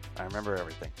 Yeah, I remember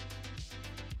everything.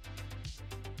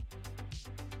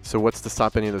 So what's to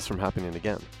stop any of this from happening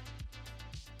again?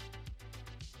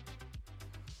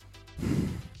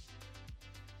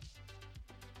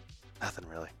 Nothing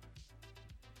really.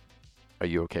 Are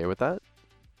you okay with that?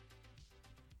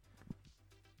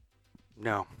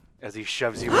 No. As he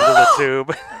shoves you into the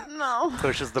tube, No.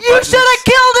 pushes the You buttons. should have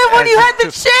killed him when you had the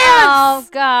chance! Oh,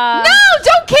 God. No,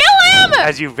 don't kill him!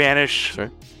 As you vanish Sure.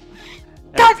 and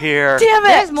God appear, Damn it!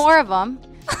 There's more of them.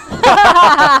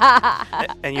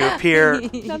 and you appear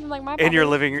Nothing like my in your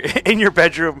body. in your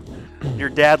bedroom. Your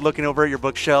dad looking over at your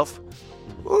bookshelf.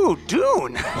 Ooh,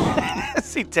 Dune.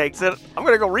 As he takes it, I'm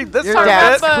gonna go read this Your for a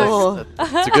dad's bit. cool.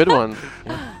 It's a good one.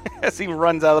 As he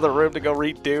runs out of the room to go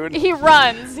read Dune. He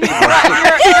runs. You're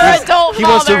an adult He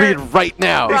wants to father. read right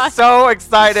now. He's so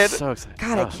excited. So excited.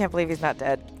 God, I Ugh. can't believe he's not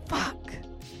dead. Fuck.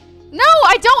 No,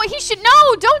 I don't. He should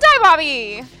know. Don't die,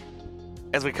 Bobby.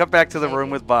 As we cut back to the room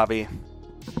with Bobby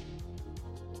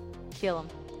Kill him.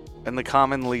 and the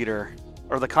common leader,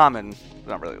 or the common,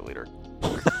 not really the leader.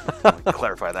 Let me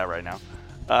clarify that right now.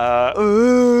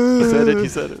 He said it. He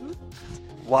said it.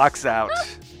 Walks out.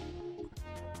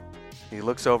 He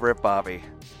looks over at Bobby.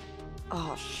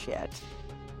 Oh, shit.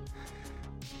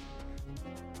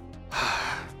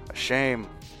 A shame.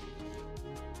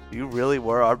 You really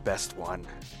were our best one.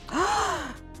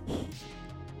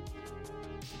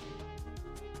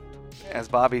 As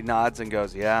Bobby nods and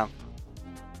goes, yeah.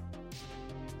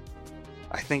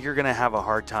 I think you're going to have a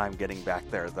hard time getting back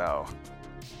there, though.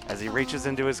 As he reaches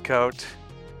into his coat,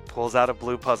 pulls out a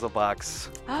blue puzzle box,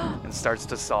 and starts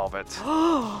to solve it.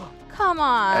 Come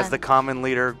on. As the common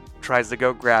leader tries to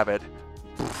go grab it,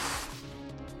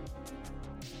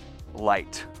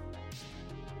 light.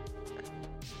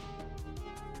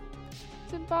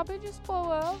 Did Bobby just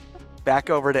blow up? Back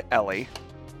over to Ellie.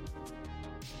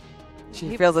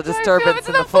 She feels a I feel disturbance it's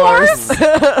in in the the force.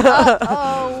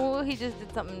 Oh, he just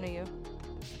did something to you.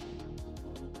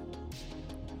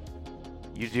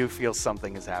 You do feel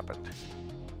something has happened.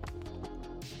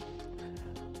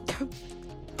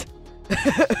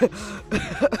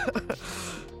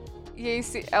 Yeah, you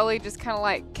see Ellie just kind of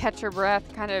like catch her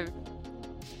breath, kind of.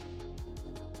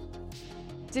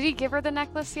 Did he give her the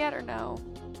necklace yet or no?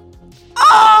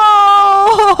 Oh!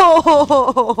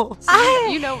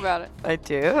 You know about it. I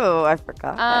do. I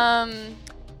forgot.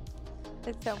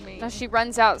 It's so mean. No, she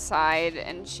runs outside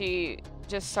and she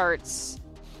just starts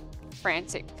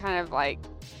frantic, kind of like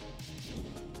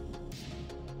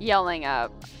yelling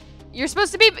up. You're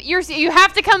supposed to be. You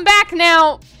have to come back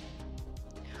now.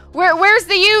 Where's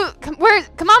the you? Come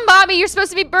on, Bobby. You're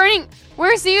supposed to be burning.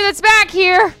 Where's the you that's back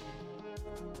here?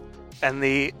 And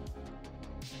the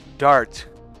dart,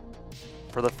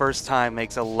 for the first time,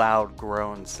 makes a loud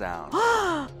groan sound.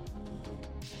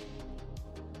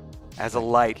 As a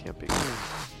light Can't be.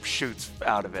 shoots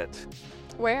out of it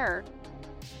Where?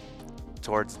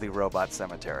 towards the robot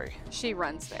cemetery. She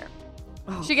runs there.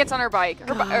 Oh, She gets on her bike.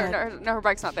 Her God. no, her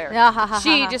bike's not there. Yeah,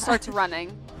 She just starts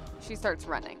running. She starts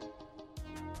running.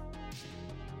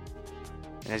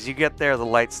 And as you get there, the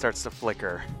light starts to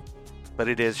flicker, but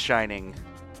it is shining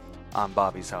on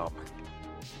Bobby's home.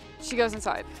 She goes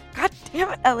inside. God damn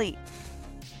it, Ellie.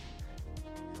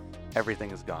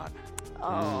 Everything is gone.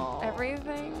 Oh.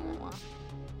 Everything?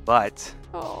 But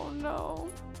Oh, no.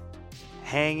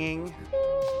 hanging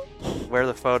where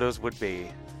the photos would be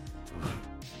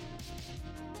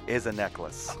is a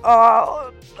necklace.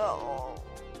 Oh, no.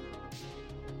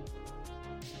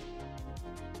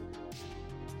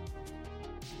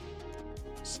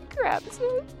 She grabs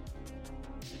it.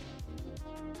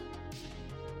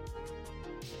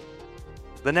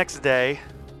 The next day,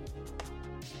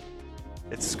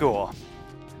 it's school.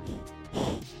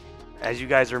 As you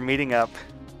guys are meeting up,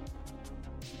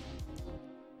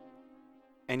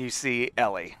 and you see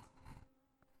Ellie.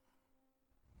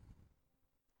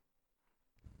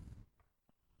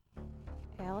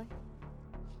 Ellie?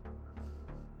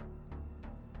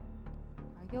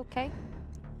 Are you okay?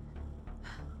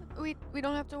 We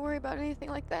don't have to worry about anything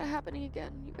like that happening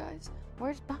again, you guys.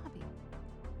 Where's Bobby?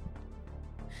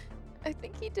 I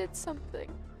think he did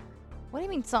something. What do you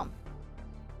mean something?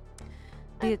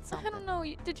 Did I something? don't know.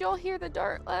 Did y'all hear the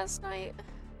dart last night?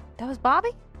 That was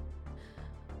Bobby?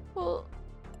 Well,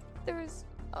 there was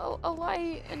a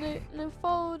light and I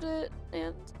followed it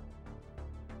and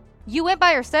You went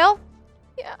by yourself?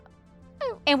 yeah,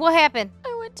 And what happened?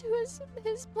 I went to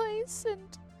his place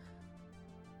and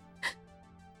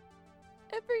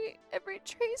every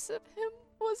trace of him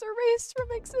was erased from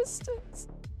existence.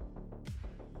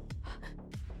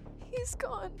 He's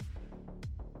gone.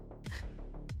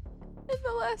 And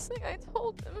the last thing I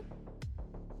told him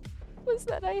was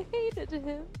that I hated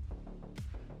him.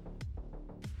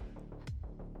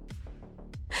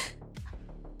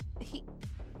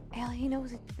 Ellie, he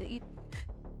knows that you.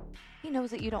 He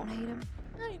knows that you don't hate him.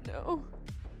 I know.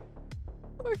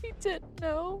 Or he did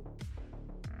know.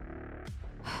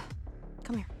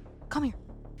 Come here. Come here.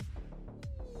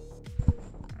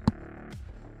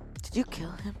 Did you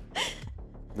kill him?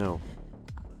 No.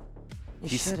 You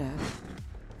He's- should have.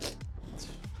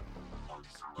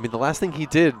 I mean, the last thing he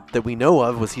did that we know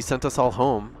of was he sent us all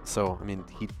home. So, I mean,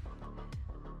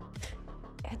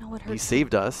 I know it he hurts.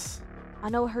 saved us. I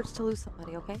know it hurts to lose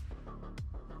somebody, okay?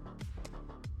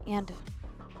 And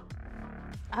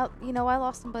I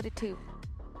lost somebody too.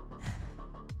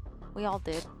 We all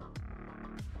did.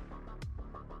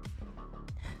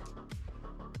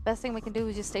 The best thing we can do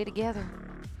is just stay together.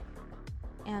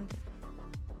 And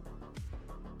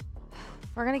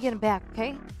we're gonna get him back,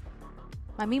 okay?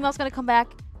 My Meemaw's gonna come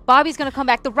back. Bobby's gonna come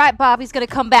back. The right Bobby's gonna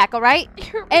come back, all right?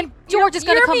 And George is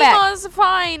gonna come back. Your Mima's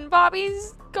fine.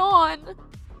 Bobby's gone.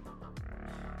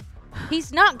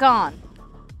 He's not gone.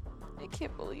 I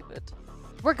can't believe it.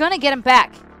 We're gonna get him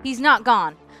back. He's not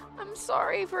gone. I'm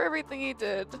sorry for everything he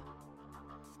did.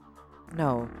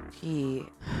 No, you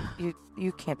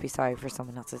can't be sorry for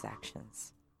someone else's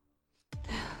actions.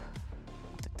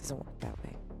 It doesn't work that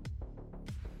way.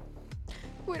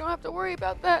 We don't have to worry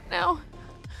about that now.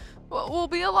 We'll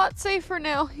be a lot safer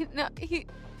now. I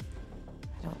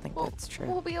don't think that's true.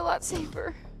 We'll be a lot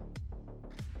safer.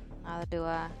 Neither do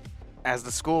I. As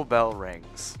the school bell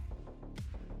rings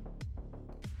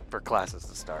for classes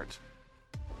to start,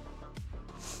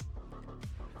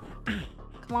 Come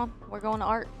on, we're going to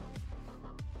art.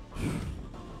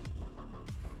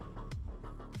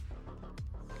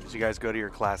 as you guys go to your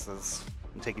classes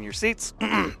and taking your seats,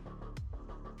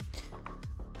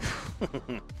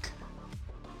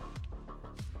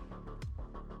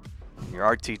 your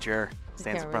art teacher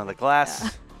stands in front of the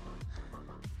class.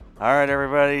 All right,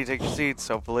 everybody, take your seats.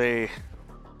 Hopefully,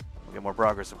 we'll get more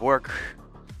progress of work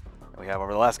than we have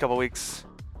over the last couple weeks.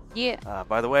 Yeah.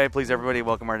 By the way, please, everybody,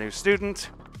 welcome our new student.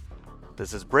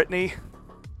 This is Brittany.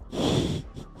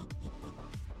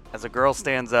 As a girl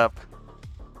stands up,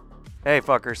 hey,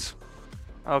 fuckers.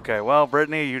 Okay, well,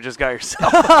 Brittany, you just got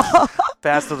yourself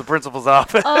passed to the principal's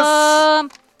office.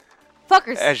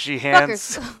 Fuckers. As she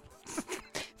hands.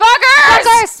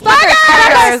 Fuckers!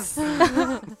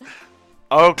 Fuckers!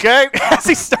 Okay, as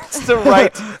he starts to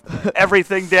write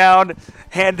everything down,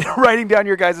 writing down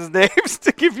your guys' names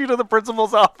to give you to the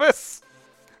principal's office.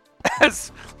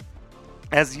 As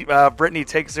Brittany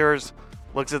takes hers,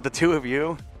 looks at the two of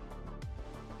you.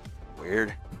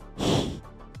 Weird.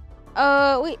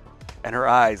 Wait. And her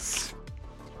eyes.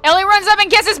 Ellie runs up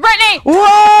and kisses Brittany.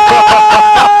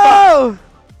 Whoa!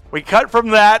 We cut from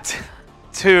that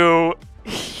to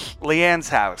Leanne's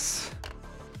house.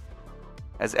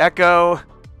 As Echo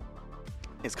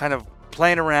is kind of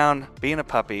playing around, being a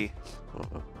puppy.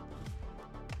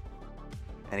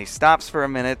 And he stops for a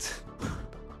minute,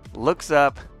 looks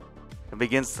up, and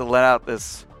begins to let out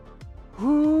this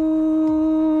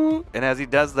whoo And as he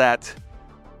does that,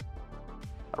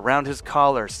 around his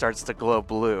collar starts to glow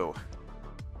blue.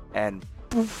 And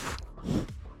poof,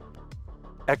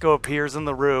 Echo appears in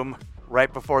the room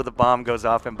right before the bomb goes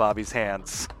off in Bobby's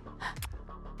hands.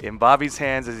 In Bobby's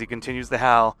hands as he continues to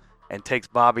howl and takes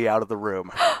Bobby out of the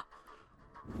room.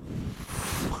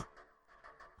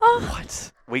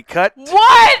 What? We cut.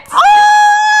 What?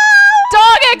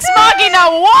 Dog ex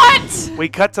machina, what? We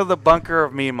cut to the bunker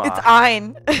of Mima. It's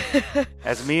Ein.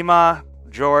 As Mima,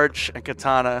 George, and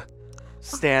Katana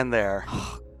stand there.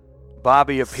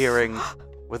 Bobby appearing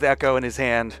with Echo in his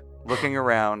hand, looking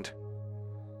around.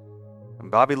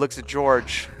 And Bobby looks at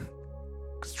George,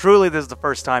 because truly this is the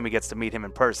first time he gets to meet him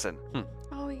in person.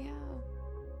 Oh, yeah.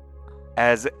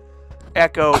 As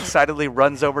Echo excitedly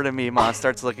runs over to Mima and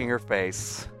starts licking her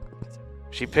face.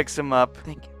 She picks him up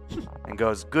Thank you. and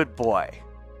goes, "Good boy."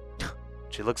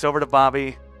 She looks over to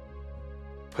Bobby,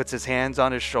 puts his hands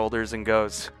on his shoulders and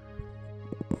goes,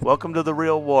 "Welcome to the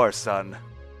real war, son."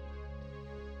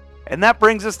 And that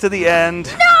brings us to the end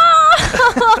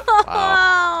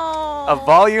of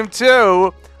Volume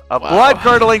 2 of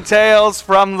Blood-Curdling Tales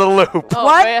from the Loop. Oh,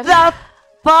 What man. the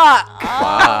fuck?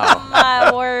 Wow. Oh,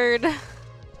 my word.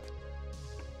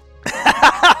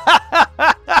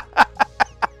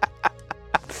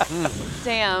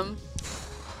 Damn.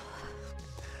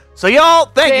 So y'all,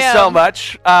 thank you so Damn.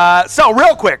 much. So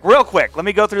real quick, let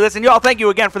me go through this. And y'all, thank you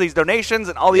again for these donations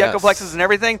and all the Yes. Echoplexes and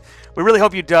everything. We really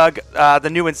hope you dug the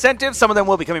new incentives. Some of them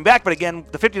will be coming back, but again,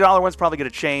 the $50 one's probably going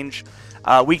to change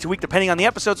week to week depending on the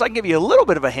episode. So I can give you a little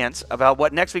bit of a hint about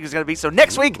what next week is going to be. So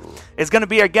next week is going to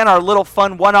be, again, our little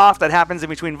fun one-off that happens in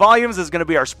between volumes. This is going to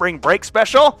be our spring break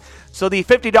special. So the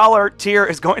 $50 tier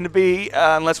is going to be,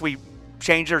 unless we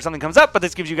change it or something comes up, but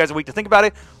this gives you guys a week to think about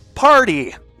it,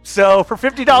 party. So for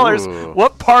 $50, Ooh.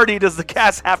 what party does the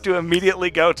cast have to immediately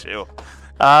go to?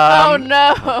 Oh,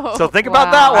 no. So think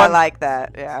about that I one. like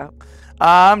that. Yeah.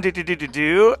 Like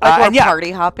Like we're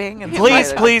party hopping. And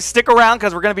please stick around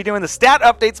because we're going to be doing the stat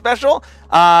update special.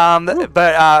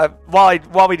 But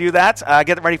while we do that,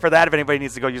 get ready for that. If anybody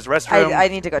needs to go use the restroom, I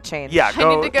need to go change. yeah, I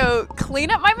go. need to go clean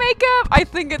up my makeup. I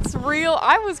think it's real.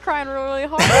 I was crying really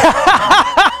hard.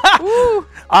 Woo.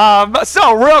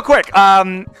 So real quick,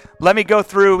 let me go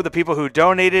through the people who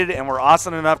donated and were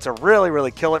awesome enough to really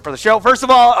kill it for the show. First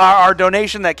of all, our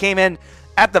donation that came in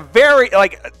at the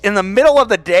in the middle of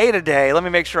the day today. Let me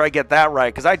make sure I get that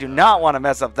right because I do not want to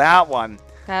mess up that one.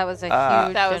 That was a huge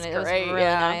That was donation. It was great, really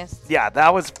yeah. nice. Yeah,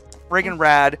 that was friggin'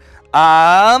 rad.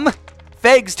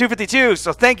 Fegs 252.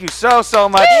 So thank you so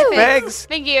much, Woo! Fegs.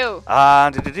 Thank you.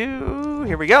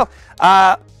 Here we go.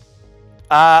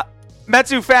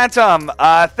 Metsu Phantom,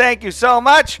 thank you so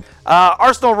much.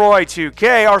 Arsenal Roy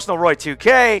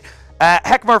 2K,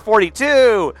 Heckmer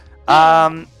 42,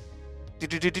 and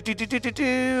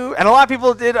a lot of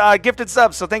people did gifted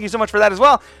subs, so thank you so much for that as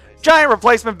well. Giant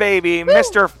Replacement Baby,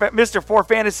 Mr. 4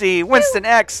 Fantasy, Winston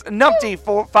X, Numpty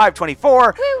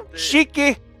 524,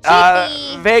 Shiki,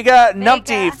 Vega,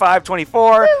 Numpty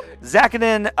 524,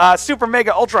 Zakanin, Super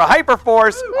Mega Ultra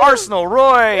Hyperforce, Arsenal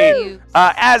Roy,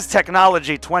 As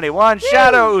Technology 21,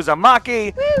 Shadow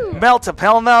Uzumaki,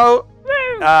 Meltapelno,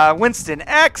 Winston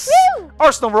X,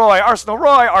 Arsenal Roy,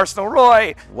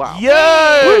 Wow.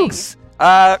 Yugs!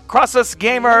 Crossus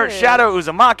Gamer, Shadow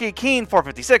Uzumaki, Keen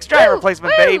 456, Giant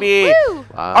Replacement Baby, Wow.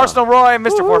 Arsenal Roy,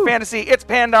 Mr. 4 Fantasy, It's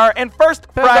Pandar, and First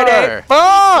Friday Pandar.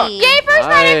 Funk! Yay, First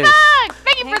Friday Nice. Funk!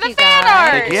 Thank you for Thank the you, fan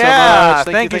guys. art. Thank you so Yeah, much.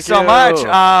 thank you Thank so you.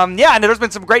 much. Yeah, and there's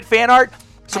been some great fan art.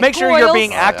 So Like make sure you're foils.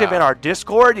 being active yeah. in our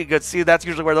Discord. You could see that's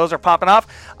usually where those are popping off.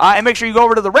 And make sure you go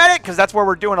over to the Reddit because that's where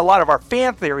we're doing a lot of our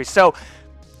fan theories. So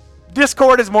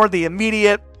Discord is more the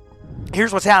immediate.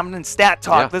 Here's what's happening, stat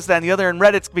talk, Yeah. this, that, and the other. And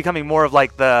Reddit's becoming more of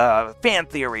like the fan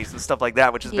theories and stuff like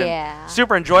that, which has Yeah. been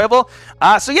super enjoyable.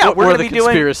 So yeah, we're Or going the to be doing.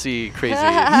 conspiracy crazy,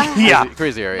 Yeah.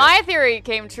 crazy area. My theory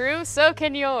came true, so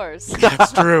can yours.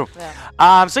 That's true.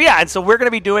 So yeah, and so we're going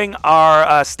to be doing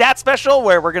our stat special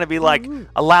where we're going to be like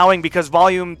allowing, because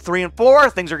volume 3 and 4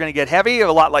 things are going to get heavy,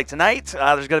 a lot like tonight.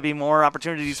 There's going to be more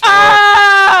opportunities for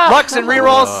Lux and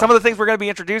rerolls. Some of the things we're going to be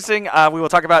introducing, we will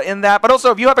talk about in that. But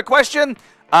also, if you have a question,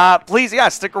 please,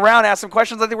 stick around, ask some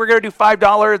questions. I think we're going to do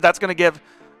 $5. That's going to give.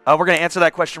 We're going to answer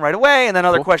that question right away, and then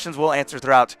other questions we'll answer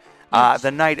throughout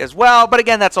the night as well. But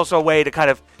again, that's also a way to kind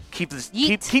of keep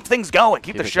things going,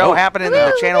 keep the it show going. happening, and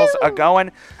the channels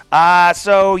going.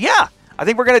 So yeah, I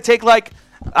think we're going to take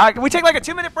can we take like a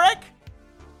 2-minute break?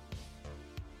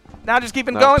 Now just keep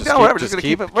it going. Just No, keep- whatever. just Just gonna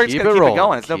keep it. keep- We're just keep gonna it keep it rolling.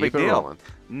 going. It's no Keep big it deal. rolling.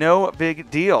 No big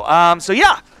deal. So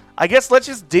yeah, I guess let's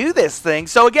just do this thing.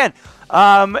 So again,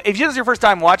 if this is your first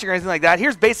time watching or anything like that,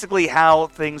 here's basically how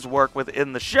things work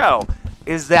within the show.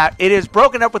 is that it is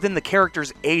broken up within the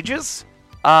characters' ages,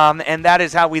 and that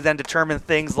is how we then determine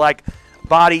things like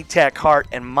body, tech, heart,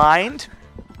 and mind.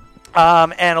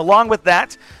 And along with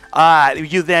that,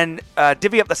 you then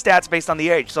divvy up the stats based on the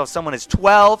age. So if someone is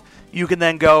 12, you can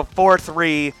then go 4,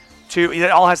 3, 2.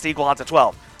 It all has to equal out to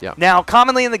 12. Yeah. Now,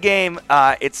 commonly in the game,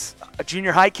 it's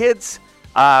junior high kids.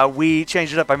 We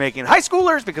changed it up by making high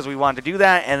schoolers because we wanted to do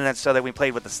that, and then so that we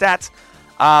played with the stats.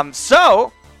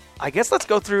 So I guess let's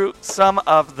go through some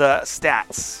of the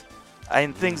stats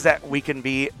and things that we can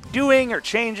be doing or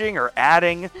changing or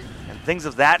adding and things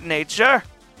of that nature.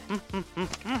 I'm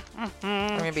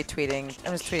gonna be tweeting.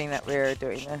 I'm just tweeting that we're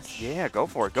doing this. Yeah, go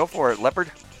for it. Go for it.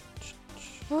 Leopard.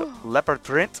 Leopard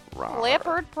print.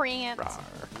 Leopard print.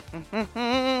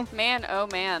 Man, oh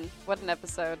man, what an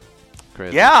episode.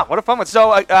 Crazy. Yeah, what a fun one. So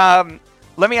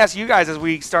let me ask you guys as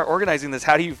we start organizing this,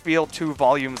 how do you feel 2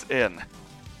 volumes in?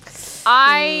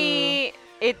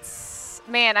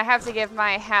 Man, I have to give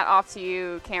my hat off to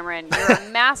you, Cameron. You're a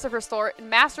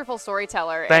masterful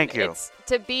storyteller. Thank and you.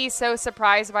 To be so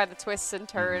surprised by the twists and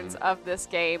turns of this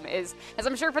game is, as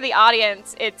I'm sure for the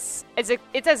audience, it's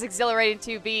as exhilarating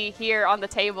to be here on the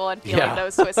table and feeling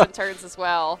those twists and turns as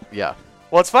well. Yeah.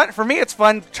 Well, it's fun. For me, it's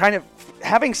fun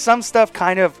having some stuff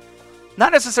kind of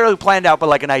not necessarily planned out, but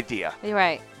like an idea. You're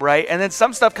right. Right? And then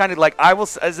some stuff kind of like, I will,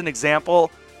 as an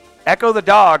example, Echo the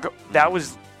dog, that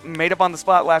was made up on the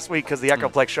spot last week because the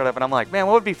Echoplex showed up, and I'm like, man,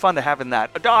 what would be fun to have in that?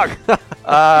 A dog.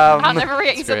 I'll never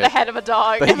forget you said great. the head of a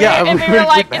dog. But and yeah, we were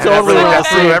like, And it's that Totally really so messed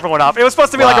threw bad. everyone off. It was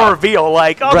supposed to be like a reveal,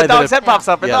 like, oh, Right, the then dog's head pops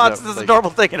up, and yeah, this is a like-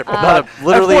 normal thing. And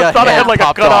Literally I a thought I had hand like a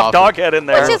popped cut-off off. dog head in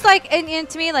there. Which is like, and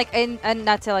to me, like, and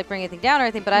not to like bring anything down or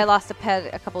anything, but I lost a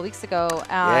pet a couple weeks ago.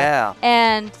 Yeah.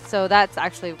 And so that's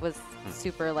actually was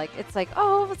super like, it's like,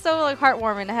 oh, it's so like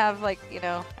heartwarming to have like, you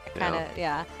know, kind of,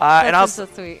 yeah. And That's also,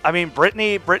 so sweet. I mean,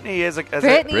 Brittany is a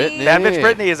Brittany. that bitch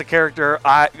Brittany is a character.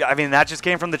 I mean, that just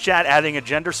came from the chat, adding a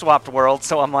gender swapped world.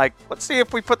 So I'm like, let's see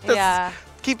if we put this,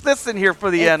 keep this in here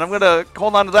for the end. I'm gonna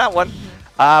hold on to that one.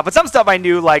 But some stuff I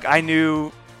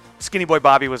knew Skinny Boy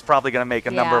Bobby was probably gonna make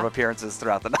a number of appearances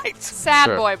throughout the night. Sad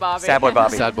Sure. boy Bobby. Sad boy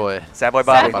Bobby. Sad boy. Sad boy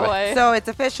Bobby. Sad boy. So it's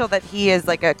official that he is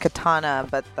like a katana,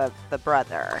 but the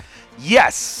brother.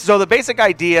 Yes. So the basic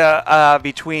idea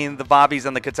between the Bobbies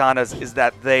and the Katanas is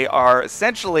that they are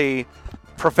essentially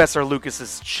Professor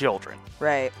Lucas's children.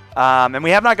 Right. And we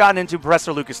have not gotten into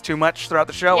Professor Lucas too much throughout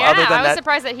the show. Yeah, other than I was that,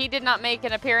 surprised that he did not make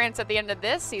an appearance at the end of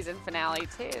this season finale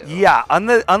too. Yeah.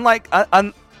 Other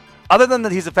than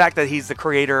that, he's the fact that he's the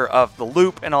creator of the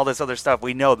Loop and all this other stuff.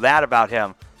 We know that about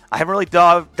him. I haven't really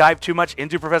dived too much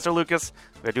into Professor Lucas.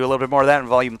 We're going to do a little bit more of that in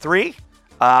Volume 3.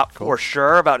 For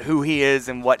sure, about who he is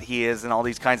and what he is and all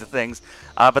these kinds of things.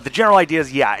 But the general idea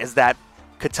is that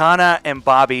Katana and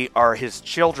Bobby are his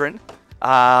children.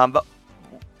 But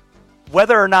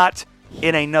whether or not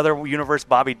in another universe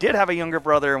Bobby did have a younger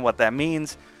brother and what that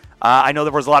means, I know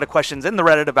there was a lot of questions in the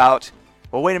Reddit about,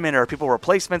 well, wait a minute, are people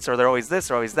replacements? Are there always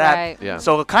this or always that? Right. Yeah.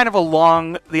 So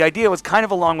the idea was kind of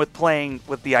along with playing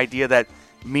with the idea that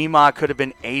Mima could have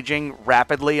been aging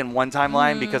rapidly in one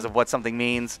timeline because of what something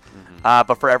means.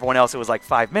 But for everyone else, it was like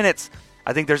 5 minutes.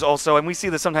 I think there's also, and we see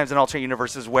this sometimes in alternate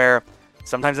universes where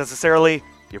sometimes necessarily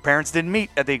your parents didn't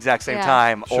meet at the exact same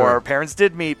time, Sure. or parents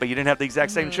did meet, but you didn't have the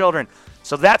exact same children.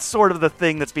 So that's sort of the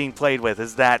thing that's being played with,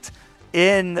 is that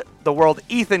in the world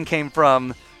Ethan came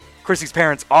from, Chrissy's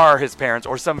parents are his parents,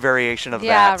 or some variation of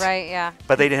that. Yeah, right, yeah.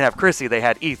 But they didn't have Chrissy, they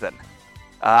had Ethan.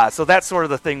 So that's sort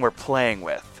of the thing we're playing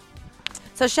with.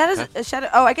 So Shadow.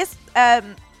 Oh, I guess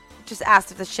just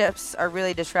asked if the shifts are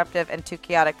really disruptive and too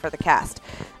chaotic for the cast.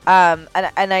 And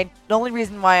the only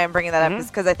reason why I'm bringing that up is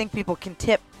because I think people can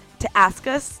tip to ask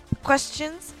us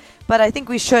questions, but I think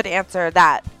we should answer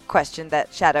that question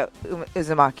that Shadow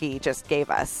Uzumaki just gave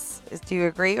us. Do you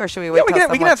agree, or should we wait? Yeah,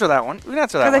 we can answer that one. We can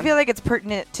answer that because one. I feel like it's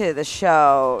pertinent to the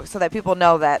show, so that people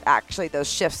know that actually those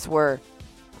shifts were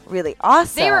really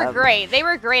awesome. They were great. They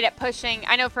were great at pushing.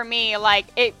 I know for me, like,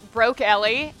 it broke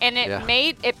Ellie, and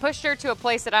it pushed her to a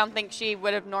place that I don't think she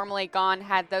would have normally gone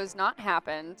had those not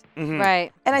happened.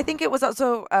 Right. And I think it was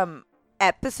also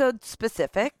episode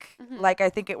specific. Like, I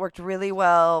think it worked really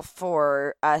well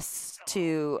for us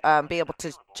to be able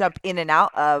to jump in and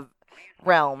out of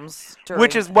realms.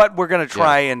 Which is what we're going to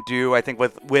try and do, I think,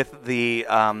 with the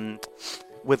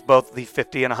with both the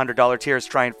 $50 and $100 tiers,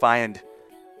 try and find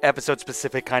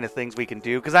episode-specific kind of things we can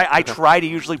do. Because I try to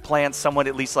usually plan somewhat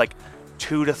at least like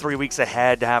 2 to 3 weeks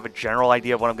ahead to have a general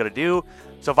idea of what I'm going to do.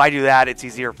 So if I do that, it's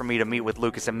easier for me to meet with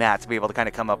Lucas and Matt to be able to kind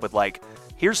of come up with, like,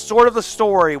 here's sort of the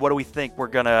story. What do we think we're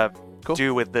going to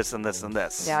do with this and this and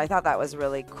this? Yeah, I thought that was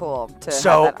really cool to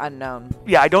So- have that unknown.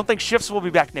 Yeah, I don't think Shifts will be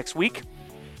back next week.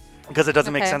 because it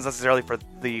doesn't make Okay. sense necessarily for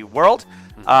the world.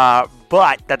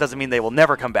 But that doesn't mean they will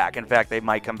never come back. In fact, they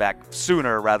might come back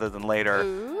sooner rather than later.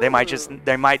 They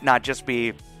might not just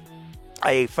be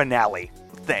a finale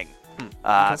thing.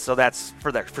 So that's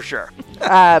for sure.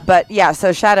 But yeah,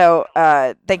 so Shadow,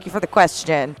 thank you for the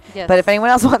question. Yes. But if anyone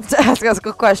else wants to ask us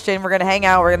a question, we're gonna hang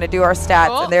out. We're gonna do our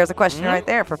stats, and there's a question right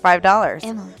there for $5.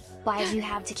 Emily, why'd you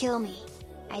have to kill me?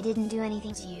 I didn't do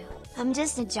anything to you. I'm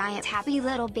just a giant happy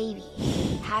little baby.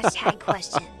 Hashtag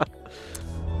question.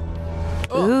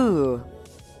 Ooh.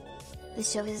 The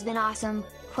show has been awesome.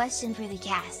 Question for the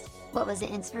cast. What was the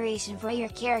inspiration for your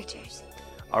characters?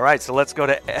 All right, so let's go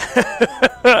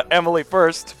to Emily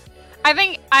first. I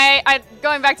think I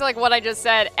going back to like what I just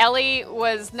said, Ellie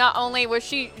was not only was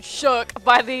she shook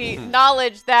by the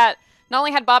knowledge that not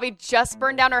only had Bobby just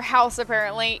burned down her house,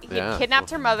 apparently, he had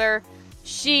kidnapped her mother.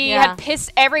 She had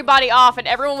pissed everybody off and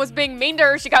everyone was being mean to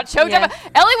her. She got choked up.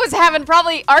 Ellie was having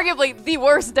probably arguably the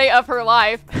worst day of her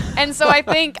life. And so I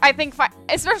think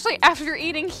especially after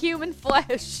eating human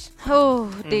flesh. Oh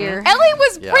dear. Ellie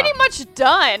was pretty much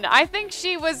done. I think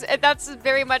she was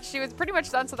pretty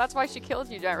much done, so that's why she killed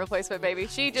you, Giant Replacement Baby.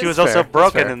 She was also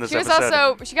broken in this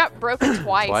episode. She got broken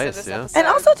twice in this episode. And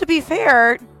also, to be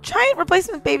fair, Giant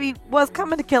Replacement Baby was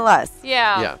coming to kill us.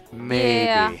 Yeah. Maybe.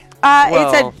 Yeah.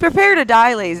 It said, prepare to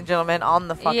die, ladies and gentlemen, on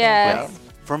the fucking plane.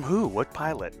 From who? What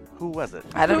pilot? Who was it?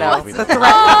 I don't know. The threat,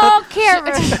 Oh,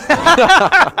 Karen.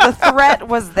 the threat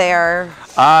was there.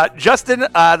 Justin,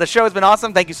 the show has been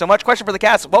awesome. Thank you so much. Question for the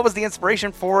cast. What was the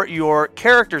inspiration for your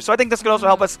characters? So I think this could also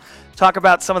help us talk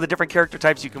about some of the different character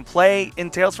types you can play in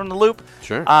Tales from the Loop.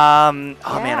 Sure. Man,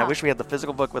 I wish we had the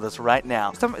physical book with us right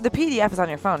now. So the PDF is on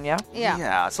your phone, yeah?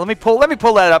 Yeah. So let me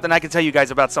pull that up, and I can tell you guys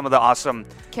about some of the awesome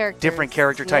different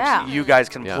character types Yeah. you guys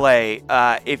can play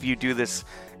if you do this.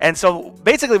 And so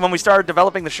basically, when we started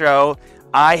developing the show,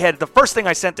 the first thing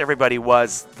I sent to everybody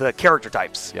was the character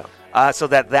types. Yeah. So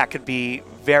that could be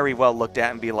very well looked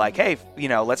at and be like, hey,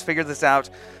 let's figure this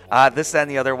out. This, that, and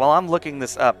the other. While I'm looking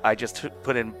this up, I just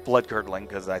put in blood curdling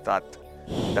because I thought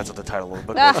that's what the title of the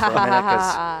book was for a minute.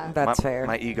 'Cause That's fair.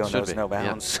 My ego Should knows be, no yeah.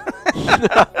 bounds.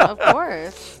 Of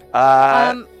course.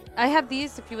 I have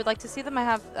these. If you would like to see them, I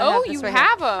have. You have them. I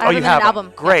have them you in have an them.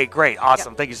 album. Great,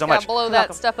 awesome. Thank you so much. Blow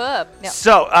that stuff up. Yeah.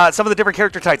 So, some of the different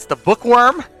character types: the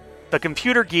bookworm, the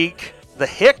computer geek, the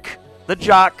hick, the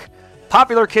jock,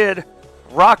 popular kid,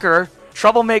 rocker,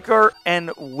 troublemaker, and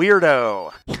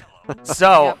weirdo.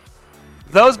 So,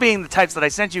 those being the types that I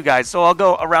sent you guys. So I'll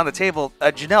go around the table.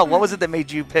 Janelle, what was it that made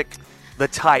you pick the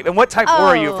type, and what type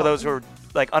were you for those who are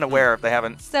like unaware if they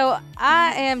haven't? So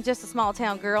I am just a small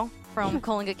town girl from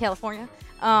Collingut, California.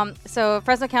 So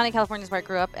Fresno County, California is where I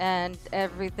grew up, and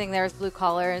everything there is blue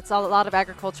collar. It's a lot of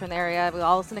agriculture in the area. We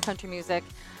all listen to country music,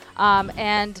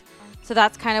 and so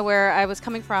that's kind of where I was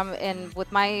coming from. And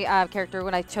with my character,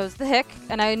 when I chose the hick,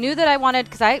 and I knew that I wanted,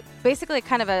 because I basically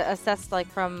kind of assessed like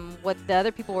from what the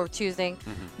other people were choosing,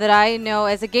 that I know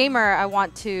as a gamer I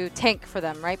want to tank for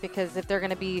them, right? Because if they're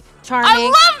going to be charming, I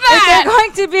love that! if they're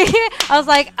going to be, I was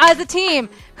like, as a team,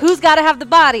 who's got to have the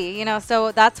body,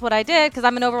 So that's what I did, because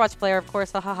I'm an Overwatch player, of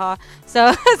course. Haha. So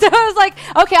I was like,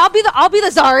 okay, I'll be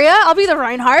the Zarya, I'll be the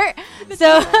Reinhardt.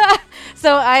 So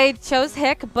so I chose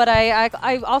Hick, but I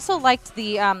also liked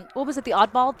the what was it, the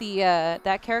oddball,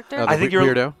 that character. Oh, I think you're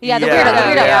weirdo. Yeah, the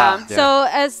weirdo. Yeah. So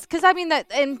because I mean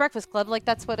that in Breakfast Club, like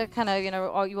that's what it kind of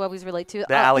you always relate to,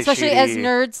 Ali especially Sheedy. as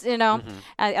nerds,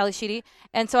 Ali Sheedy.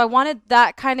 And so I wanted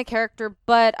that kind of character,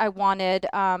 but I wanted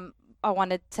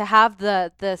to have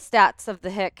the stats of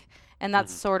the hick, and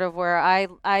that's sort of where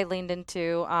I leaned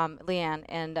into Leanne,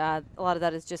 and a lot of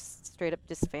that is just straight up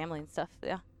just family and stuff.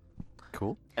 Yeah.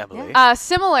 Cool. Emily.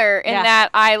 Similar in that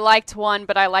I liked one,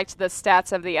 but I liked the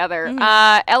stats of the other.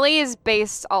 Ellie is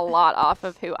based a lot off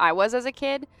of who I was as a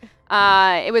kid.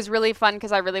 It was really fun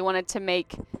because I really wanted to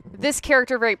make this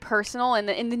character very personal, and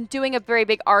in doing a very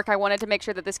big arc, I wanted to make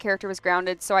sure that this character was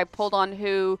grounded. So I pulled on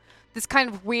this kind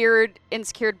of weird,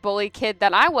 insecure bully kid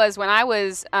that I was when I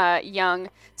was young.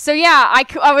 So yeah,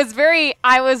 I was very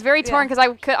torn because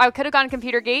I could have gone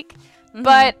computer geek.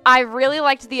 But I really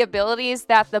liked the abilities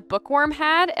that the bookworm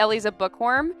had. Ellie's a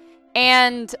bookworm.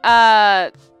 And,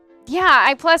 I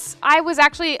was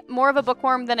actually more of a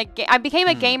bookworm than I became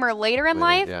a gamer later in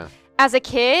life. Yeah. As a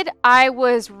kid, I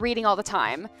was reading all the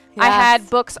time. I had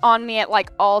books on me at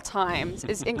all times,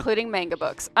 including manga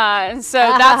books. And so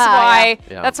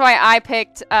that's why I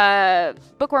picked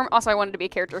bookworm. Also, I wanted to be a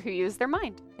character who used their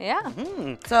mind. Yeah.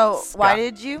 So why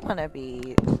did you want to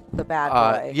be the bad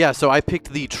boy. Yeah, so I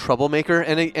picked the Troublemaker,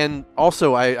 and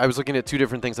also I was looking at two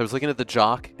different things. I was looking at the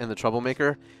Jock and the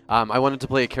Troublemaker. I wanted to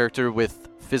play a character with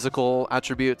physical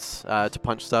attributes to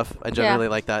punch stuff. I generally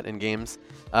like that in games.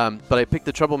 But I picked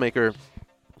the Troublemaker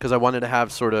because I wanted to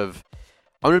have sort of...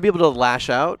 I'm going to be able to lash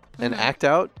out and act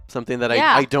out, something that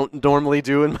I don't normally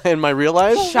do in my real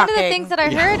life. Well, one of the things that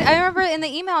I heard, I remember in the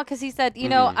email, because he said, you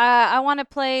know, I want to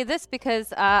play this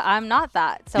because I'm not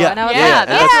that. So, and I was and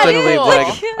that's generally cool.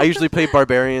 what I usually play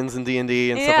barbarians in D&D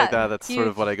and stuff like that. That's sort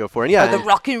of what I go for. And the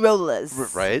rock and rollers.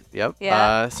 Right, yep.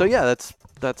 Yeah. So yeah,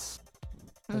 that's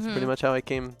pretty much how I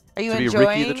came Are you to be enjoying,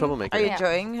 Ricky the Troublemaker. Are you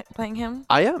enjoying playing him?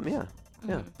 I am, yeah.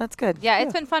 Yeah. That's good. Yeah,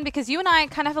 it's been fun because you and I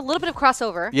kind of have a little bit of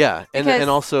crossover. Yeah, and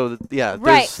also right.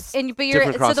 there's But you're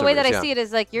different so the way that crossovers, I see it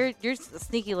is like you're a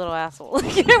sneaky little asshole,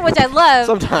 which I love.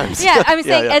 Sometimes. Yeah, I'm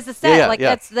saying as a set,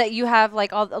 that's that you have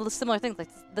like all the similar things like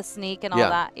the sneak and all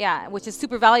that. Yeah, which is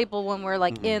super valuable when we're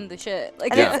like in the shit.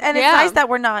 Like, and it's nice that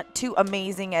we're not too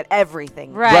amazing at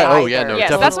everything. Right. Oh yeah, no,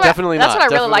 definitely not. That's what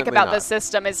I really like Definitely about not. this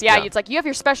system is it's like you have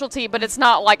your specialty, but it's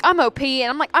not like I'm OP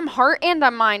and I'm like I'm heart and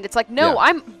I'm mind. It's like no,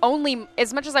 I'm only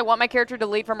as much as I want my character to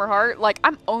lead from her heart. Like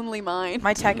I'm only mind.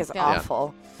 My tech is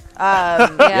awful.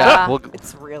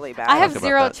 It's really bad. I have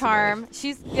 0 charm.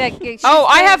 She's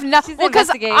I have nothing. Well, because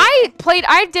investigate.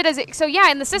 I did as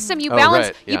in the system you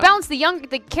balance you balance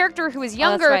the character who is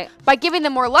younger by giving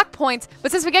them more luck points.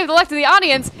 But since we gave the luck to the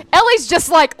audience, Ellie's just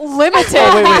like limited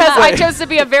because I chose to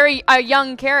be a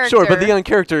young character. Sure, but the young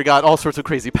character got all sorts of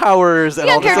crazy powers and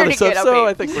all this other stuff. So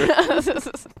I think we're.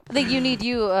 I think you need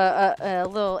a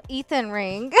little Ethan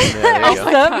ring. Yeah,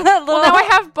 well, now I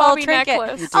have Bobby trinket.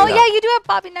 necklace. Oh yeah, you do have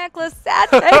Bobby necklace. Sad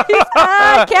face.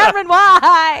 Cameron,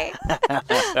 why?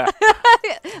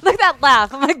 Look at that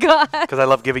laugh. Oh my god. Because I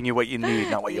love giving you what you need,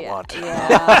 not what you want.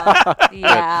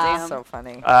 Yeah. So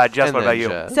funny. Jess, what about you?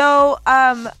 So,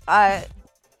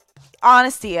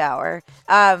 honesty hour.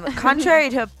 Contrary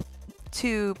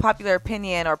to popular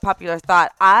opinion or popular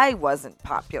thought, I wasn't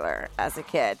popular as a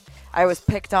kid. I was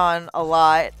picked on a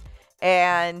lot,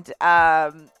 and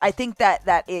I think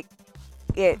that it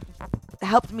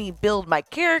helped me build my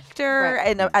character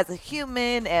and as a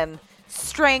human and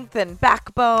strength and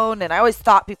backbone. And I always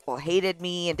thought people hated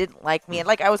me and didn't like me, and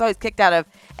like I was always kicked out of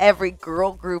every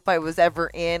girl group I was ever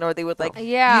in, or they would like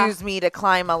use me to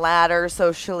climb a ladder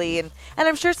socially, and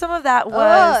I'm sure some of that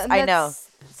was I know.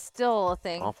 Still a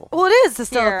thing. Awful. Well, it is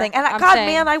still a thing. And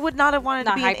I would not have wanted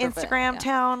to be in Instagram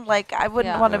town. Like, I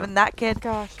wouldn't want to have been that kid.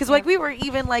 Because, like, we were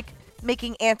even, like,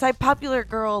 making anti-popular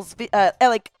girls, what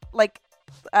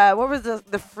was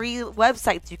the free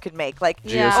websites you could make? Like,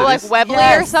 like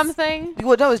Weebly or something?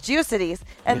 Well, no, it was GeoCities.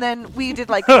 And then we did,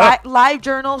 like, live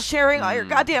journal sharing all your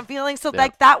goddamn feelings. So,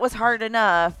 like, that was hard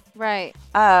enough. Right.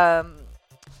 And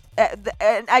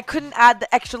I couldn't add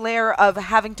the extra layer of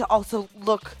having to also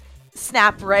look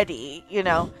snap ready,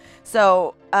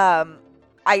 so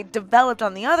I developed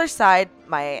on the other side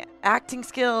my acting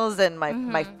skills and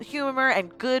my humor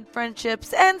and good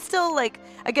friendships, and still, like,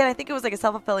 again, I think it was like a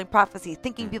self-fulfilling prophecy,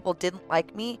 thinking people didn't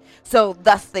like me, so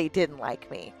thus they didn't like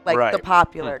me, like the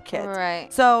popular kids. Right.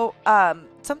 So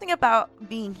something about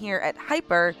being here at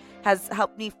Hyper has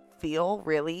helped me feel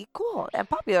really cool and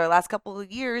popular. The last couple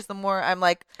of years, the more I'm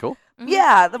like, cool.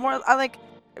 Yeah, the more I'm like,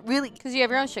 really, because you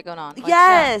have your own shit going on. Like,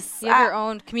 yes, you have your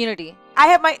own community. I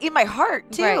have in my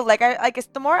heart too. Right. Like I guess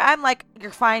the more I'm like,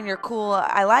 you're fine, you're cool,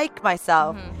 I like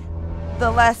myself, the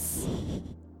less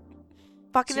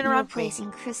fucking interrupt me.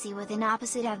 Replacing Chrissy with an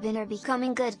opposite of been or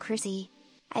becoming good Chrissy.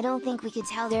 I don't think we could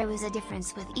tell there was a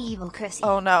difference with evil Chrissy.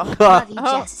 Oh no. Love you,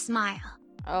 just smile.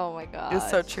 Oh my god. It's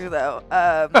so true though.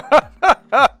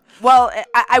 Well,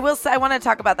 I will say I want to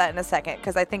talk about that in a second,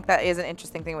 because I think that is an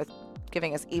interesting thing with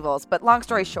giving us evils. But long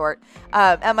story short,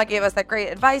 Emma gave us that great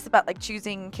advice about like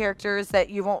choosing characters that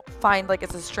you won't find like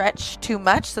it's a stretch too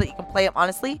much, so that you can play them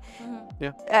honestly.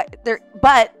 Yeah.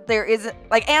 There isn't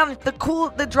like, and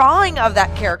the drawing of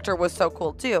that character was so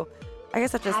cool too. I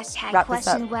guess I just wrap this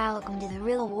up. Welcome to the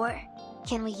real war.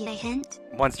 Can we get a hint?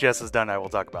 Once Jess is done, I will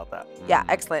talk about that. Yeah,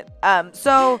 excellent.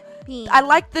 So I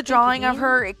liked the drawing of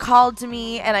her. It called to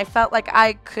me, and I felt like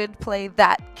I could play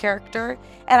that character,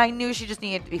 and I knew she just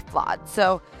needed to be flawed.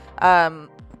 So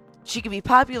she could be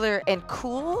popular and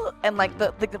cool and like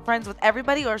the friends with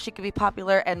everybody, or she could be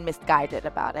popular and misguided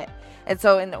about it. And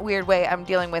so in a weird way, I'm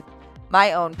dealing with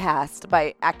my own past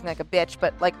by acting like a bitch,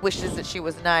 but like wishes that she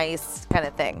was nice kind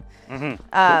of thing.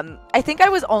 I think I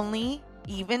was only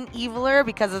even eviler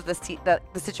because of the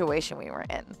situation we were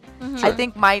in. Mhm.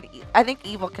 I think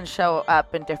evil can show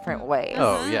up in different ways.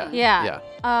 Oh yeah. Yeah.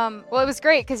 Well, it was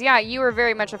great because you were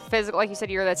very much a physical, like you said,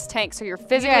 you're this tank, so you're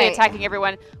physically Right. attacking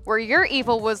everyone. Where your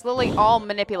evil was literally all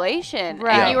manipulation,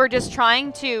 Right. and you were just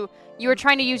trying to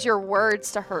use your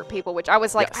words to hurt people, which I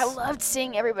was like, Yes. I loved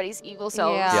seeing everybody's evil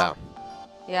selves. Yeah. Yeah.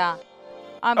 Yeah.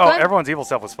 Oh, going- everyone's evil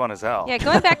self was fun as hell. Yeah,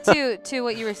 going back to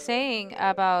what you were saying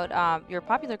about your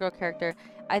popular girl character,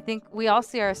 I think we all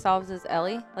see ourselves as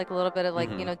Ellie, like a little bit of like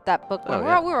Mhm. that book. Oh, When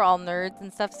yeah. we were all nerds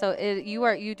and stuff, so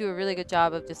you do a really good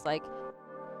job of just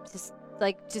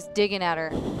digging at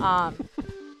her,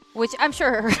 which I'm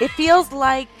sure. It feels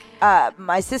like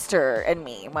my sister and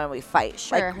me when we fight.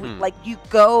 Sure. Like you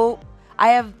go.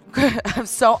 I'm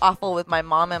so awful with my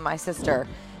mom and my sister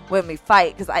when we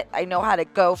fight because I know how to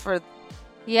go for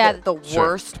Yeah, the Sure.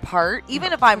 worst part.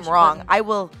 Even if I'm Push your wrong, button. I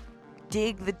will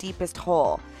dig the deepest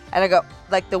hole. And I go,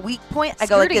 like the weak point, I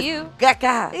go Screw like to this. you.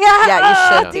 Gaga. Yeah. Yeah,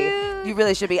 you should Dude. be. You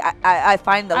really should be. I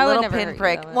find the I would little never hurt you,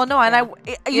 pinprick. though. Well, no, and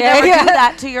Yeah. you Yeah, never yeah. do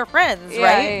that to your friends, Yeah,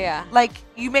 right? yeah, yeah. Like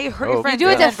you may hurt Oh. your friends. You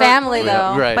do it but to family, never-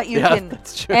 though. Right. But you yeah, can-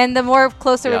 That's true. And the more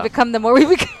closer Yeah. we become, the more we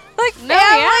become like family.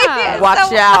 yeah. It's Watch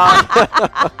so- out.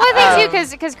 Well, I think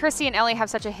too, because Chrissy and Ellie have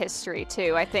such a history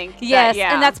too. I think. Yes,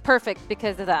 yeah. and that's perfect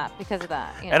because of that.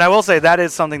 You know. And I will say that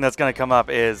is something that's going to come up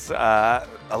is a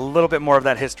little bit more of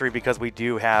that history because we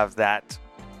do have that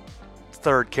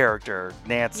third character,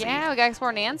 Nancy. Yeah, we got to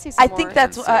explore Nancy some I more. think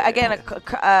that's Nancy, again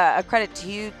a credit to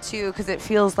you too because it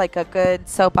feels like a good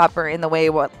soap opera in the way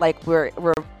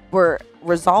we're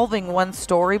resolving one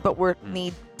story but we're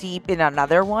knee deep in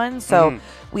another one. So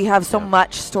we have so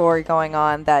much story going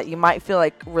on that you might feel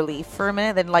like relief for a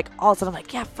minute. Then like all of a sudden I'm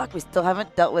like, yeah, fuck, we still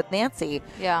haven't dealt with Nancy,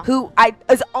 Yeah. who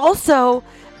is also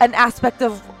an aspect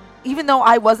of. Even though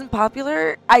I wasn't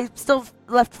popular, I still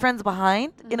left friends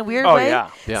behind in a weird Oh, way. yeah.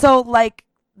 Yeah. So like,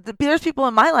 there's people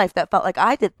in my life that felt like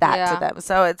I did that Yeah. to them.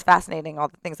 So it's fascinating all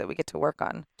the things that we get to work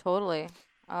on. Totally.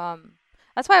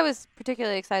 That's why I was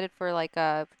particularly excited for like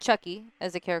Chucky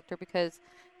as a character because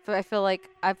I feel like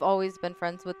I've always been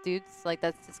friends with dudes. Like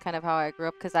that's just kind of how I grew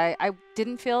up because I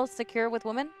didn't feel secure with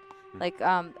women, like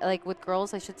with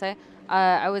girls I should say.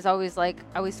 I was always I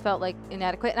always felt like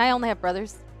inadequate, and I only have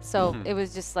brothers, so it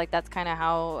was just like that's kind of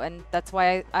how, and that's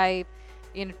why I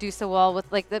do so well with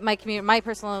like my community, my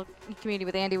personal community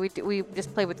with Andy. We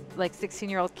just play with like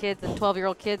 16-year-old kids and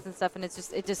 12-year-old kids and stuff, and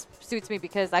it just suits me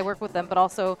because I work with them, but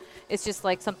also it's just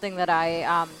like something that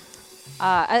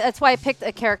that's why I picked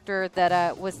a character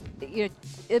that was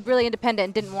really independent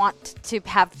and didn't want to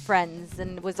have friends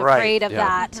and was Right. afraid of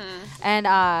Yeah.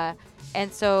 that,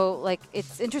 and so like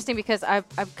it's interesting because I'm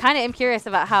kind of curious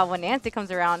about how when Nancy comes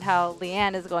around, how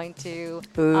Leanne is going to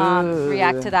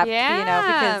react to that,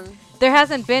 Yeah. because there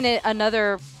hasn't been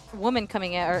another woman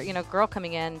coming in or girl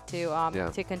coming in to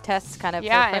contest kind of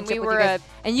Yeah, her and friendship we with were you guys.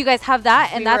 And you guys have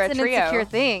that, and we were that's a an trio. insecure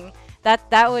thing.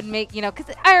 That would make because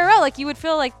IRL like you would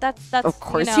feel like that's Of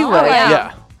course you you would. like,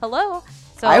 Yeah. hello.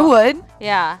 So I would.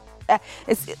 Yeah.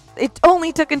 It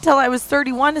only took until I was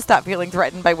 31 to stop feeling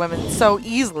threatened by women so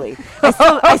easily.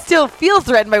 I still feel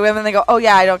threatened by women. They go, oh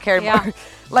yeah, I don't care Yeah. anymore.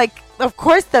 Like, of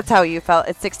course that's how you felt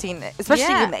at 16, especially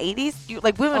Yeah. in the 80s.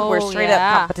 Women Oh, were straight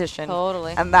yeah. up competition.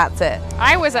 Totally. And that's it.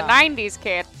 I was a 90s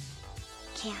kid.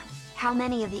 Cam, how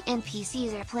many of the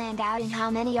NPCs are planned out and how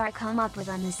many are come up with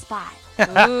on the spot?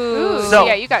 Ooh, So-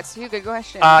 yeah, you got two good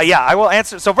questions. Yeah, I will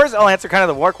answer. So first, I'll answer kind of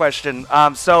the war question.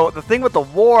 So the thing with the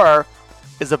war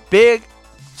is a big.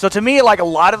 So to me, like a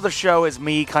lot of the show is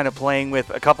me kind of playing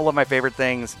with a couple of my favorite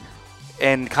things,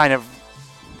 and kind of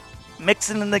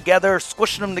mixing them together,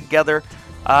 squishing them together,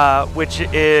 which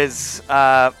is.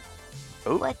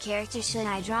 What character should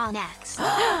I draw next?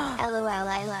 LOL,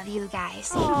 I love you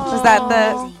guys. Was that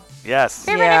the? Amazing. Yes.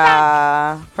 Favorite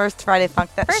Yeah. First Friday Funk.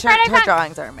 First Her Friday Funk.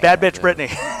 drawings are amazing. Bad bitch Brittany.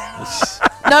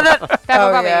 No. Bubba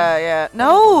Bubby. Yeah.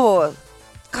 No.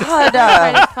 God.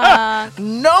 Friday Funk.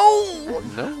 No.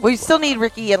 No. We still need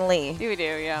Ricky and Lee. Do we do,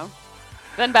 yeah.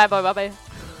 Then Bad Boy Bubby.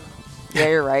 Yeah,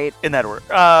 you're right. In that order.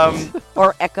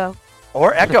 Or Echo.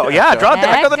 Or Echo. Yeah, draw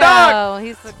Echo the dog.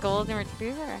 He's the golden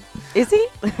retriever. Is he?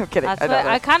 I'm kidding. That's I what don't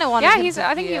know. I kind of wanted. Yeah, him he's. to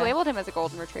I think be you a- labeled him as a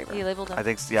golden retriever. You labeled him. I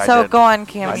think. Yeah. So I did. go on,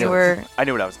 Cam. I You knew, were. I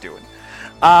knew what I was doing.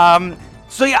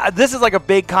 So yeah, this is like a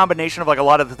big combination of like a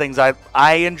lot of the things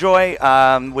I enjoy,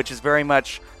 which is very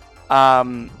much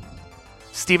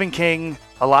Stephen King.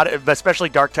 A lot of, especially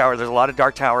Dark Tower. There's a lot of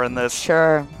Dark Tower in this.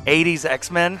 Sure. 80s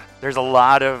X-Men. There's a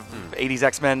lot of 80s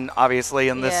X-Men, obviously,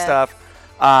 in this Yeah. stuff.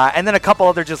 And then a couple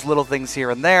other just little things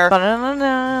here and there. Oh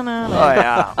Ba-na-na-na-na-na.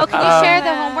 yeah. Oh, can you share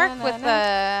the homework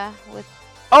with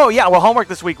Oh, yeah. Well, homework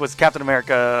this week was Captain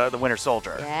America, the Winter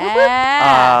Soldier.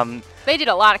 Yeah. They did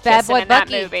a lot of Bad kissing boy in that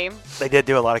Bucky. movie. They did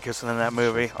do a lot of kissing in that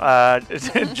movie.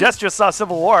 Jess just saw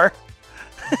Civil War.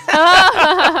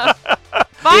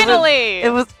 Finally.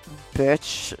 It was,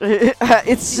 bitch.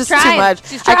 It's just trying. too much.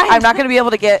 She's trying. I'm not going to be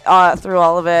able to get through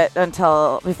all of it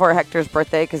until before Hector's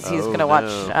birthday because he's Oh, going to watch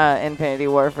no. Infinity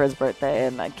War for his birthday,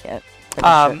 and I can't.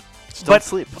 finish it. Still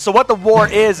sleep. So what the war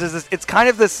is it's kind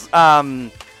of this.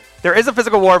 There is a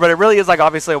physical war, but it really is like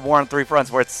obviously a war on three fronts,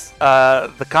 where it's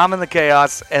the common, the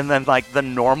chaos, and then like the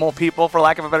normal people, for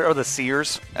lack of a better, or the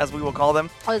seers, as we will call them.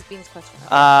 Oh, it's Bean's question.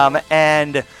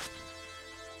 And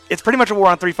it's pretty much a war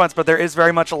on three fronts, but there is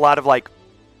very much a lot of like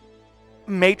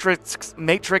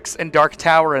Matrix and Dark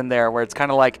Tower in there, where it's kind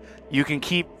of like you can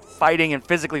keep fighting and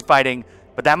physically fighting,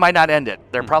 but that might not end it.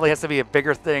 There probably has to be a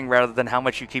bigger thing rather than how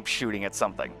much you keep shooting at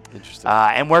something. Interesting.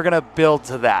 And we're gonna build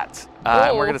to that,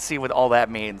 and we're Ooh. gonna see what all that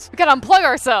means. We gotta unplug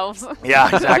ourselves.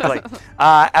 Yeah, exactly.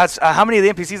 As how many of the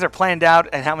NPCs are planned out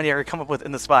and how many are come up with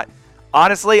in the spot?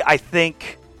 Honestly, I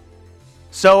think.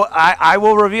 So I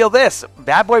will reveal this.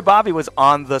 Bad Boy Bobby was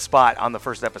on the spot on the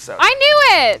first episode. I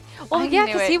knew it. Well, I yeah, knew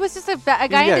because it. he was just a guy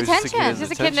Yeah, in he was just a kid detention. in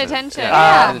Just a kid in detention.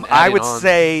 Yeah. I adding would on.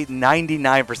 say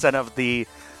 99% of the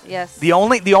Yes. the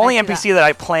only I see NPC that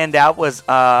I planned out was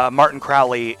Martin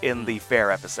Crowley in the fair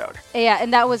episode. Yeah,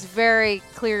 and that was very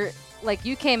clear. Like,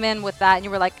 you came in with that, and you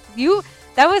were like,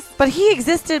 that was, But he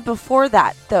existed before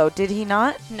that, though, did he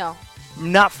not? no.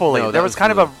 Not fully. No, there that was was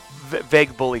kind of the- a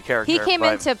vague bully character. He came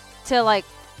but- in to like,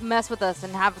 mess with us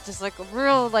and have just, like, a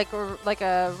real,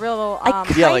 I um,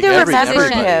 kind yeah, like of every, remember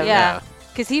everybody. him. Yeah.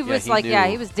 because he Yeah, was he like, knew.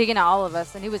 he was digging at all of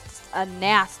us, and he was just a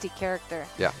nasty character.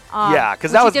 Yeah. Yeah, 'cause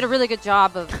which that he was- did a really good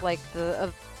job of, like,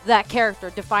 of that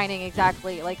character defining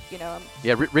exactly, like,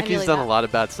 Yeah, Ricky's really done a not. lot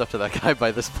of bad stuff to that guy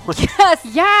by this point. yes,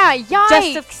 Yeah,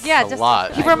 yikes. just to, yeah, A just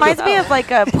lot. He reminds me of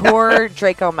like a poor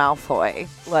Draco Malfoy.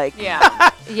 Like, Yeah.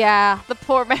 yeah. The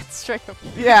poor man's Draco.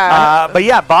 yeah. But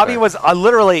yeah, Bobby was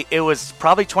literally, it was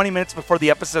probably 20 minutes before the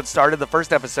episode started, the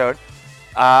first episode.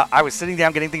 I was sitting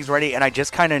down getting things ready, and I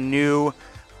just kind of knew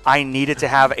I needed to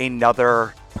have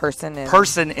another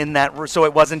person in that room. So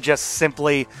it wasn't just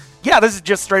simply, this is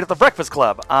just straight up the Breakfast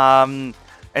Club. And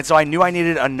so I knew I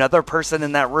needed another person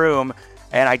in that room,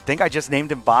 and I think I just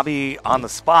named him Bobby on the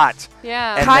spot.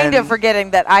 Yeah. And kind then- of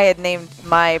forgetting that I had named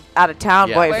my out-of-town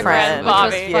Yeah, boyfriend. boyfriend, which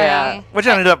was- Bobby. yeah. Which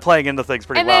ended up playing into things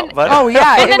pretty And well. then- But Oh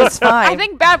yeah, And it then was fine. I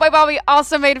think Bad Boy Bobby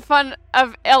also made fun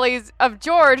of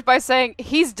George by saying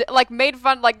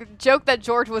joked that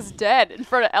George was dead in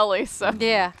front of Ellie. So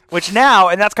Yeah. Which now,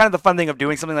 and that's kind of the fun thing of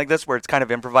doing something like this, where it's kind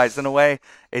of improvised in a way,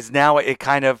 is now it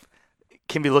kind of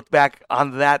can be looked back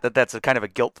on that's a kind of a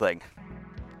guilt thing.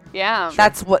 yeah.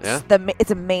 That's what's Yeah.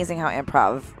 it's amazing how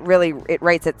improv really it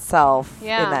writes itself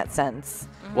Yeah. in that sense.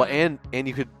 Well, and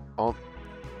you could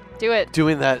Do it.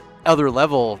 doing that other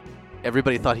level.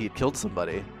 Everybody thought he had killed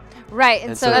somebody. Right, And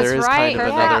and so so there that's is right. kind of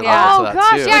yeah. another yeah. level Oh to that,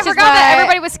 gosh, too. yeah, I Which is forgot that why-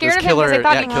 everybody was scared This of him because they killer-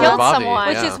 thought yeah, he Killer killed Bobby, someone.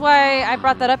 Which Yeah. is why I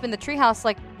brought that up in the treehouse,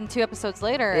 like in 2 episodes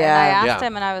later. Yeah. And I asked Yeah.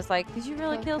 him, and I was like, "Did you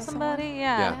really kill somebody?"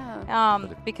 Yeah. Yeah.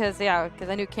 Because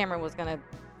I knew Cameron was gonna,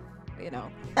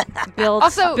 build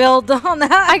Also- build on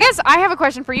that. I guess I have a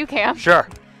question for you, Cam. Sure.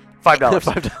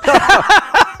 $5.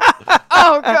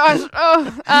 Oh gosh.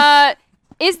 Oh.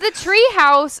 Is the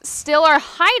treehouse still our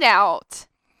hideout?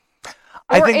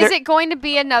 I Or think is there- it going to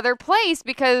be another place?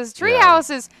 Because treehouse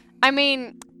is,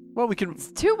 Well, we can.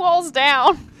 2 walls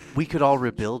down. We could all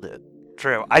rebuild it.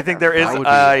 True. I think there is. That would be-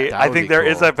 I that would think be there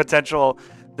is cool. a potential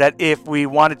that if we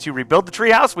wanted to rebuild the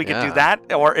treehouse, we could do Yeah.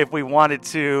 that, or if we wanted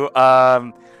to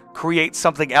create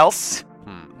something else,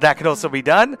 that could also be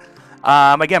done.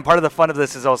 Again, part of the fun of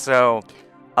this is also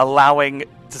allowing,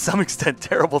 to some extent,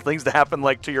 terrible things to happen,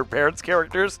 like to your parents'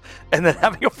 characters, and then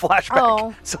having a flashback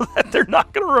Oh. so that they're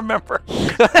not going to remember.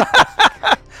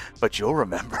 But you'll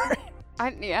remember.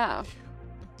 Yeah,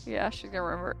 she's gonna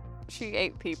remember. She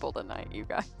ate people tonight, you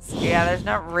guys. Yeah, there's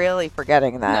not really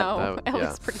forgetting that. No, That would- Ellie's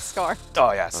yeah. pretty scarred.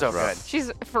 Oh yeah, so rough. good.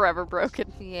 She's forever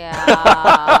broken.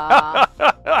 Yeah.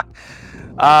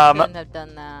 Couldn't have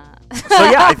done that. So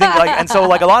yeah, I think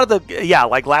like a lot of the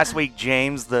like last week,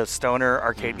 James, the stoner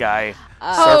arcade guy,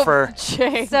 surfer, Oh,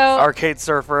 Jay. So arcade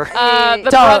surfer. The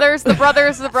Don't.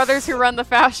 brothers who run the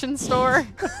fashion store.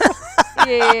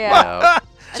 yeah.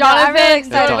 No. I'm really Jonathan.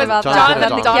 excited Jonathan- about Jonathan that.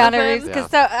 About the Jonathan. Keanu Reeves. Yeah.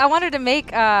 Because so I wanted to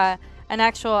make an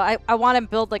actual. I want to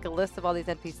build like a list of all these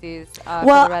NPCs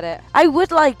Well, for the Reddit. I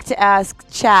would like to ask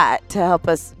chat to help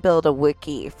us build a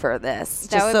wiki for this,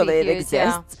 That just would so be that it huge,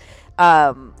 yeah. exists.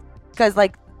 Because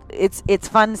like it's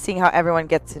fun seeing how everyone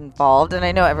gets involved, and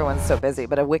I know everyone's so busy,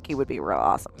 but a wiki would be real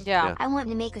awesome. Yeah. I want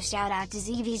to make a shout out to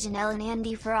ZV, Janelle, and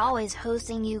Andy for always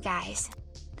hosting you guys.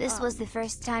 This was the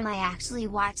first time I actually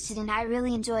watched it, and I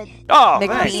really enjoyed it. Oh, McBean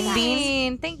thanks. Bean.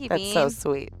 Bean. Thank you, That's Bean. so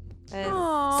sweet.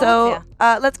 Aw. So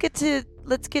let's get to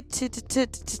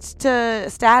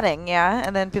statting, yeah,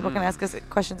 and then people can ask us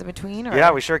questions in between. Or?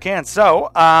 Yeah, we sure can.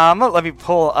 So, let me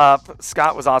pull up.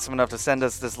 Scott was awesome enough to send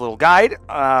us this little guide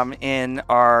in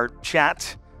our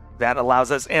chat that allows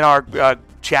us in our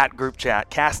cast group chat,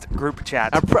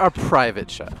 Our private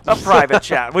chat. a private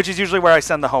chat, which is usually where I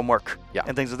send the homework Yeah.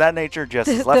 and things of that nature. Jess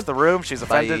has left the room. She's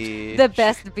offended. The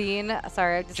best Bean.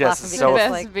 Sorry, I'm just Jess laughing is because so-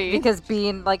 like, Best Bean. because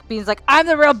Bean's like, I'm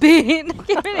the real Bean.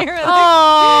 Get in here.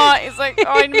 Oh, he's like, oh,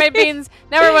 I made beans.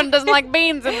 Now everyone doesn't like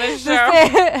beans in this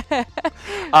show.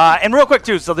 And real quick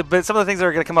too, so some of the things that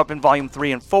are going to come up in volume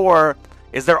 3 and 4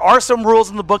 is there are some rules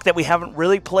in the book that we haven't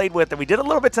really played with that we did a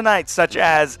little bit tonight, such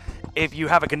as if you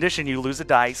have a condition, you lose a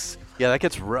dice. Yeah, that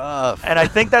gets rough. And I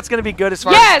think that's going to be good as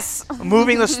far Yes. as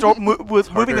moving the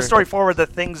moving the story forward. That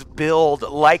things build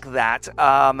like that.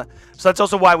 So that's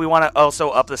also why we want to also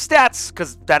up the stats,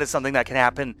 because that is something that can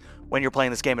happen when you're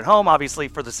playing this game at home. Obviously,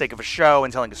 for the sake of a show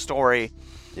and telling a story,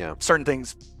 Yeah. certain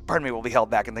things, will be held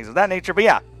back and things of that nature. But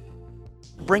yeah,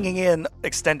 bringing in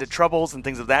extended troubles and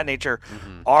things of that nature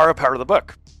are a part of the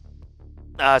book.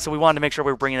 So we wanted to make sure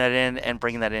we were bringing that in and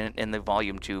bringing that in the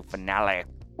volume 2 finale.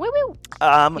 Woo woo.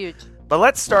 Huge. But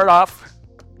let's start off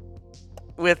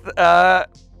with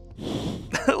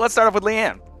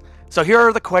Leanne. So here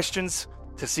are the questions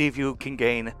to see if you can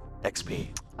gain XP.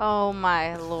 Oh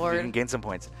my You can lord. gain some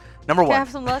points. Number Can I one. have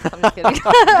some luck? I'm just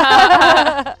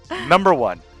kidding. Number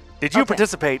one. Did you Okay.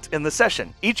 participate in the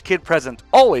session? Each kid present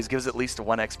always gives at least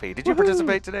 1 XP. Did you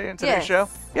participate today in today's Yes. show?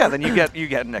 Yeah, then you get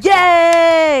an XP.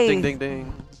 Yay! Ding, ding,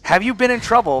 ding. Have you been in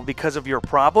trouble because of your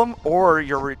problem or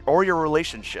your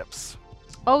relationships?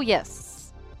 Oh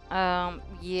yes.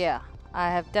 Yeah. I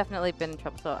have definitely been in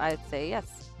trouble, so I'd say yes.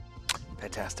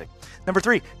 Fantastic. Number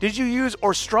 3. Did you use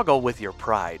or struggle with your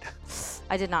pride?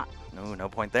 I did not. No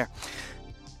point there.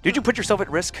 Did you put yourself at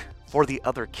risk for the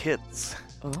other kids?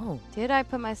 Oh. Did I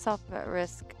put myself at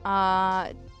risk? Are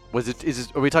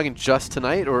we talking just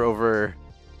tonight or over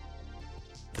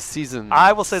the season?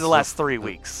 I will say the last 3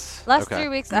 weeks. Last Okay. 3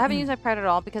 weeks, I haven't used my pride at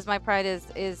all because my pride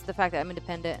is the fact that I'm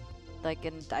independent, like,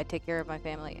 and I take care of my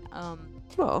family.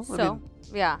 Well, So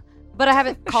yeah, but I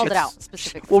haven't called it out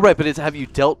specifically. well, right, but have you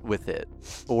dealt with it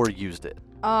or used it?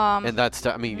 Um, And that's,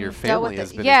 I mean, your dealt family with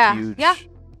has it. been Yeah, a huge. yeah,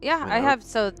 you I know? have.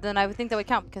 So then I would think that would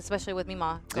count, because especially with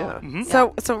Mima. Yeah. Mhm.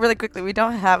 So really quickly, we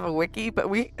don't have a wiki, but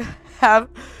we have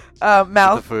The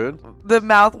mouth. food? The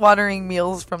mouth-watering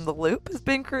meals from the loop has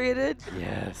been created.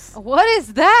 Yes. What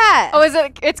is that? Oh, is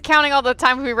it? It's counting all the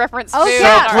time we reference Oh, food. So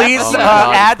yeah. please Oh my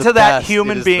God, add it's to the that best.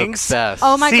 human It is the beings. best.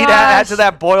 Oh my See that? Add to gosh.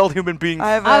 that boiled human beings.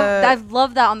 I've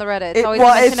loved that on the Reddit. It's It, always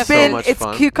well, a mention it's of been food. much it's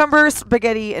fun. cucumber,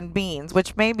 spaghetti, and beans,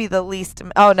 which may be the least.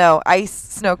 Oh no, ice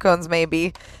snow cones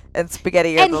maybe, and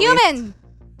spaghetti are and the human.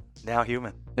 Now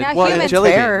human. Now well, humans and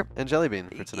jelly fair. bean. And jelly bean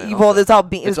for tonight. least. Well, it's all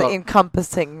bean. It's It's all-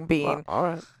 encompassing bean. Well, all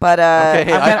right. But Okay,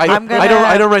 hey, I'm gonna,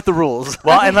 I don't write the rules.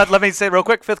 Well, and let me say real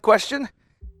quick, 5th question.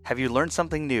 Have you learned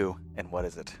something new, and what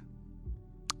is it?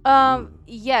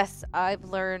 Yes, I've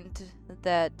learned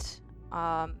that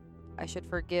I should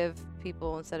forgive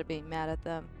people instead of being mad at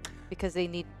them because they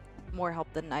need more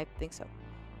help than I think so.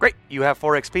 Great. You have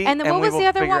 4 XP. And then what we was will the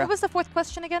other figure one? out- What was the 4th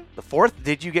question again? The 4th,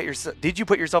 did you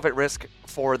put yourself at risk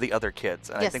for the other kids?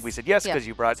 And I Yes. think we said yes Yeah. because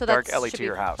you brought So Dark that Ellie should to be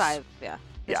your house. 5, yeah.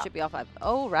 This Yeah. should be all 5.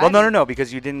 Oh, right. Well, no,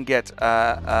 because you didn't get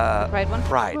Pride one?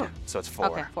 pride, Oh. so it's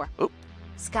 4. Okay, 4. Oop.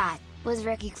 Scott, was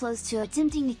Ricky close to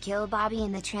attempting to kill Bobby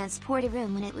in the transporter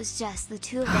room when it was just the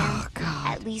two of them?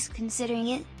 At least considering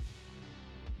it?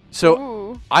 So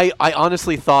Ooh. I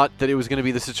honestly thought that it was going to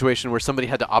be the situation where somebody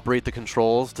had to operate the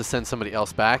controls to send somebody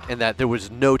else back, and that there was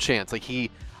no chance. Like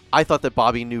I thought that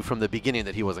Bobby knew from the beginning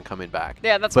that he wasn't coming back.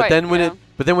 Yeah, that's but why. then when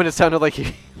yeah. it sounded like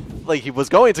he was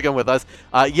going to come with us,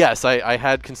 yes, I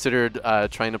had considered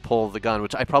trying to pull the gun,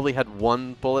 which I probably had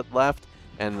 1 bullet left,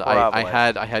 and I Probably.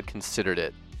 had considered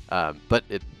it, but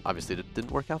it obviously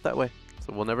didn't work out that way.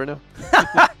 So we'll never know.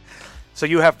 So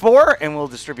you have 4, and we'll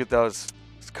distribute those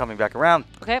coming back around.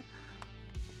 Okay.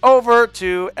 Over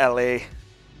to Ellie.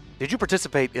 Did you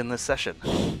participate in this session?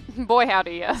 Boy,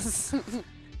 howdy, yes.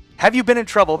 Have you been in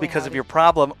trouble Boy, because of howdy. your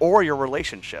problem or your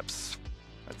relationships?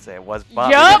 Let's say it was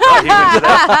Bobby. Yup. He went to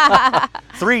that.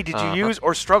 3, did you Uh-huh. use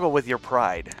or struggle with your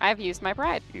pride? I've used my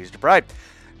pride. You used your pride.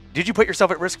 Did you put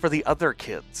yourself at risk for the other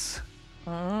kids?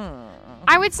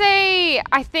 I would say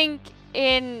I think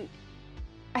in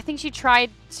I think she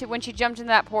tried to, when she jumped into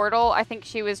that portal, I think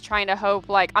she was trying to hope,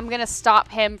 like, I'm going to stop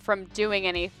him from doing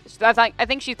anything. I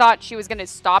think she thought she was going to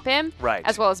stop him, Right.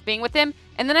 as well as being with him.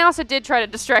 And then I also did try to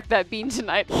distract that bean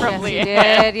tonight from Yes, Leanne. you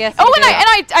did. Yes, Oh, you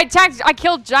and I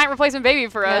killed Giant Replacement Baby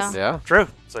for us. Yeah. True.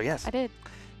 So yes. I did.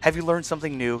 Have you learned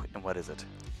something new, and what is it?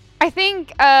 I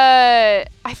think I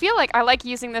feel like I like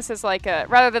using this as like a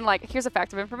rather than like here's a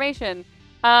fact of information.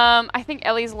 I think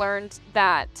Ellie's learned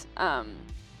that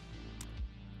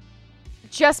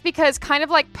just because kind of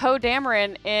like Poe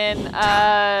Dameron in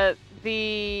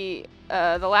the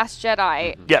Last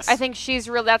Jedi. Yes. I think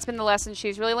that's been the lesson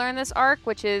she's really learned this arc,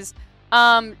 which is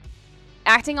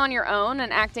acting on your own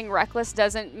and acting reckless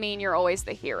doesn't mean you're always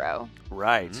the hero.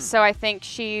 Right. So I think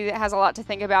she has a lot to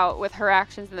think about with her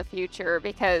actions in the future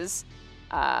because,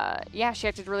 she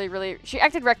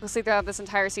acted recklessly throughout this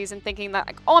entire season, thinking that,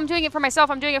 like, oh, I'm doing it for myself,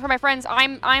 I'm doing it for my friends,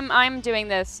 I'm doing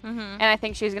this, and I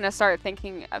think she's gonna start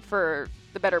thinking for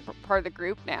the better part of the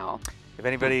group now.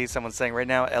 If someone's saying right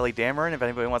now, Ellie Dameron, if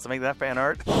anybody wants to make that fan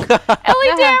art. Ellie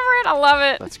Dameron, I love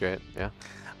it. That's great.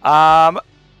 Yeah.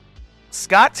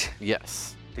 Scott,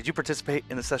 Yes, did you participate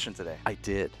in the session today? I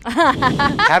did. Have you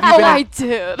Oh, been I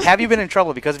did. Have you been in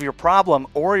trouble because of your problem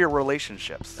or your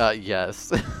relationships?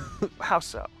 Yes. How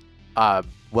so?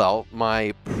 Well,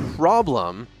 my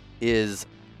problem is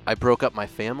I broke up my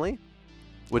family,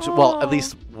 which, well, at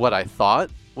least what I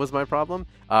thought was my problem.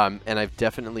 And I've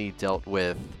definitely dealt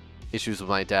with issues with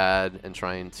my dad and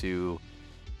trying to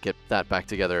get that back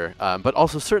together. But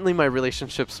also certainly my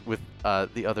relationships with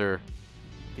the other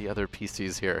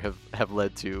PCs here have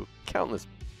led to countless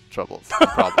troubles and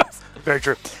problems. Very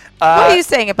true. What are you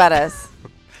saying about us?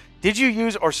 Did you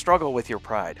use or struggle with your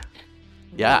pride?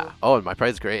 Yeah. Oh, and my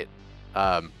pride's great.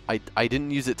 I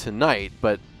didn't use it tonight,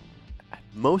 but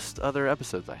most other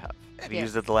episodes I have. Have you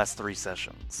used it the last 3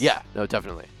 sessions? Yeah. No,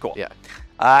 definitely. Cool. Yeah.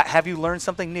 Have you learned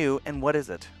something new, and what is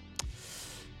it?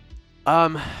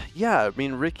 Yeah. I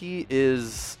mean, Ricky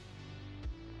is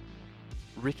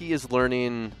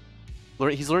learning.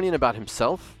 He's learning about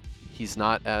himself. He's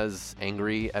not as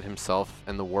angry at himself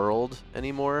and the world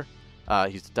anymore.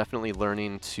 He's definitely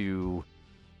learning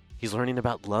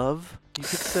about love, you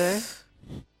could say.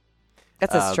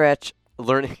 That's a stretch.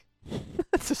 Learning.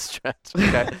 That's a stretch.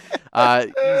 Okay.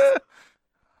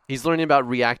 He's learning about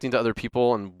reacting to other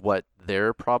people and what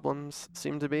their problems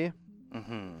seem to be.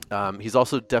 Mm-hmm. He's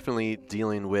also definitely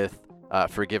dealing with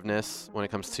forgiveness when it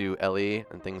comes to Ellie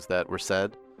and things that were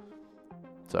said.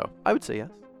 So I would say yes.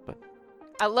 But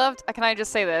Can I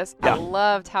just say this? Yeah. I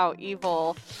loved how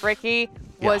evil Ricky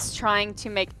was trying to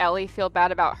make Ellie feel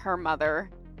bad about her mother.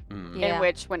 Yeah. In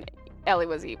which, when Ellie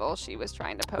was evil, she was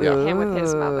trying to poke him with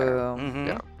his mother. Mm-hmm.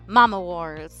 Yeah. Mama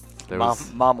Wars. there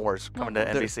Mom Wars coming to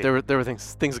NBC. there were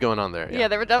things going on there. Yeah,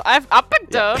 they were. I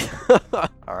picked up.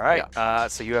 All right.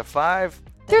 So you have 5.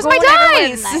 There's Roll my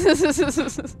never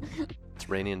dice. It's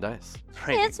Rainy and Dice.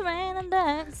 It's raining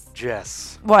dice.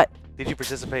 Jess, What? did you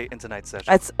participate in tonight's session?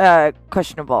 That's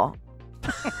questionable.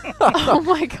 Oh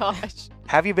my gosh.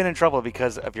 Have you been in trouble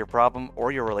because of your problem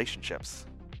or your relationships?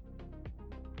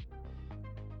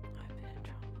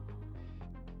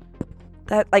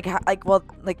 That like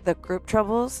the group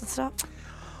troubles and stuff.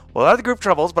 Well, there are the group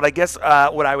troubles, but I guess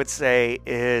what I would say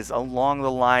is along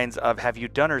the lines of, have you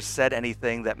done or said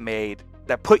anything that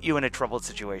put you in a troubled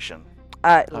situation?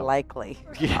 Likely.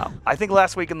 Yeah. I think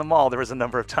last week in the mall there was a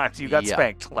number of times you got Yeah.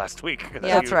 spanked last week.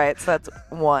 That's right. So that's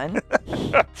 1.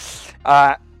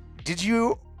 Did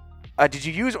you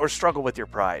use or struggle with your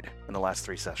pride in the last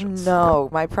 3 sessions? No,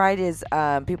 my pride is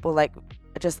people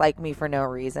just like me for no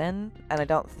reason, and I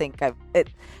don't think I've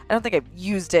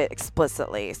used it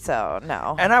explicitly. So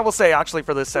no. And I will say, actually,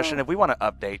 for this session, if we want to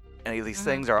update any of these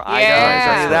things or items or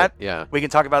Yeah. any of that, Yeah. we can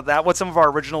talk about that. What some of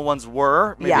our original ones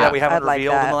were, maybe Yeah, that we haven't I'd like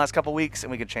revealed in that. the last couple weeks, and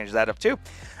we can change that up too.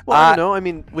 Well, I don't know. I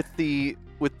mean, with the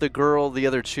girl, the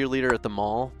other cheerleader at the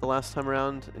mall the last time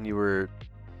around, and you were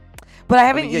But I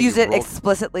haven't yeah, used you it rolled-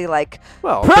 explicitly like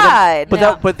well, pride.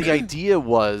 But the idea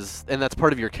was, and that's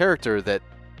part of your character, that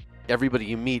everybody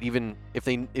you meet, even if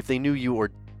they knew you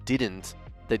or didn't,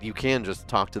 that you can just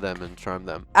talk to them and charm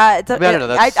them. I don't know,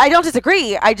 that's- I don't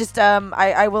disagree. I just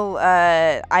I will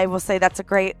say that's a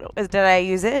great. Did I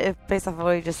use it based off of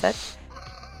what you just said?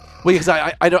 Well, because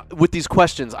I don't, with these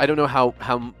questions, I don't know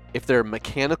how if they're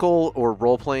mechanical or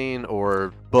role playing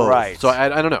or both. Right. So I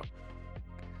don't know.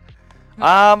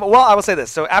 Well, I will say this.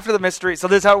 So after the mystery, so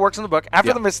this is how it works in the book. After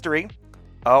Yeah. the mystery,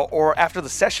 or after the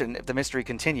session, if the mystery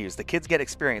continues, the kids get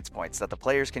experience points that the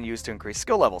players can use to increase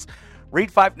skill levels.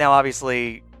 Read 5. Now,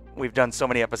 obviously, we've done so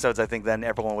many episodes, I think then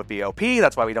everyone would be OP.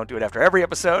 That's why we don't do it after every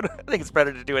episode. I think it's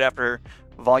better to do it after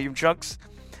volume chunks.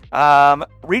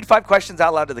 Read 5 questions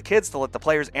out loud to the kids to let the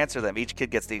players answer them. Each kid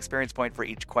gets the experience point for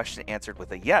each question answered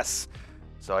with a yes.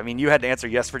 So, I mean, you had to answer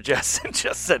yes for Jess and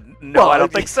Jess said, no, I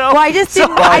don't think so. Well, I just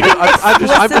didn't.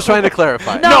 I'm just trying to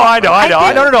clarify. No, I know.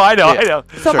 I know.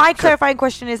 So my clarifying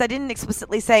question is, I didn't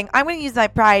explicitly saying I'm going to use my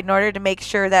pride in order to make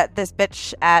sure that this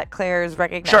bitch at Claire's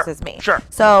recognizes me. Sure.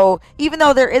 So even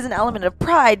though there is an element of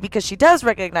pride because she does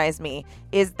recognize me,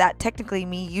 is that technically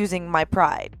me using my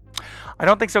pride? I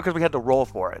don't think so because we had to roll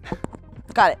for it.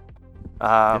 Got it.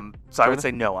 So I would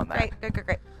say no on that.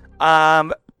 Great.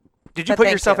 Did you But put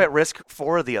thank yourself you. at risk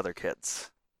for the other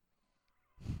kids?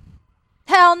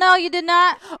 Hell no, you did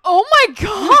not. Oh my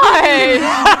god!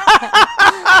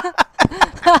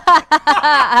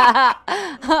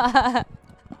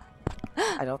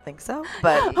 I don't think so,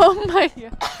 but Oh my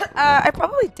god. I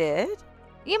probably did.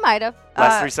 You might have.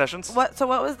 Last 3 sessions? What? So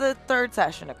what was the third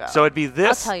session ago? So it'd be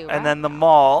this, tell you and right then the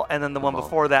mall, and then the one mall.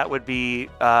 before that would be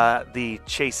the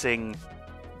chasing.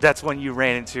 That's when you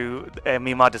ran into and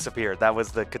Mima disappeared. That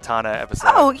was the katana episode.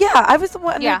 Oh yeah, I was the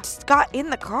one Yeah. who just got in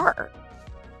the car.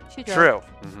 She drove.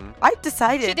 True. I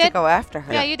decided She to did. go after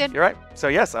her. Yeah, you did. You're right. So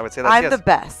yes, I would say that's I'm yes. the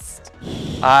best.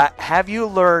 Have you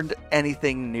learned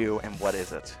anything new, and what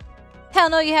is it? Hell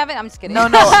no, you haven't. I'm just kidding. No,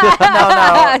 no.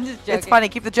 I'm just joking. It's funny.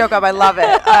 Keep the joke up. I love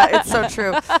it. It's so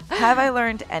true. Have I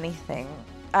learned anything?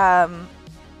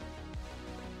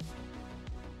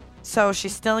 So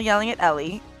she's still yelling at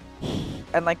Ellie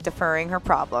and like deferring her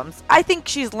problems. I think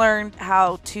she's learned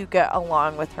how to get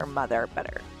along with her mother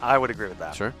better. I would agree with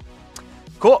that. Sure.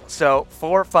 Cool. So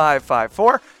 4, 5, 5,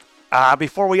 4.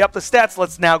 Before we up the stats,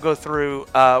 let's now go through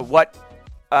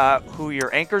who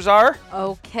your anchors are.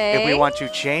 Okay. If we want to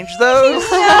change those.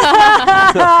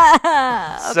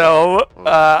 So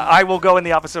I will go in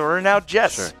the opposite order now.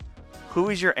 Jess, Sure. who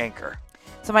is your anchor?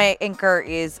 So my anchor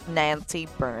is Nancy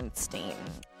Bernstein.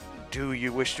 Do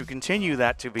you wish to continue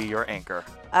that to be your anchor?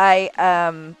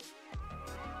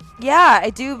 Yeah, I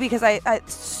do because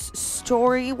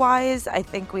story-wise, I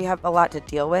think we have a lot to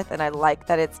deal with, and I like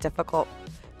that it's difficult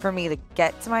for me to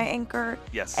get to my anchor.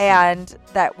 Yes. And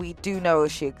that we do know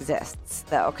she exists,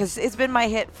 though, because it's been my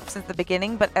hit since the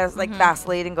beginning. But I was like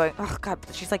vacillating, going, "Oh God,"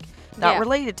 but she's like not Yeah.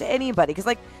 related to anybody. Because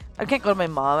like I can't go to my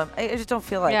mom. I just don't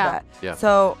feel like Yeah. that. Yeah.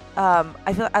 So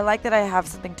I like that I have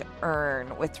something to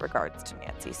earn with regards to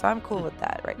Nancy. So I'm cool with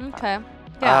that right now. Okay.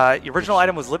 Yeah. Your original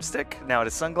item was lipstick. Now it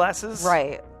is sunglasses.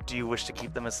 Right. Do you wish to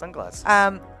keep them as sunglasses?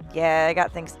 Yeah, I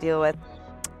got things to deal with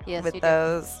Yes, with you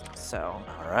those. So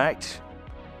All right.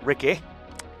 Ricky,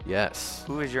 Yes.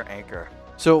 who is your anchor?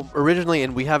 So originally,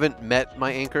 and we haven't met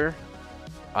my anchor.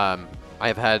 I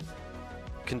have had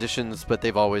conditions, but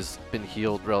they've always been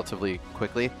healed relatively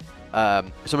quickly.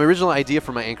 So my original idea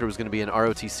for my anchor was going to be an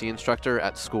ROTC instructor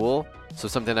at school. So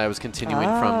something I was continuing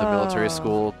from the military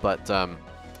school, but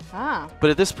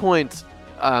at this point,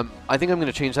 I think I'm going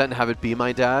to change that and have it be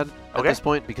my dad at Okay. this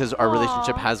point because our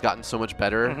relationship has gotten so much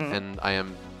better, Mhm. and I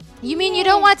am. You mean you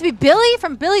don't want it to be Billy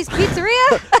from Billy's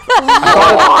Pizzeria?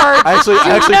 I actually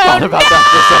thought about that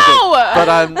for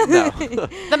a second, but no.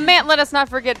 The man. Let us not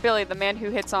forget Billy, the man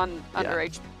who hits on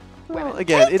underage women. Well,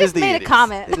 again, it is just the made a 80s.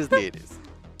 comment. It is the 80s.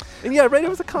 And yeah, right. It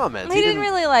was a comment. He didn't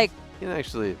really like. He didn't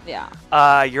actually.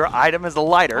 Yeah. Your item is the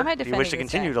lighter. Am I Do you wish to defending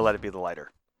this continue guy? to let it be the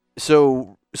lighter?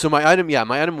 So my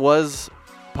item was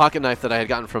pocket knife that I had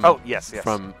gotten from Oh, yes.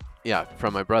 from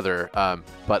my brother,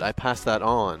 but I passed that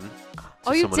on to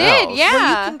Oh, you someone did? else. Yeah. well,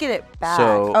 you can get it back.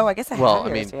 So- oh, I guess I well,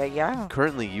 have I yours. mean, yeah.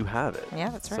 Currently, you have it. Yeah,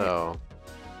 that's right. So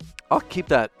I'll keep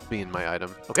that being my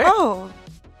item, Okay. Oh,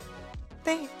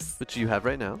 thanks. which you have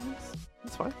right now.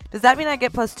 That's fine. Does that mean I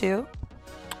get +2?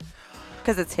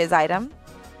 Because it's his item.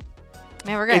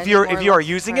 Man, we're gonna If need you more are looks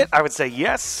using for- it, I would say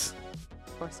yes.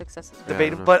 for successes. Yeah, I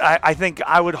Debatable, don't know. but I think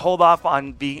I would hold off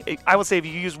on being. I would say if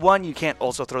you use one, you can't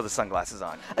also throw the sunglasses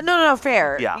on. No,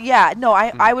 fair. Yeah. Yeah, no,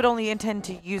 Hmm. I would only intend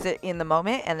to use it in the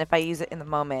moment, and if I use it in the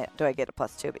moment, do I get a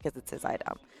 +2 because it's his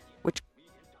item, which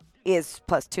is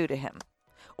 +2 to him,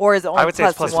 or is it only I would say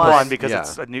it's +1 because Yeah.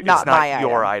 it's it's Not not my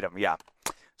your item. Yeah.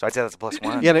 So I'd say that's a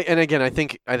 +1. Yeah, and again, I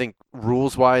think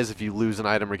rules wise, if you lose an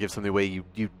item or give something away,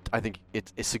 I think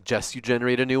it suggests you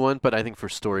generate a new one. But I think for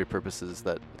story purposes,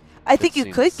 that I think it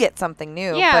you could seems- get something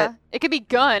new. Yeah, it could be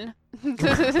gun. but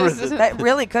that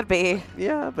really could be.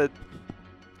 yeah, but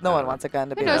No one wants a gun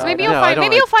to be. Who knows? an Maybe item. you'll No, I find. don't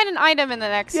Maybe like- you'll find an item in the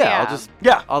next. I'll just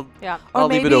Yeah. I'll Yeah. Or I'll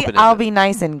leave maybe it open. I'll be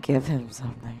nice and give him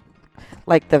something,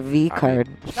 like the V I card.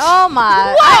 Oh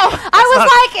my! I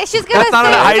was like, she's gonna that's not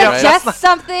an say item. suggest That's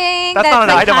something. That's not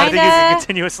an like item I think you can kinda-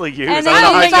 continuously use. And I don't then know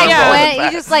how you you just like can roll went, with you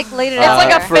that. just like laid it It's out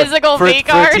like a there. physical for, V for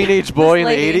card. a teenage boy in the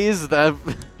Lady. 80s. That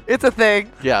It's a thing,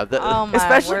 yeah, that, Oh my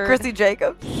especially word. Chrissy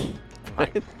Jacobs.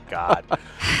 God.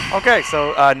 Okay,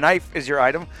 so knife is your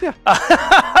item.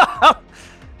 Yeah.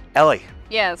 Ellie,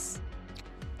 Yes.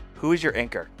 who is your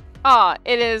anchor?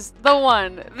 It is the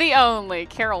one, the only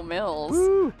Carol Mills.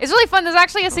 It's really fun. There's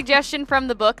actually a suggestion from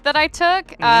the book that I took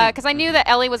because I knew that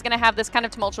Ellie was going to have this kind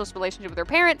of tumultuous relationship with her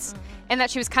parents and that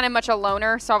she was kind of much a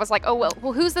loner. So I was like, oh, well,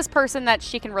 who's this person that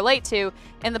she can relate to?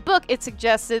 In the book, it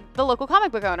suggested the local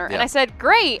comic book owner. And Yeah. I said,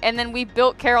 great. And then we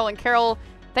built Carol, and Carol,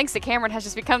 thanks to Cameron, has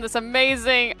just become this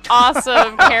amazing,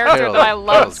 awesome character Carol, that I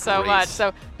love Carol's so great. much.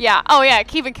 So, yeah. Oh, yeah.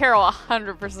 Keeping Carol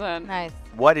 100%. Nice.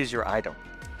 What is your item?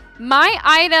 My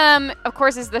item, of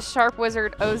course, is the Sharp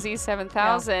Wizard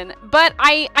OZ7000, but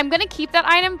I'm going to keep that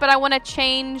item, but I want to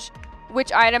change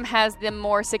which item has the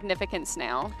more significance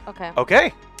now. Okay.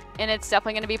 Okay. And it's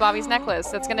definitely going to be Bobby's necklace.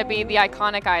 That's going to be the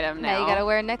iconic item now. Now you gotta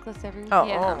wear a necklace every week. Oh,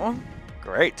 Yeah.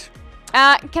 Great.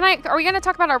 Are we going to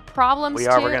talk about our problems We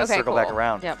too? are. We're going to Okay, circle back cool.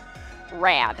 around. Yep.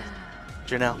 Rad.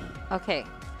 Janelle, Okay.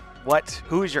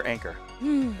 who is your anchor?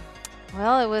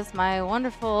 Well, it was my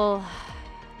wonderful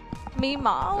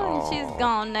Meemaw, and she's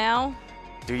gone now.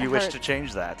 Do you I wish heard- to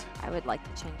change that? I would like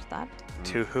to change that.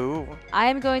 To who? I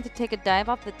am going to take a dive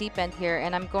off the deep end here,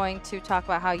 and I'm going to talk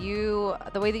about how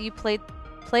the way that you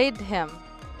played him.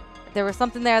 There was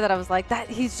something there that I was like, that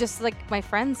he's just like my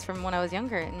friends from when I was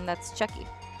younger, and that's Chucky.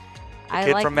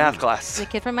 The kid from math the class.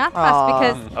 kid from math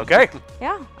class because Okay.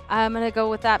 yeah, I'm gonna go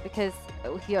with that because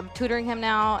I'm tutoring him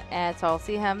now, and so I'll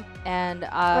see him. And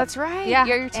That's right. yeah,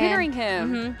 You're tutoring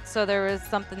him. mhm. So there was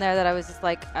something there that I was just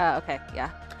like, okay, yeah.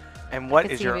 And what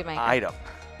could is see you your be my anchor. item?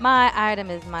 My item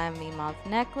is my Meemaw's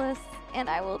necklace, and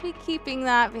I will be keeping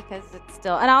that because it's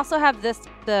still. And I also have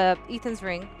the Ethan's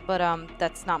ring, but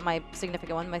that's not my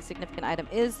significant one. My significant item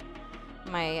is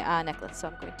my necklace, so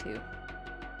I'm going to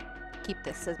keep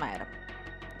this as my item.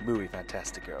 Muy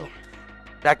fantastico.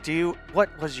 Back to you. What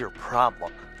was your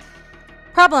problem?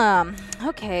 Problem.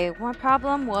 Okay, one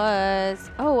problem was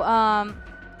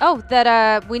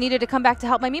that we needed to come back to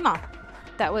help my Meemaw.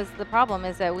 That was the problem.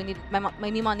 Is that we needed my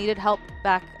Meemaw needed help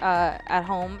back at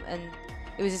home, and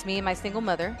it was just me and my single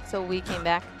mother. So we came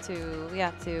back to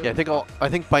Yeah, I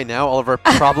think by now all of our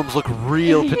problems look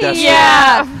real pedestrian.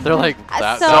 Yeah. They're like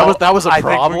that. So- that was a I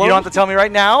problem. think you don't have to tell me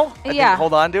right now. I Yeah. think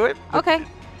hold on to it. Okay.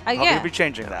 I'll Yeah. be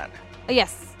changing that.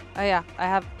 Yes. Yeah. I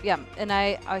have. Yeah. And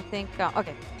I think.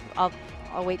 Okay.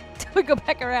 I'll wait till we go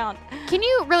back around. Can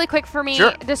you really quick for me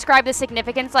Sure. describe the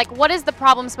significance? Like, what is the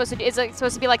problem supposed to do? Is it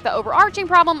supposed to be like the overarching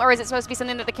problem, or is it supposed to be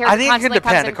something that the character I think it can constantly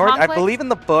comes depend. in According, I conflict? believe in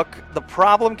the book, the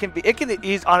problem can be. It can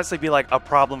honestly be like a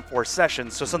problem for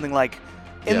sessions. So something like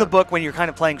in Yeah. the book when you're kind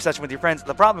of playing session with your friends,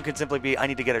 the problem can simply be I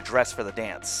need to get a dress for the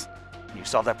dance. You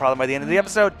solve that problem by the end of the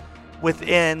episode.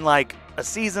 Within like a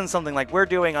season, something like we're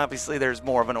doing, obviously there's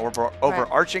more of an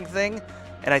overarching thing.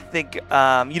 And I think,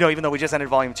 even though we just ended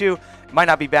Volume 2, it might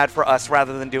not be bad for us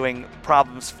rather than doing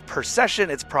problems per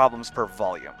session, it's problems per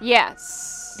volume.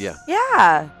 Yes. Yeah.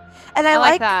 Yeah. And I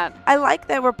like that. I like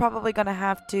that we're probably going to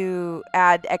have to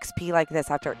add XP like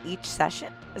this after each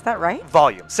session. Is that right?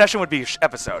 Volume. Session would be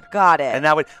episode. Got it. And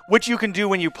that would, which you can do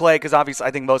when you play, because obviously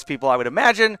I think most people, I would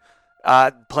imagine,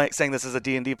 saying this as a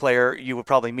D&D player, you would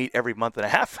probably meet every month and a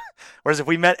half. Whereas if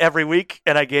we met every week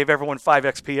and I gave everyone 5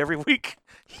 XP every week,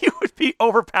 you would be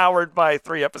overpowered by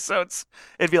 3 episodes.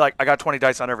 It'd be like, I got 20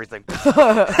 dice on everything.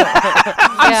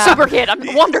 I'm Super Kid. I'm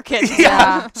Wonder Kid.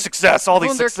 Yeah. Success, all these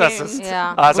Wonder successes. Kings.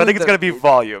 Yeah. So I think it's going to be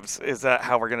volumes. Is that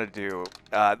how we're going to do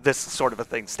this sort of a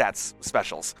thing? Stats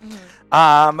specials.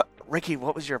 Ricky,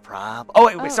 what was your problem?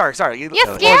 Oh, wait, sorry. You What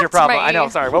was your skipped problem? me. I know.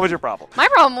 Sorry. What was your problem? My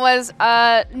problem was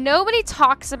nobody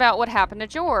talks about what happened to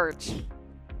George.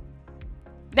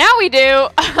 Now we do.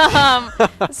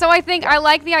 So I think I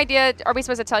like the idea. Are we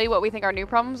supposed to tell you what we think our new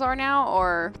problems are now,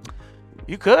 or?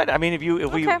 You could. I mean, if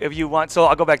you want. So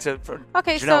I'll go back to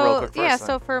Okay, Janelle real so quick first, yeah, then.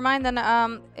 so for mine then,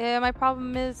 my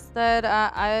problem is that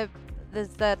I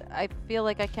feel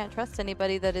like I can't trust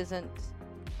anybody that isn't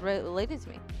related to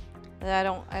me. That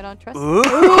I don't trust. Ooh.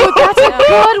 That's a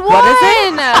good one. What is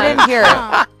it? I didn't hear it.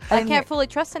 I didn't can't fully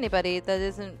trust anybody that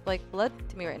isn't like blood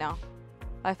to me right now.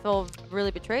 I feel really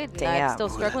betrayed, and I'm Damn. still Ooh,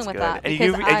 struggling that's with good. that. And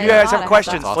because if I you guys thought I have had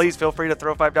questions, that. Awesome. please feel free to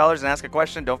throw $5 and ask a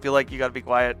question. Don't feel like you got to be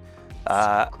quiet,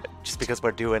 just because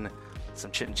we're doing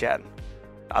some chit and chatting.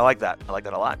 I like that. I like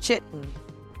that a lot.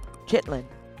 Chitlin.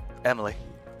 Emily.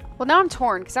 Well, now I'm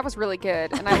torn because that was really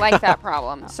good, and I like that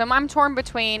problem. So I'm torn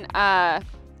between,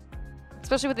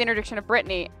 especially with the introduction of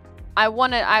Brittany. I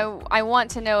want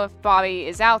to know if Bobby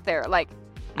is out there. Like,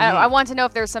 I want to know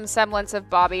if there's some semblance of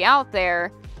Bobby out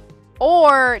there,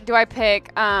 or do I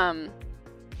pick? I'm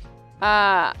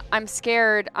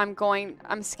scared. I'm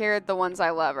scared. The ones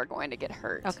I love are going to get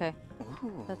hurt. Okay.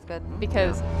 That's good.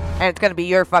 because And it's gonna be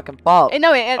your fucking fault.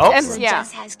 no, So yeah.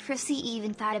 just has Chrissy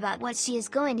even thought about what she is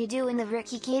going to do when the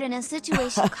Ricky Cadena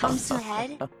situation comes to a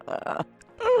head?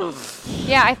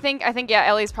 Yeah, I think yeah,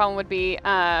 Ellie's problem would be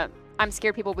I'm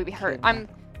scared people will be hurt.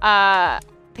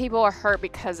 People are hurt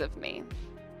because of me.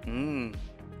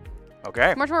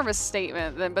 Okay. Much more of a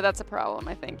statement than, but that's a problem,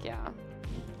 I think, yeah.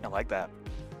 I like that.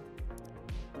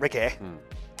 Ricky.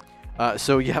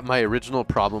 So yeah, my original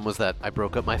problem was that I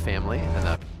broke up my family, and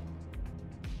that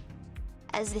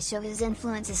As the show's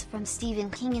influences from Stephen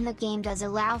King in the game does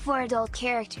allow for adult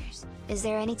characters, is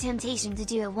there any temptation to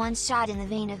do a one-shot in the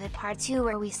vein of it Part 2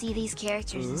 where we see these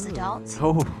characters as adults?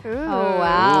 Oh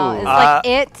wow! Ooh.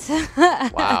 It's like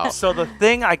it. wow. So the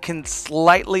thing I can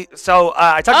slightly... So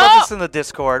I talked about this in the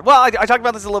Discord. Well, I talked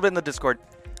about this a little bit in the Discord.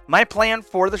 My plan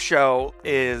for the show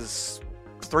is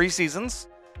 3 seasons,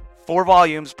 4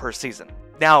 volumes per season.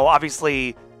 Now,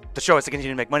 obviously, the show has to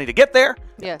continue to make money to get there,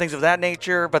 Yes. things of that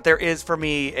nature, but there is, for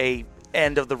me, a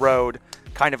end of the road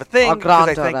kind of a thing. A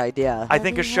because grand idea. I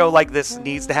think a show like this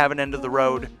needs to have an end of the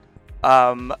road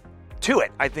to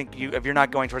it. I think if you're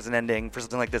not going towards an ending for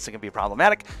something like this, it can be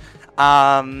problematic.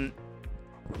 That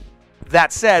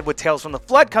said, with Tales from the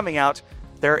Flood coming out,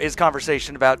 there is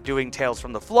conversation about doing Tales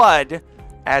from the Flood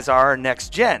as our next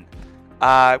gen.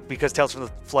 Because Tales from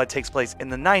the Flood takes place in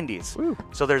the 90s. Woo.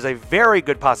 So there's a very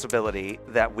good possibility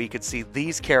that we could see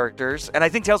these characters. And I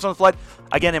think Tales from the Flood,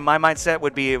 again, in my mindset, it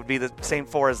would be the same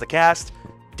 4 as the cast.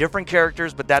 Different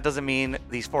characters, but that doesn't mean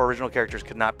these 4 original characters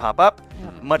could not pop up.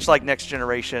 Much like Next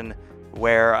Generation,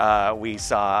 where we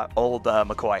saw old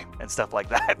McCoy and stuff like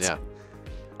that. Yeah.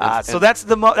 So that's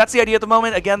the idea at the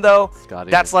moment. Again, though,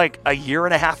 Scotty. that's like a year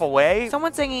and a half away.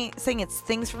 Someone's saying it's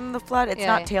Things from the Flood. It's Yeah,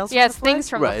 not yeah. Tales Yeah, from it's the Flood. things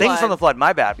from Right. the Things flood. from the Flood.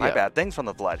 My bad. Yeah. Things from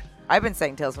the Flood. I've been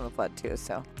saying Tales from the Flood too.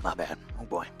 So My bad. Oh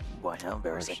boy, how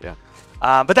embarrassing. Yeah.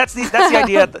 But that's the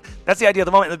idea. That's the idea at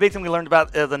the moment. And the big thing we learned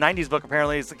about the '90s book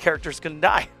apparently is the characters can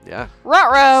die. Yeah.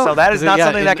 Ruh-roh. So that is not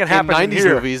something that can happen in 90s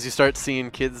here. movies. You start seeing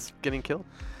kids getting killed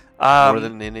more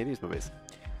than in 80s movies.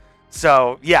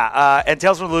 So yeah, and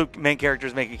Tales from the Loop main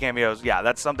characters making cameos. Yeah,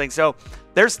 that's something. So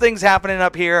there's things happening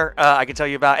up here I can tell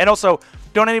you about. And also,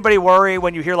 don't anybody worry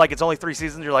when you hear like it's only 3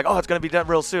 seasons. You're like, oh, it's gonna be done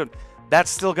real soon. That's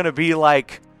still gonna be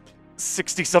like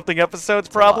 60-something episodes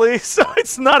probably. So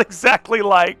it's not exactly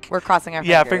like we're crossing our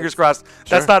yeah, fingers. fingers crossed.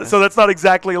 That's Sure. not so. That's not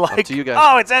exactly like to you guys.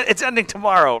 oh, it's ending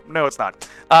tomorrow. No, it's not.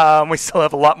 We still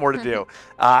have a lot more to do,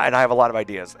 and I have a lot of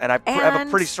ideas, and I have a And-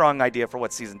 pretty strong idea for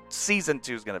what season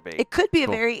 2 is going to be. It could be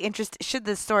Cool. a very interesting. Should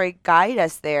the story guide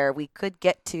us there, we could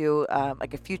get to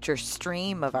like a future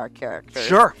stream of our characters.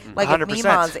 Sure, Like 100%. if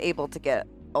Mima's able to get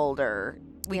older,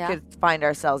 we Yeah. could find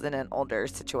ourselves in an older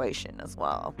situation as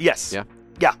well Yes. Yeah.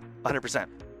 Yeah. 100%.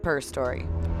 per story.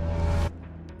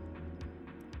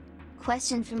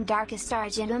 Question from Darkest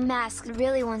Sergeant Mask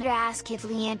really wanted to ask if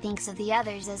Leanne thinks of the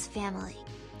others as family.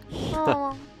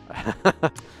 Oh.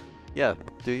 Yeah.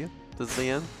 Do you? Does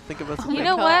Leanne think of us? You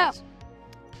know what?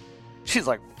 She's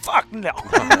like, fuck no.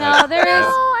 No, there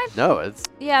is. No, it's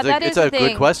Yeah, it's that a, is it's a the good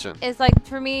thing. question. It's like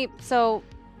for me. So,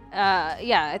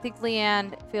 yeah, I think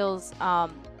Leanne feels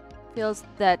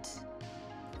that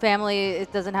family.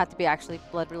 It doesn't have to be actually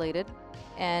blood related,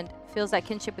 and feels that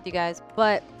kinship with you guys.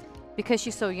 But because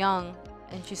she's so young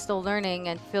and she's still learning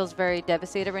and feels very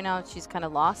devastated right now, she's kind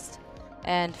of lost.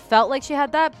 And felt like she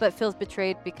had that, but feels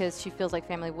betrayed because she feels like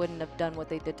family wouldn't have done what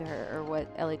they did to her or what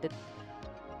Ellie did.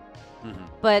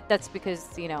 But that's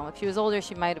because, you know, if she was older,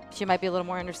 she might be a little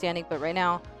more understanding. But right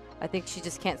now, I think she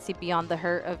just can't see beyond the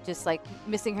hurt of just like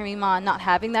missing her Mima and not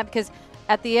having that. Because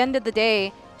at the end of the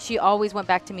day, she always went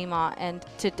back to Mima and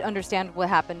to understand what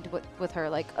happened with her,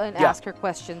 like, and Yeah. ask her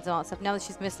questions and all that stuff. Now that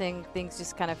she's missing, things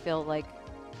just kind of feel like,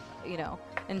 you know,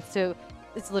 and so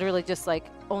it's literally just like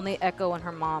only Echo and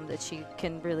her mom that she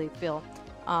can really feel.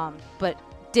 But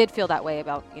did feel that way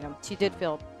about, you know, she did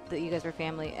feel that you guys were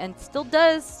family and still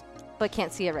does, but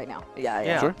can't see it right now. Yeah,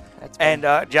 Yeah. Sure. That's fair. And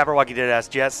Jabberwocky did ask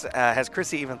Jess, has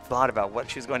Chrissy even thought about what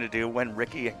she's going to do when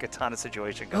Ricky and Katana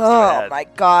situation comes to a oh head? my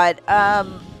god.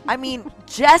 I mean,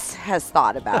 Jess has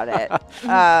thought about it.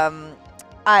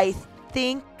 I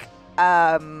think,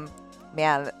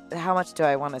 man, how much do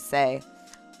I want to say?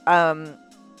 I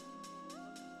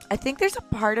think there's a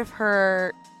part of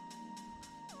her.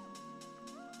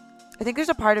 I think there's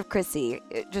a part of Chrissy,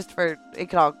 it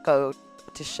could all go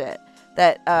to shit,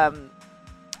 that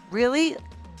really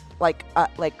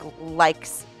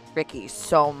likes Ricky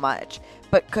so much,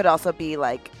 but could also be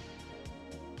like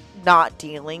not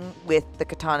dealing with the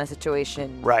Katana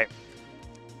situation Right.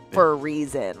 for a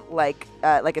reason. Like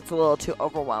it's a little too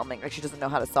overwhelming. Like she doesn't know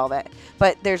how to solve it.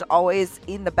 But there's always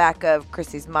in the back of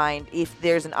Chrissy's mind, if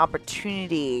there's an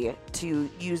opportunity to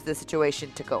use the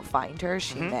situation to go find her,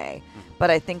 she may. But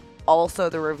I think also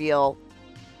the reveal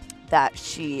that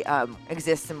she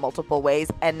exists in multiple ways,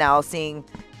 and now seeing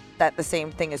that the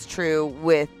same thing is true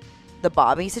with the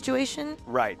Bobby situation.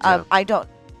 Right. I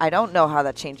don't know how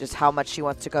that changes how much she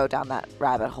wants to go down that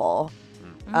rabbit hole.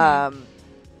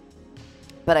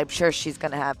 But I'm sure she's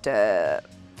going to have to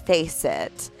face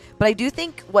it. But I do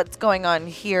think what's going on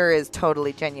here is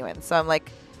totally genuine. So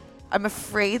I'm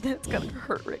afraid that it's going to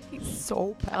hurt Ricky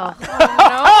so bad.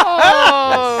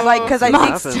 No. Because I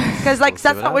Happens. think, because We'll see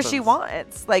that's what not what she happens.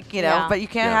 wants. Like, you know, Yeah. but you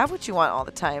can't Yeah. have what you want all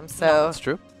the time. So That's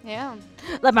true. Yeah.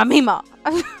 Let my Mima.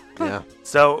 Yeah.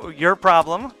 So your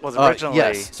problem was originally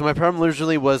Yes. So my problem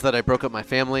originally was that I broke up my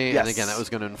family, and again, Yes. that was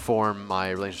going to inform my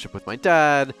relationship with my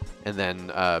dad, and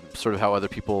then sort of how other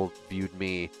people viewed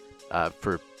me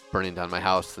for burning down my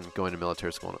house and going to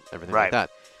military school and everything like Right.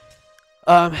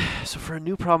 that. So for a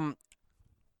new problem,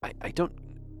 I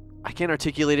can't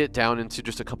articulate it down into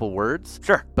just a couple words.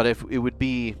 Sure. But if it would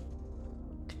be,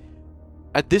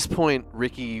 at this point,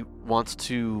 Ricky wants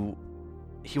to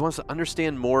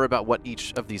understand more about what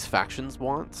each of these factions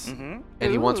wants, Mm-hmm.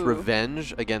 and he wants Ooh.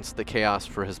 revenge against the Chaos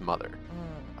for his mother.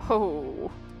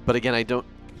 Oh. But again, I don't.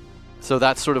 So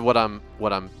that's sort of what I'm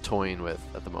toying with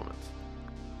at the moment.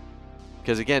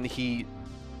 Because again,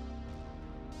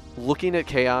 looking at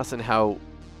Chaos and how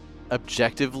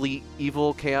objectively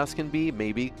evil Chaos can be,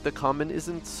 maybe the common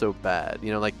isn't so bad.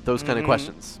 You know, like those kind of Mhm.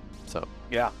 questions. So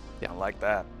Yeah. Yeah. I like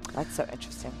that. that's so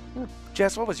interesting.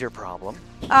 Jess, what was your problem?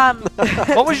 Um,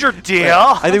 What was your deal?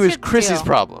 I think it was your Chrissy's deal?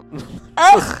 problem.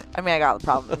 Ugh. I mean, I got all the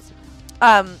problems.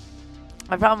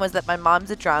 My problem was that my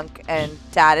mom's a drunk and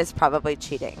dad is probably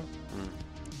cheating.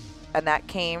 And that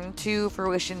came to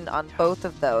fruition on both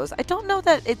of those. I don't know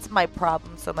that it's my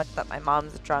problem so much that my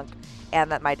mom's a drunk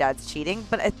and that my dad's cheating,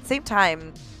 but at the same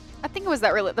time, I think it was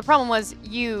that the problem was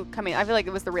you coming. I feel like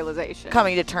it was the realization.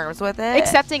 coming to terms with it.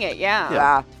 Accepting it,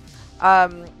 yeah. Yeah.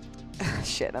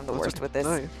 Shit, I'm the worst with this.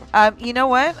 No, you're fine. You know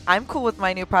what? I'm cool with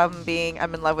my new problem being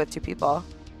I'm in love with 2 people.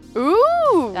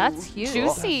 Ooh. That's huge.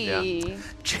 Juicy.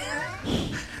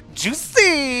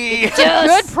 Juicy.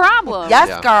 Good problem. Yes,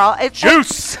 Yeah. girl.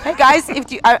 Juice. Hey guys,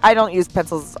 if you, I don't use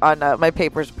pencils on my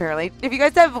papers apparently. If you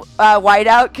guys have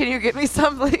whiteout, can you get me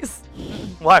some, please?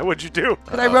 Why would you do?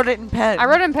 Because I wrote it in pen. I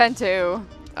wrote in pen too.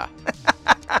 Ah.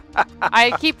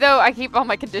 I keep all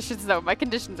my conditions though. My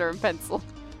conditions are in pencil.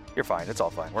 You're fine. It's all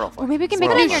fine. We're all Or fine. maybe we can We're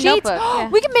make all new fine. sheets. Notebook, yeah.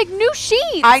 We can make new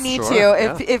sheets. I need Sure,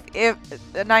 to. If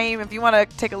Naeem, if you want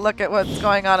to take a look at what's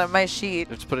going on my sheet.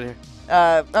 Just put it here.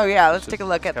 Oh yeah, let's take a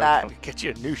look at Can that. we get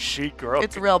you a new sheet, girl?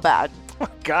 It's real bad. Oh,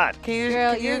 God. Can you,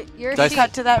 Girl, can you your Dice- sheet.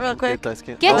 cut to that real quick? Dice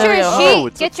can't- Get Oh, there your we go. Oh, sheet.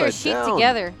 it's Get your upside sheet down.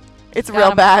 together. It's Got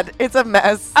real 'em. bad. It's a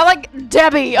mess. I like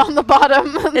Debbie on the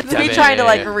bottom. It's me Debbie. trying to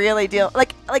like really deal.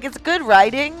 Like it's good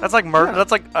writing. That's like murder.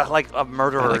 That's like a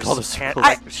murderer's all those hand, circles.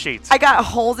 like sheets. I got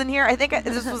holes in here. I think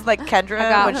this was like Kendra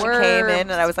got when she came in, worms.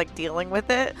 and I was like dealing with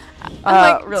it.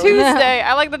 I'm like really. Tuesday.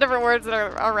 I like the different words that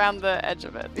are around the edge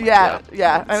of it. Yeah.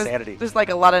 Insanity. There's like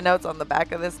a lot of notes on the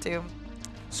back of this too.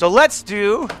 So let's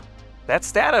do that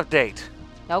stat update.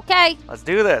 Okay. Let's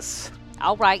do this,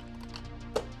 All right.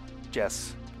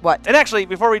 Jess. What? And actually,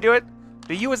 before we do it,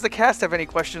 do you as the cast have any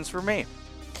questions for me?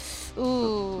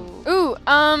 Ooh. Ooh.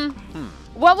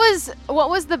 What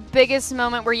was the biggest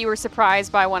moment where you were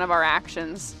surprised by one of our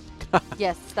actions?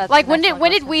 Yes. That's Like an when did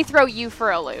excellent we throw you for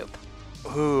a loop?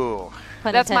 Ooh.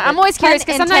 Pun That's intended. I'm always curious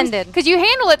Pun because sometimes intended. because you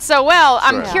handle it so well.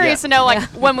 I'm Sure. curious Yeah. to know like Yeah.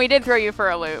 when we did throw you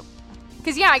for a loop.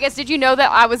 Because yeah, I guess did you know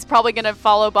that I was probably gonna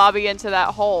follow Bobby into that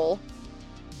hole?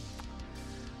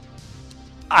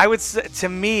 I would say, to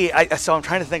me, so I'm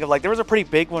trying to think of like there was a pretty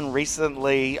big one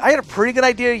recently. I had a pretty good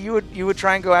idea you would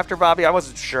try and go after Bobby. I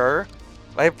wasn't sure.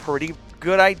 I had a pretty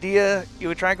good idea you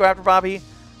would try and go after Bobby.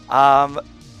 I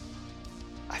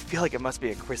feel like it must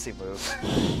be a Chrissy move.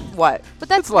 What? But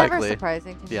that's It's never likely.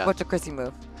 surprising to me. Yeah. What's a Chrissy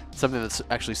move? Something that's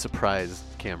actually surprised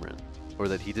Cameron, or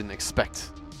that he didn't expect.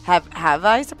 Have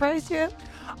I surprised you?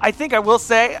 I think I will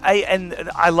say,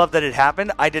 I love that it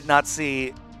happened. I did not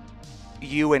see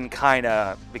you and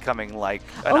Kaina becoming like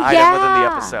an Oh, item within the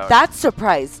yeah. episode. That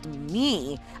surprised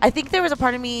me. I think there was a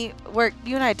part of me where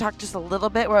you and I talked just a little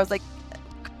bit where I was like,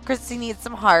 Chrissy needs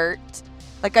some heart.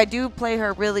 Like I do play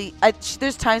her really.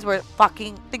 There's times where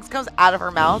fucking things comes out of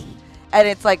her mouth, and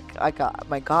it's like,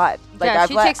 my God. Like Yeah, I've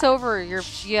she let- takes over your.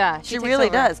 Yeah, She takes really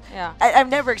over. does. Yeah. I've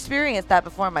never experienced that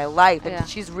before in my life, and Yeah.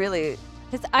 she's really.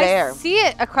 'Cause there. I see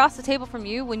it across the table from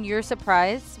you when you're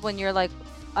surprised, when you're like,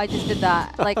 I just did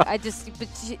that. Like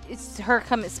it's her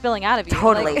spilling out of you.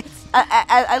 Totally. Like,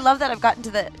 I love that I've gotten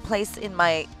to the place in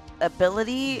my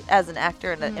ability as an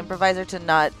actor and an improviser to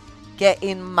not get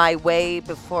in my way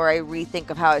before I rethink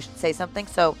of how I should say something.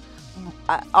 So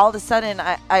all of a sudden,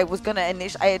 I was going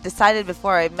to I had decided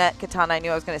before I met Katana, I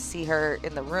knew I was going to see her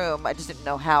in the room. I just didn't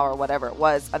know how or whatever it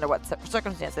was, under what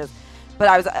circumstances. But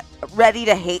I was ready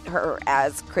to hate her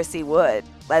as Chrissy would,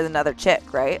 as another chick,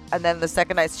 right? And then the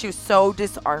second she was so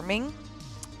disarming.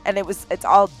 And it's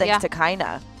all thanks to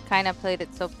Kaina. Kaina played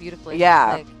it so beautifully.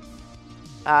 Yeah.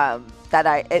 That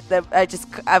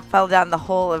I fell down the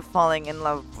hole of falling in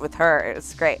love with her. It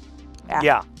was great.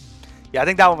 Yeah. I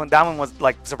think that one was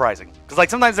like surprising because like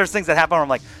sometimes there's things that happen where I'm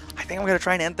like, I think I'm gonna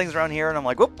try and end things around here, and I'm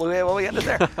like, whoop, well we ended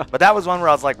there. But that was one where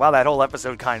I was like, wow, that whole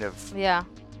episode kind of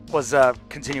was a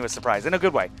continuous surprise in a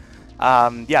good way.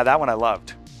 That one I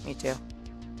loved. Me too.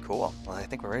 Cool. Well, I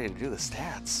think we're ready to do the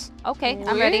stats. Okay,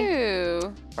 I'm ready.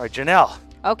 All right, Janelle.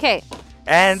 Okay.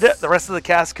 And the rest of the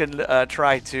cast can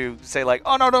try to say like,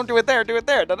 oh no, don't do it there, do it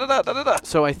there. Da da da da da.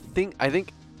 So I think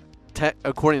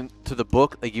according to the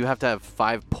book, like you have to have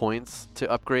 5 points to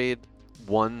upgrade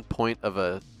 1 point of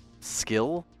a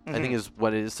skill. I think is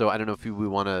what it is. So I don't know if we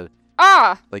want to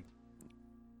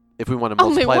if we want to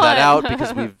multiply that out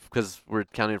because we're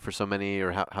counting for so many,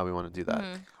 or how we want to do that.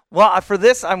 Well, for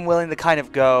this, I'm willing to kind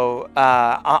of go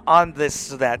on this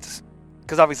so that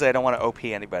because obviously I don't want to OP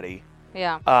anybody.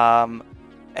 Yeah.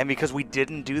 And because we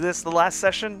didn't do this the last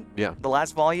session, the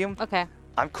last volume. Okay.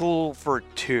 I'm cool for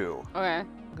 2. Okay.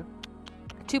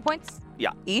 2 points?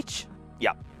 Yeah. Each?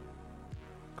 Yeah.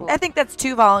 Cool. I think that's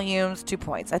 2 volumes, 2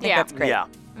 points. I think that's great. Yeah.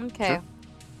 Okay. Sure.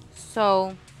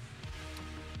 So,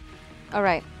 all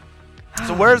right.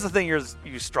 So where's the thing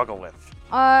you struggle with?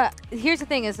 Here's the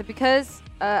thing is that because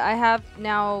I have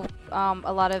now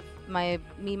a lot of my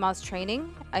Mima's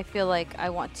training, I feel like I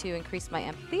want to increase my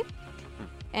empathy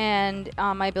and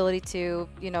my ability to,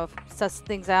 suss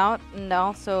things out and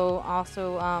also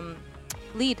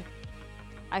lead.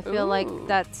 I feel like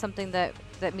that's something that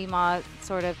Mima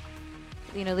sort of,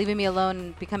 leaving me alone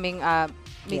and becoming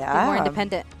me more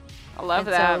independent. I love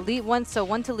that. So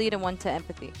one to lead and 1 to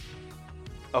empathy.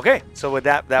 Okay, so would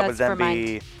that That's would then for be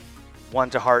mind. 1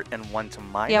 to heart and 1 to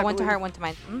mind? Yeah, I 1 to believe? heart, 1 to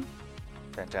mind.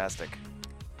 Fantastic.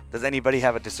 Does anybody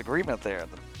have a disagreement there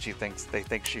that they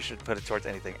think she should put it towards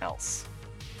anything else?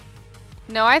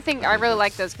 No, I think I really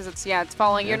like this because it's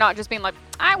following. You're not just being like,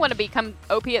 I want to become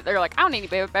OP. They're like, I don't need to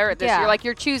be better at this. Yeah.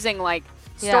 You're choosing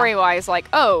story wise,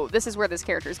 oh, this is where this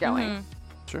character's going.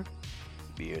 Sure.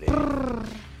 Beauty.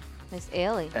 Miss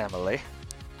Ailey. Emily.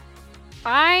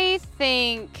 I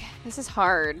think this is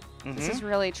hard. This is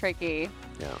really tricky.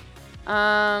 Yeah.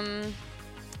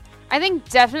 I think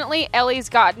definitely Ellie's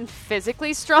gotten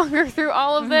physically stronger through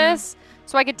all of this.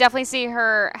 So I could definitely see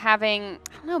her having,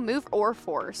 move or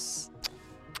force.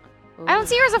 Ooh. I don't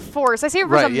see her as a force. I see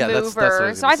her as a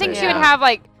mover. So I think she would have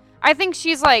I think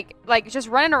she's like just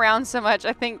running around so much.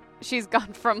 I think she's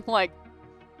gone from like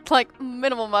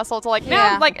minimal muscle to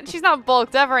now she's not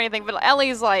bulked up or anything, but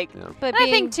Ellie's but I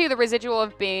think too the residual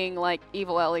of being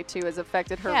Evil Ellie too has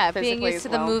affected her physically being used to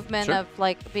the movement of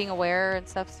being aware and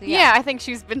stuff. So I think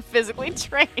she's been physically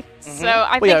trained. So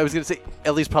I think I was gonna say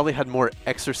Ellie's probably had more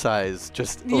exercise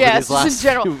just over yes, these last in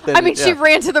general. few, I mean, she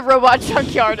ran to the robot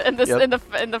junkyard in this in the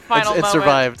final moment. It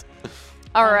survived.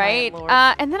 All right,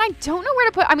 and then I don't know where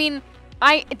to put. I mean,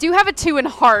 I do have a 2 in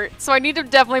heart, so I need to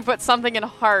definitely put something in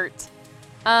heart.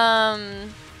 I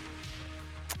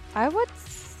would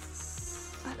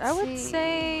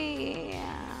say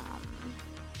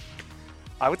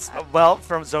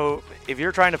if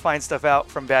you're trying to find stuff out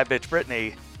from Bad Bitch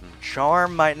Brittany,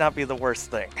 charm might not be the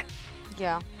worst thing.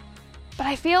 Yeah. But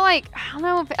I feel like I don't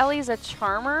know if Ellie's a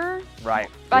charmer. Right.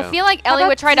 But I feel like Ellie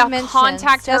would try to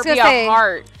contact her via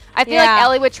heart. I feel like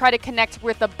Ellie would try to connect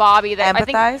with the Bobby that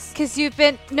empathize? I think because you've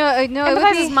been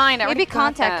empathize is mine. It'd be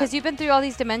contact because you've been through all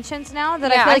these dimensions now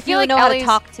that I feel like you know how to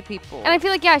talk to people. And I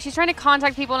feel like she's trying to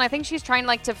contact people, and I think she's trying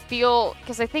to feel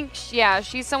because I think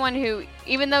she's someone who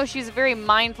even though she's a very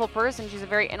mindful person, she's a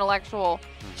very intellectual.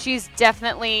 She's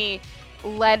definitely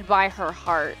led by her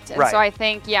heart, and so I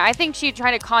think she'd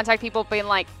try to contact people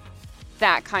in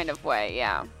that kind of way.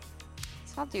 Yeah.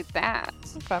 So I'll do that.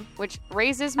 Okay. Which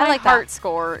raises my heart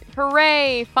score.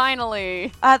 Hooray,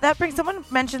 finally. Someone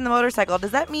mentioned the motorcycle.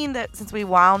 Does that mean that since we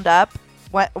wound up,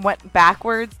 went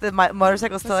backwards, the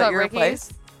motorcycle's still at your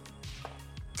place?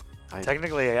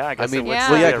 Technically, yeah. I guess it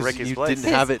would Ricky's place.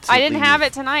 Didn't have it. I didn't have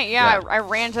it tonight. Yeah. I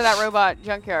ran to that robot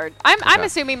junkyard. I'm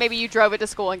assuming maybe you drove it to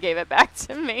school and gave it back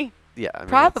to me. Yeah.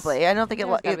 Probably. I don't think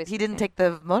he didn't take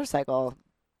the motorcycle.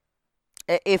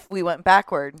 If we went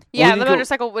backward. Yeah, you the go-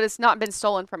 motorcycle would have not been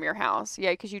stolen from your house.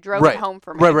 Yeah, because you drove Right. it home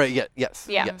from Right. it. Yeah. Yes.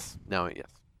 Yeah. Yes. No. Yes.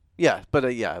 Yeah.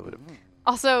 But yeah, I would have.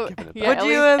 Also, Giving it yeah, back. Would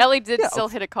Ellie, you have- Ellie did Yeah, still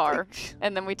of hit a car,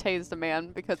 and then we tased a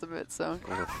man because of it. So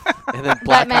And then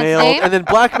That man's name?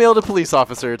 blackmailed a police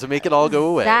officer to make it all go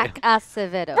away. Zach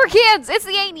Acevedo. for kids, it's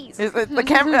the 80s. The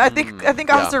camera. I think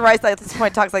Yeah. Officer Rice at this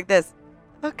point talks like this.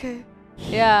 Okay,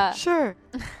 Yeah. sure,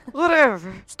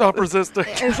 whatever. Stop resisting. Are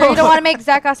you sure you don't want to make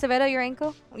Zach Acevedo your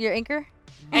anchor?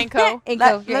 Anko.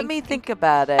 Anko. Let me think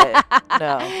about it.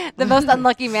 No. The most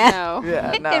unlucky man No.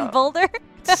 Yeah, in no. Boulder.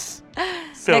 So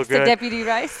Next to good. Deputy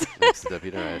Rice. Next to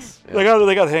Deputy Rice. Yeah.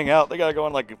 They got to hang out. They got to go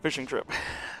on like a fishing trip.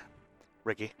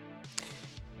 Ricky.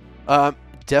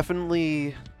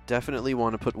 Definitely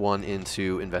want to put one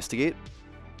into investigate.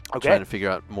 Okay. Trying to figure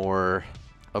out more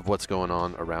of what's going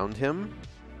on around him.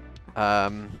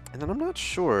 And then I'm not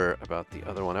sure about the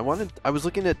other one. I was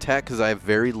looking at tech because I have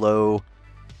very low.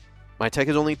 My tech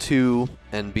is only 2,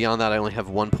 and beyond that, I only have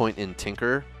 1 point in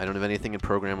Tinker. I don't have anything in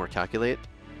Program or Calculate.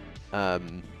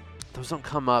 Those don't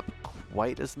come up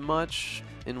quite as much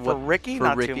in For what Ricky, for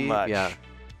not Ricky, too much. yeah.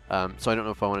 So I don't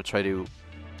know if I want to try to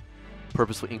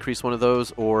purposely increase one of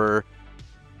those or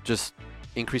just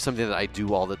increase something that I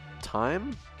do all the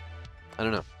time. I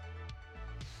don't know,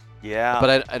 Yeah.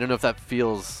 but I don't know if that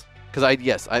feels because I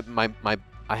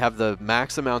have the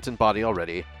max amount in body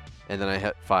already, and then I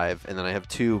have 5, and then I have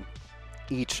 2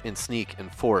 each in sneak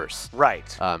and force.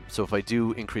 right. So if I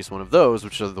do increase one of those,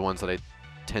 which are the ones that I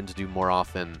tend to do more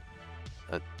often,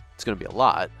 it's going to be a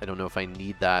lot. I don't know if I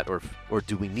need that, or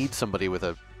do we need somebody with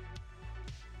a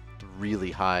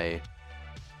really high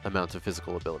amount of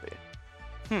physical ability?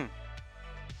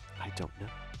 I don't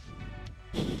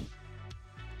know.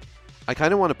 I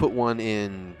kind of want to put one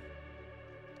in.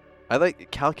 I like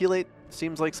Calculate.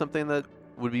 Seems like something that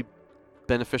would be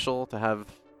beneficial to have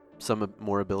some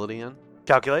more ability in.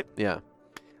 Calculate. Yeah.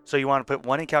 So you want to put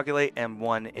one in calculate and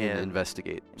one in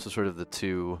Investigate. So sort of the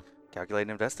two. calculate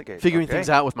and investigate. Figuring Okay. things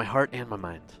out with my heart and my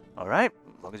mind. All right.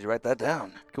 As long as you write that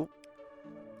down.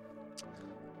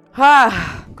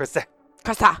 Ah, Krista.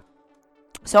 Krista.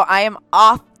 So I am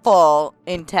awful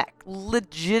in tech.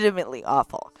 Legitimately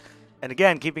awful. And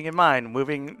again, keeping in mind,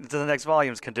 moving to the next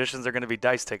volumes, conditions are going to be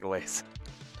dice takeaways.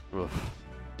 Oof.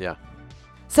 Yeah.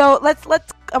 So let's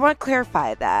I want to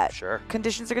clarify that. Sure.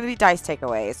 Conditions are going to be dice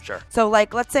takeaways. Sure. So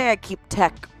like let's say I keep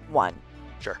tech 1.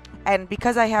 Sure. And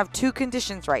because I have 2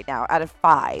 conditions right now out of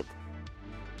 5.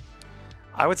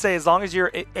 I would say as long as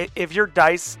you're, if your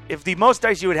dice, if the most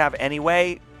dice you would have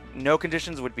anyway, no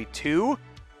conditions would be 2,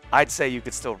 I'd say you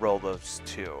could still roll those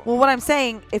 2. Well, what I'm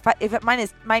saying,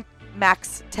 my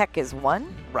max tech is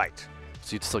 1. Right.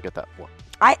 So you'd still get that one.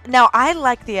 I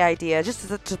like the idea, just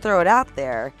to throw it out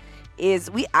there,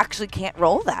 is we actually can't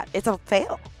roll that. It's a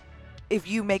fail if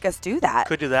you make us do that.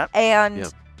 Could do that. And Yeah.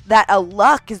 that a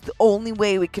luck is the only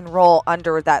way we can roll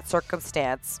under that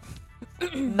circumstance.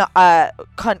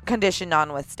 Condition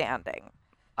notwithstanding.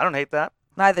 I don't hate that.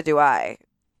 Neither do I.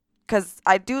 Because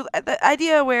I do the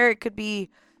idea where it could be,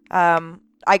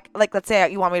 let's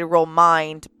say you want me to roll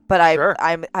mind, but Sure.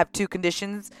 I have 2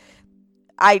 conditions.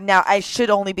 I should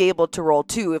only be able to roll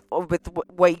 2 with the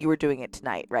way you were doing it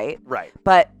tonight, right? Right.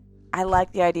 But I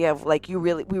like the idea of like we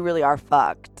really are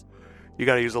fucked. You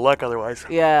got to use the luck otherwise.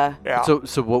 Yeah. Yeah.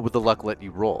 So what would the luck let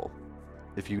you roll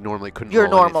if you normally couldn't You're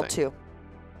roll normal anything? too.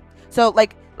 So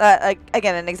like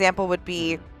again, an example would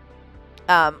be,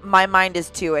 my mind is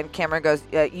 2, and Cameron goes,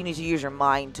 you need to use your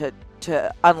mind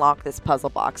to unlock this puzzle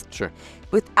box. Sure.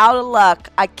 Without a luck,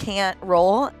 I can't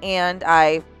roll and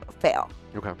I fail.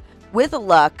 Okay. With a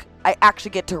luck, I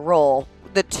actually get to roll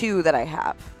the 2 that I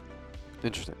have.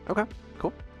 Interesting. Okay.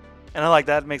 Cool. And I like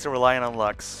that. It makes it reliant on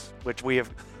lucks, which we have.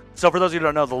 So for those of you who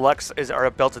don't know, the lucks are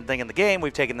a built-in thing in the game.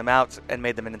 We've taken them out and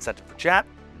made them an incentive for chat.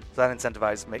 So that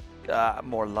incentivizes make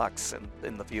more lucks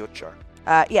in the future.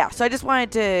 Yeah, so I just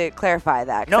wanted to clarify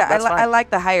that. 'cause Nope, that's fine. I like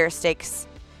the higher stakes.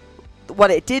 What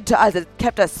it did to us, it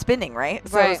kept us spinning, right?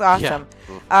 So it was Right. awesome.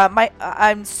 Yeah.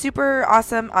 I'm super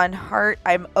awesome on heart.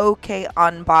 I'm okay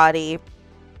on body.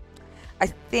 I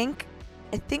think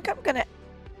I'm gonna.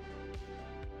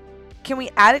 Can we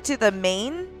add it to the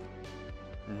main?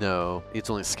 No, it's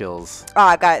only skills. Oh,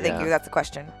 I got it. Thank Yeah. you. That's the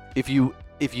question. If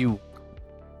you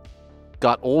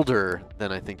got older,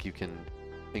 then I think you can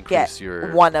increase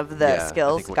your one of the yeah,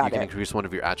 skills. I think Got you can it. increase one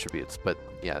of your attributes, but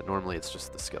yeah, normally it's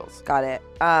just the skills. Got it.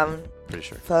 Pretty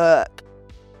sure. Fuck.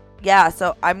 Yeah,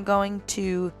 so I'm going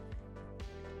to.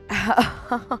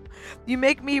 You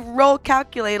make me roll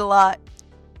calculate a lot.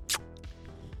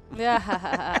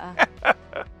 Yeah.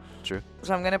 True.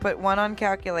 So I'm going to put 1 on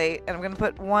calculate, and I'm going to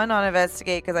put 1 on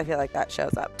investigate because I feel like that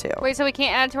shows up too. Wait, so we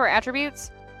can't add to our attributes?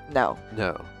 No.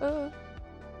 No,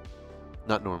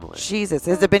 not normally. Jesus,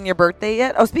 has it been your birthday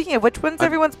yet? Oh, speaking of which, when's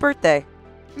everyone's birthday?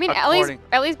 I mean,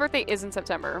 Ellie's birthday is in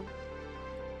September.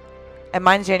 And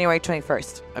mine's January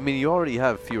 21st. I mean, you already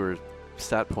have fewer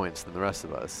stat points than the rest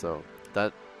of us, so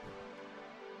that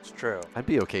It's true. I'd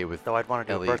be okay with. Though I'd want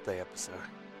to do Ellie. a birthday episode.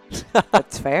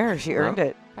 That's fair. She earned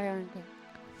it. I earned it.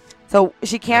 So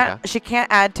she can't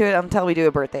add to it until we do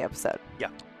a birthday episode. Yeah.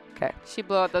 Okay. She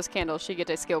blew out those candles. She get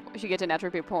an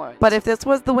attribute point. But if this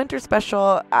was the winter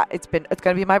special, it's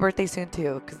gonna be my birthday soon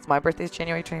too, because my birthday is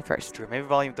January 21st. True. Maybe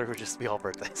Volume 3 would just be all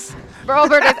birthdays. for all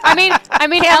birthdays. I mean,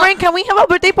 Cameron, can we have a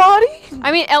birthday party?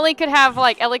 I mean, Ellie could have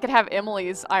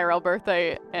Emily's IRL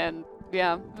birthday and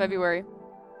February.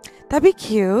 That'd be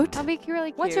cute. That'd be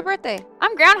really cute. What's your birthday?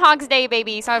 I'm Groundhog's Day,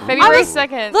 baby. So February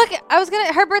 2nd. Look,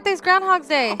 her birthday's Groundhog's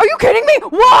Day. Are you kidding me?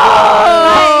 Whoa!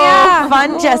 Yeah.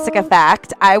 Fun Jessica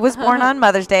fact. I was born on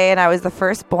Mother's Day, and I was the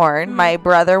firstborn. My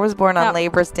brother was born on No.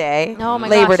 Labor's Day. Oh my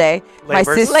Labor gosh. Day. My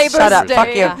Labor's- sister. Labor's Shut up. Day. Fuck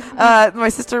you. Yeah. My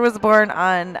sister was born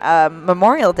on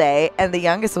Memorial Day, and the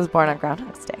youngest was born on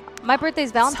Groundhog's Day. My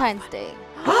birthday's Valentine's Day.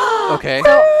 Okay.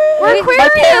 We're My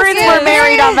parents were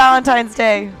married on Valentine's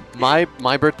Day. My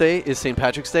birthday is St.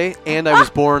 Patrick's Day, and I was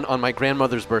born on my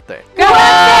grandmother's birthday.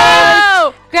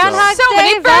 Whoa! Groundhog's So Day,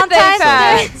 many birthday Valentine's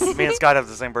Day. facts. Me and Scott have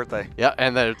the same birthday. Yeah,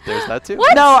 and there's that too.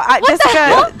 No,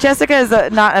 Jessica is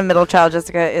not a middle child.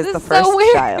 Jessica is This the is first so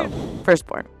weird. child,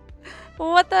 firstborn.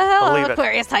 What the hell? Believe I'm it.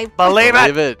 Aquarius type. Believe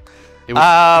Believe it. it. It was,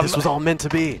 Um, this was all meant to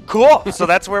be. Cool. So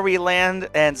that's where we land.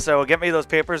 And so get me those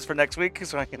papers for next week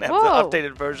so I can have Whoa. the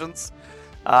updated versions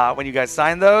when you guys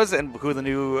sign those and who the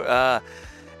new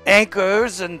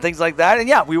anchors and things like that. And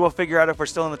yeah, we will figure out if we're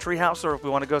still in the treehouse or if we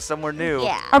want to go somewhere new.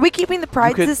 Yeah. Are we keeping the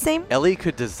prides could- the same? Ellie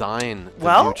could design the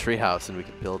Well- new treehouse, and we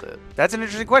could build it. That's an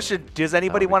interesting question. Does anybody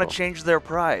That would be want cool. to change their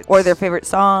pride? Or their favorite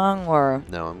song? Or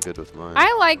No, I'm good with mine.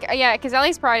 I like, because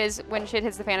Ellie's pride is when shit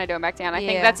hits the fan, I do it back down. I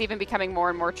think Yeah. that's even becoming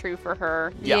more and more true for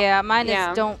her. Yeah. Yeah, mine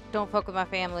Yeah. is don't fuck with my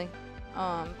family.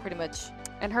 Pretty much.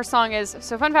 And her song is,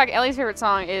 so fun fact, Ellie's favorite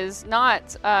song is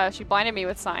not She Blinded Me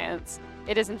with Science.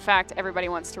 It is, in fact, Everybody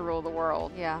Wants to Rule the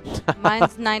World. Yeah.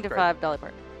 Mine's 9 to Great. 5 Dolly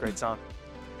Parton. Great song.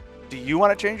 Do you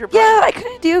want to change your pride? yeah, I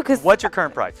kind of do because What's your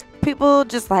current pride? people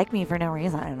just like me for no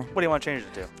reason. What do you want to change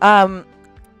it to?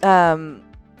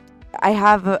 I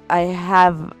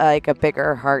have like a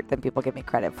bigger heart than people give me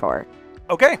credit for.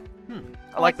 Okay.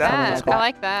 I like that. I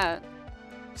like that.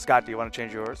 Scott, do you want to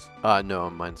change yours? No,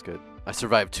 mine's good. I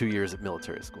survived 2 years at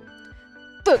military school.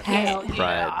 Hell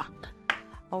Pride.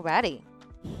 Alrighty.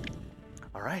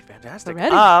 All right, fantastic.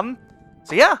 Alrighty.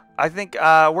 So yeah, I think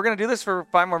we're gonna do this for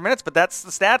 5 more minutes, but that's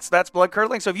the stats. That's blood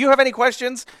curdling. So if you have any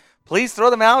questions, please throw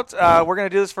them out. We're gonna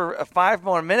do this for 5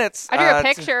 more minutes. I drew a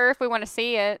picture if we want to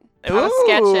see it. I was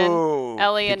sketching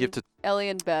Ellie You and give to- Ellie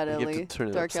and Bad you have to Ellie, turn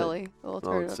it Dark upside- Ellie. We'll Oh,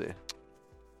 turn let's it up. see.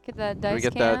 Get that Can dice we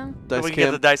get cam. that dice we can get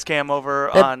cam? the dice cam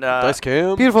over Yep. on Dice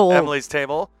cam. Beautiful, Emily's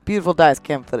table. beautiful dice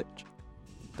cam footage.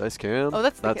 Dice cam. Oh,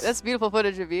 that's beautiful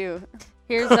footage of you.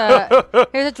 Here's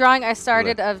a drawing I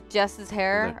started of Jess's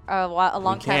hair a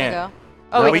long time can't. ago.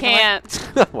 Oh, No, we we can-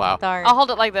 can't. Wow. Darn. I'll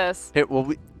hold it like this. Hey,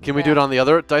 well, can we do it on the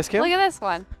other dice cam? Look at this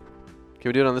one. Can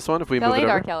we do it on this one if we move Ellie it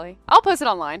over? Dark Ellie. I'll post it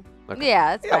online. Okay.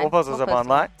 Yeah, it's Yeah, fine. we'll post this up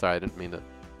online. Sorry, I didn't mean to.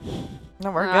 No,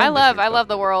 we're good. I love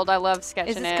the world. I love Is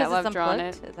sketching this it. I because love it's drawing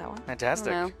unplugged? it. Is that one?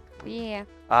 Fantastic. I don't know.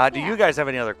 Yeah. Do you guys have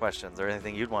any other questions or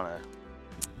anything you'd want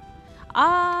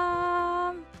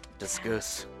to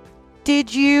discuss?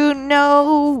 Did you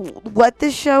know what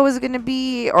this show is going to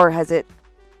be, or has it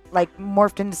like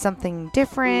morphed into something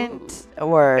different?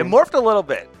 Or It morphed a little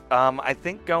bit. I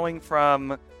think going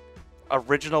from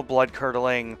original blood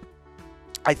curdling,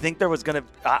 I think there was gonna.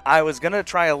 I was gonna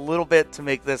try a little bit to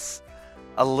make this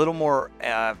a little more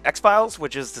X-Files,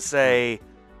 which is to say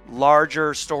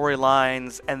larger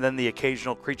storylines and then the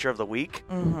occasional creature of the week.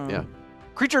 Mhm. Yeah.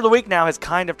 Creature of the Week now has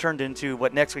kind of turned into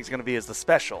what next week's going to be is the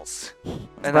specials.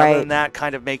 And Right. other than that,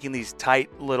 kind of making these tight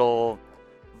little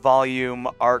volume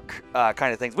arc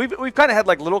kind of things. We've kind of had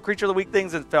like little Creature of the Week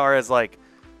things as far as like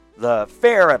the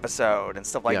fair episode and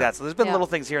stuff like Yeah. that. So there's been Yeah. little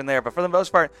things here and there, but for the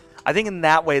most part, I think in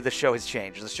that way the show has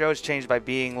changed. The show has changed by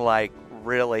being like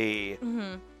really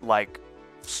like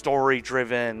story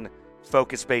driven,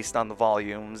 focus based on the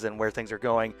volumes and where things are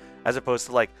going, as opposed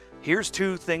to like here's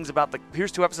two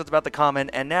episodes about the common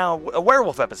and now a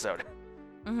werewolf episode.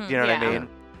 Mhm. You know what I Yeah. mean?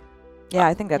 Yeah,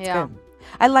 I think that's Yeah. good.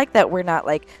 I like that we're not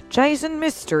like Jason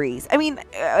Mysteries. I mean,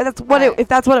 that's what Right. if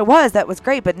that's what it was, that was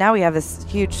great. But now we have this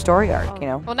huge story arc, you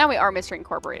know. Well, now we are Mystery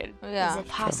Incorporated. Yeah. Is it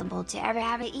possible to ever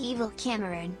have an evil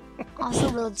Cameron? Also,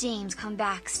 will James come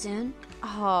back soon?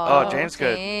 Oh, James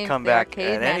could come the back arcade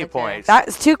at any manager. point.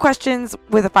 That's 2 questions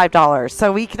with a $5,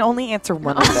 so we can only answer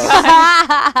one of those.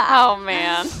 Oh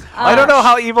man. I don't know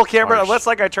how evil Cameron, Harsh. unless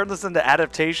like I turn this into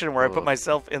adaptation where I put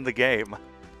myself in the game.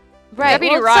 Right.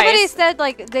 Deputy Well, somebody Rice. said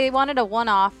like they wanted a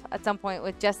one-off at some point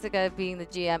with Jessica being the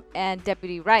GM and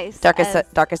Deputy Rice. Darkest as,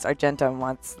 Darkest Argentum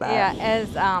wants that. yeah,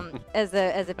 as a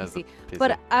As a PC. PC.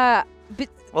 But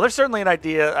Well, there's certainly an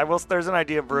idea. There's an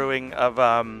idea brewing of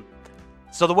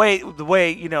so the way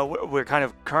we're kind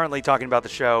of currently talking about the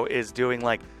show is doing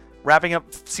like wrapping up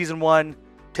season 1,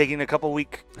 taking a couple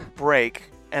week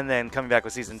break, and then coming back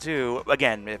with season 2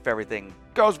 again if everything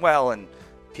goes well and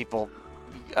people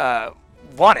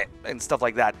want it and stuff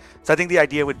like that. So I think the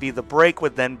idea would be the break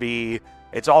would then be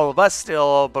it's all of us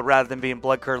still, but rather than being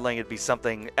blood curdling, it'd be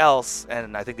something else.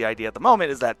 And I think the idea at the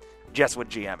moment is that Jess would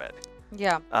GM it.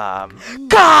 yeah.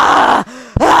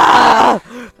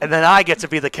 And then I get to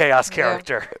be the chaos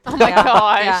character. Oh my Yeah.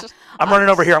 gosh. Yeah. I'm running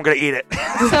over here. I'm going to eat it.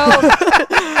 So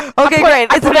Okay, great.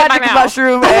 It's a put it in my magic mouth.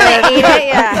 mushroom, eat and it,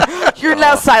 yeah. you're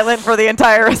now silent for the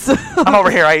entire rest of I'm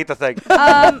over here. I eat the thing.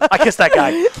 I kiss that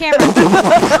guy. Cameron.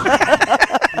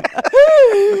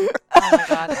 Oh my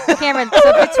God, Cameron.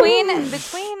 So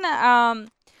between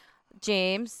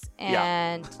James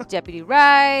and Deputy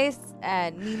Rice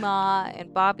and Nima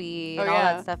and Bobby and Oh, all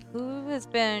yeah. that stuff, who has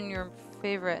been your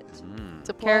favorite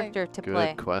To play. character to Good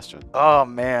play? question. Oh,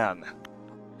 man.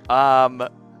 I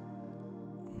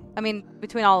mean,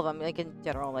 between all of them, like in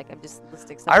general, like I'm just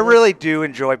listing stuff. I really do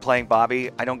enjoy playing Bobby.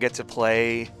 I don't get to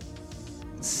play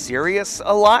Sirius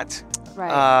a lot.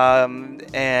 right.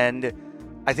 And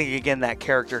I think, again, that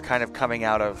character kind of coming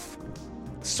out of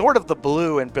sort of the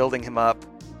blue and building him up.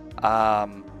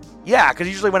 Yeah, because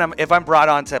usually if I'm brought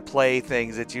on to play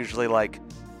things, it's usually like,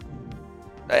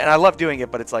 and I love doing it,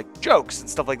 but it's like jokes and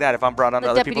stuff like that. If I'm brought on The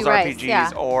other Deputy people's Rice, RPGs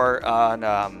yeah. or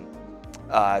on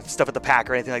stuff at the pack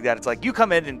or anything like that, it's like you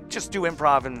come in and just do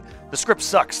improv and the script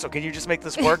sucks. So can you just make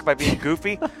this work by being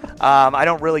goofy? I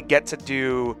don't really get to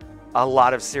do a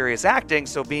lot of serious acting,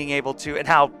 so being able to, and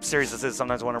how serious this is,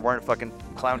 sometimes when I'm wearing a fucking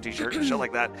clown t-shirt and shit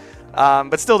like that.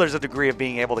 But still, there's a degree of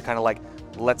being able to kind of like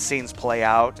let scenes play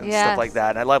out and stuff like Yes. that.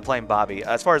 And I love playing Bobby.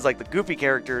 As far as like the goofy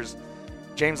characters,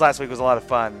 James last week was a lot of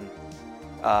fun.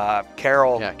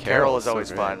 Carol Yeah, is Carol's so always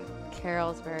great. fun.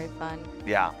 Carol's very fun.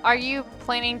 Yeah. Are you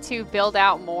planning to build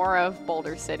out more of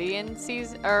Boulder City in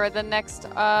season or the next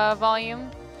volume?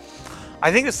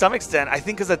 I think to some extent,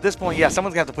 because at this point, yeah,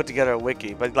 someone's gonna have to put together a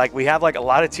wiki. But like we have like a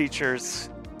lot of teachers,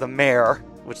 the mayor,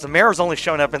 which the mayor has only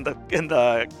shown up in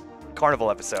the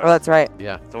carnival episode. Oh, that's right.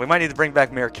 Yeah. So we might need to bring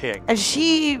back Mayor King. And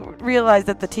she realized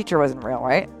that the teacher wasn't real,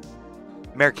 right?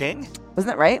 Mayor King?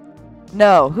 Wasn't it right?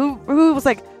 No. Who was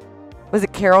like? Was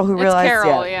it Carol who It's realized?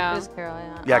 Carol, It yeah. was Carol,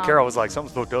 yeah. Yeah, Carol was like,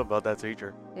 something's fucked up about that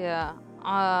teacher. Yeah.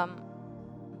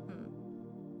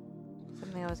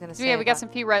 Something I was gonna So say. yeah, we got about- some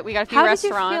few we got a few How restaurants. did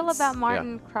you feel about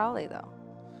Martin Crowley though?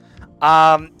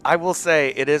 I will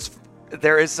say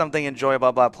there is something enjoyable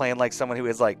about playing like someone who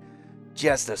is like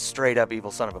just a straight up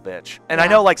evil son of a bitch. And I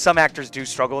know like some actors do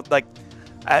struggle with like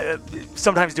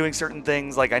sometimes doing certain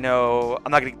things. Like I know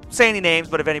I'm not going to say any names,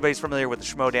 but if anybody's familiar with the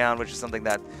Schmodown, which is something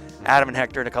that Adam and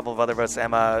Hector and a couple of other of us,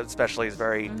 Emma especially, is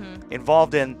very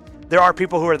involved in. There are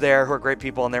people who are there who are great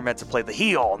people, and they're meant to play the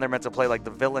heel, and they're meant to play like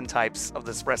the villain types of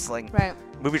this wrestling Right.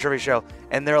 movie trivia show,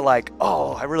 and they're like,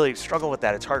 oh, I really struggle with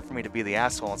that. It's hard for me to be the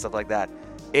asshole and stuff like that.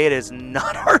 It is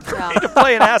not hard for me to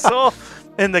play an asshole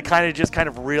and to kind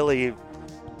of really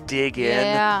dig in.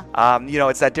 Yeah.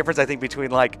 It's that difference, I think,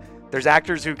 between like, there's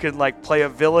actors who can like play a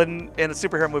villain in a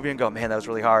superhero movie and go, man, that was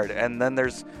really hard. And then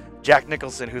there's Jack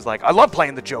Nicholson who's like, I love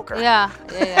playing the Joker. Yeah.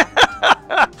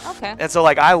 Okay. And so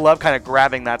like, I love kind of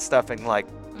grabbing that stuff and like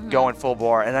going full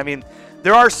bore. And I mean,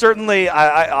 there are certainly,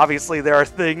 obviously there are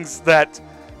things that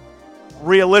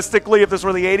realistically, if this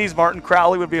were the 80s, Martin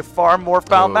Crowley would be a far more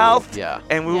foul-mouthed. Yeah.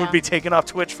 And we Yeah. would be taken off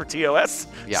Twitch for TOS.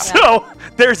 Yeah. So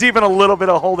there's even a little bit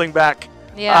of holding back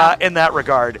Yeah. in that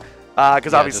regard.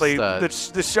 Because Yeah, obviously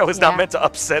just, this show is Yeah. not meant to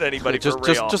upset anybody for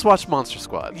real. Just watch Monster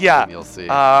Squad. Yeah. And you'll see.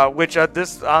 Which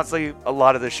this, honestly, a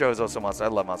lot of this show is also Monster. I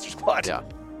love Monster Squad. Yeah.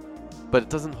 But it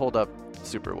doesn't hold up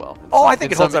super well. Oh, I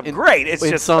think it holds up great. It's in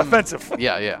just some- offensive.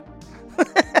 Yeah, yeah.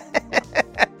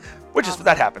 Which is,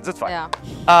 that happens. It's fine. Yeah.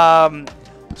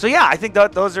 So yeah, I think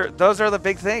those are the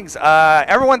big things.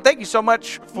 Everyone, thank you so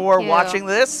much for you. watching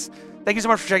this. Thank you so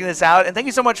much for checking this out, and thank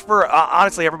you so much for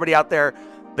honestly everybody out there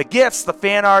the gifts, the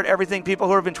fan art, everything. People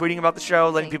who have been tweeting about the show,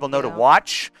 letting Thank people know to you.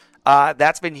 watch.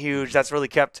 That's been huge. That's really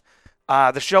kept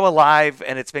the show alive,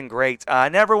 and it's been great.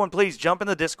 And everyone, please jump in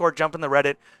the Discord, jump in the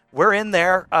Reddit. We're in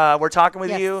there. We're talking with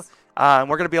Yes. you. And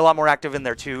we're going to be a lot more active in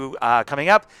there, too, coming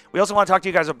up. We also want to talk to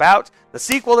you guys about the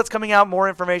sequel that's coming out, more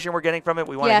information we're getting from it.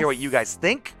 We want to hear what Yes. you guys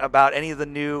think about any of the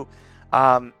new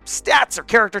stats or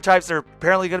character types. There are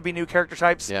apparently going to be new character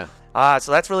types. Yeah.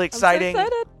 So that's really exciting. I'm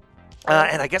so excited.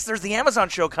 And I guess there's the Amazon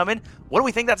show coming. What do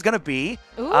we think that's going to be?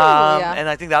 Ooh, yeah. And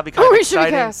I think that'll be kind Who of we should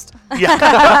be exciting. cast?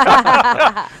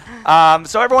 Yeah.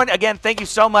 So everyone, again, thank you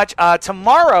so much.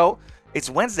 Tomorrow, it's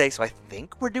Wednesday, so I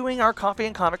think we're doing our coffee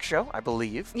and comic show, I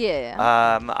believe. Yeah.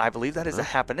 I believe that is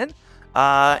happening.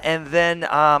 And then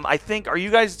I think, are you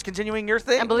guys continuing your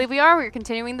thing? I believe we are. We're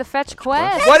continuing the fetch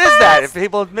quest. What is that? If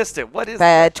people have missed it, what is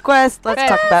that? Fetch Quest. Let's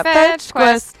talk about Fetch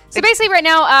Quest. So basically, right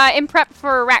now, in prep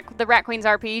for the Rat Queens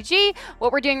RPG,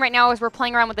 what we're doing right now is we're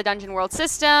playing around with the Dungeon World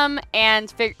system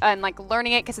and like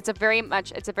learning it because it's a very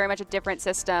much a different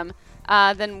system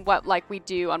than what like we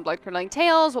do on Blood Curdling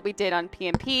Tales, what we did on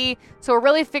PMP. So we're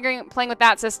really playing with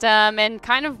that system and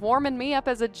kind of warming me up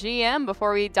as a GM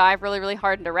before we dive really, really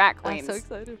hard into Rat Queens. I'm so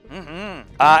excited. Mm-hmm.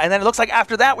 And then it looks like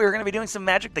after that, we were going to be doing some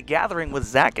Magic the Gathering with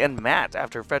Zach and Matt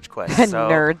after Fetch Quest. So,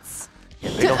 Nerds.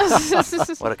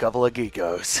 what a couple of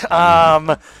geekos.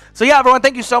 So yeah, everyone,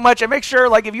 thank you so much. And make sure,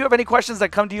 like, if you have any questions that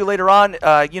come to you later on,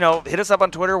 hit us up on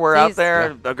Twitter. We're out Please.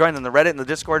 there, going in the Reddit and the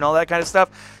Discord and all that kind of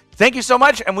stuff. Thank you so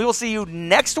much, and we will see you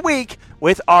next week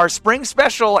with our spring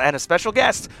special and a special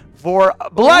guest for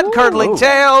Blood Curdling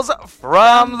Tales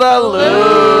from the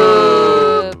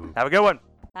Loop. Have a good one.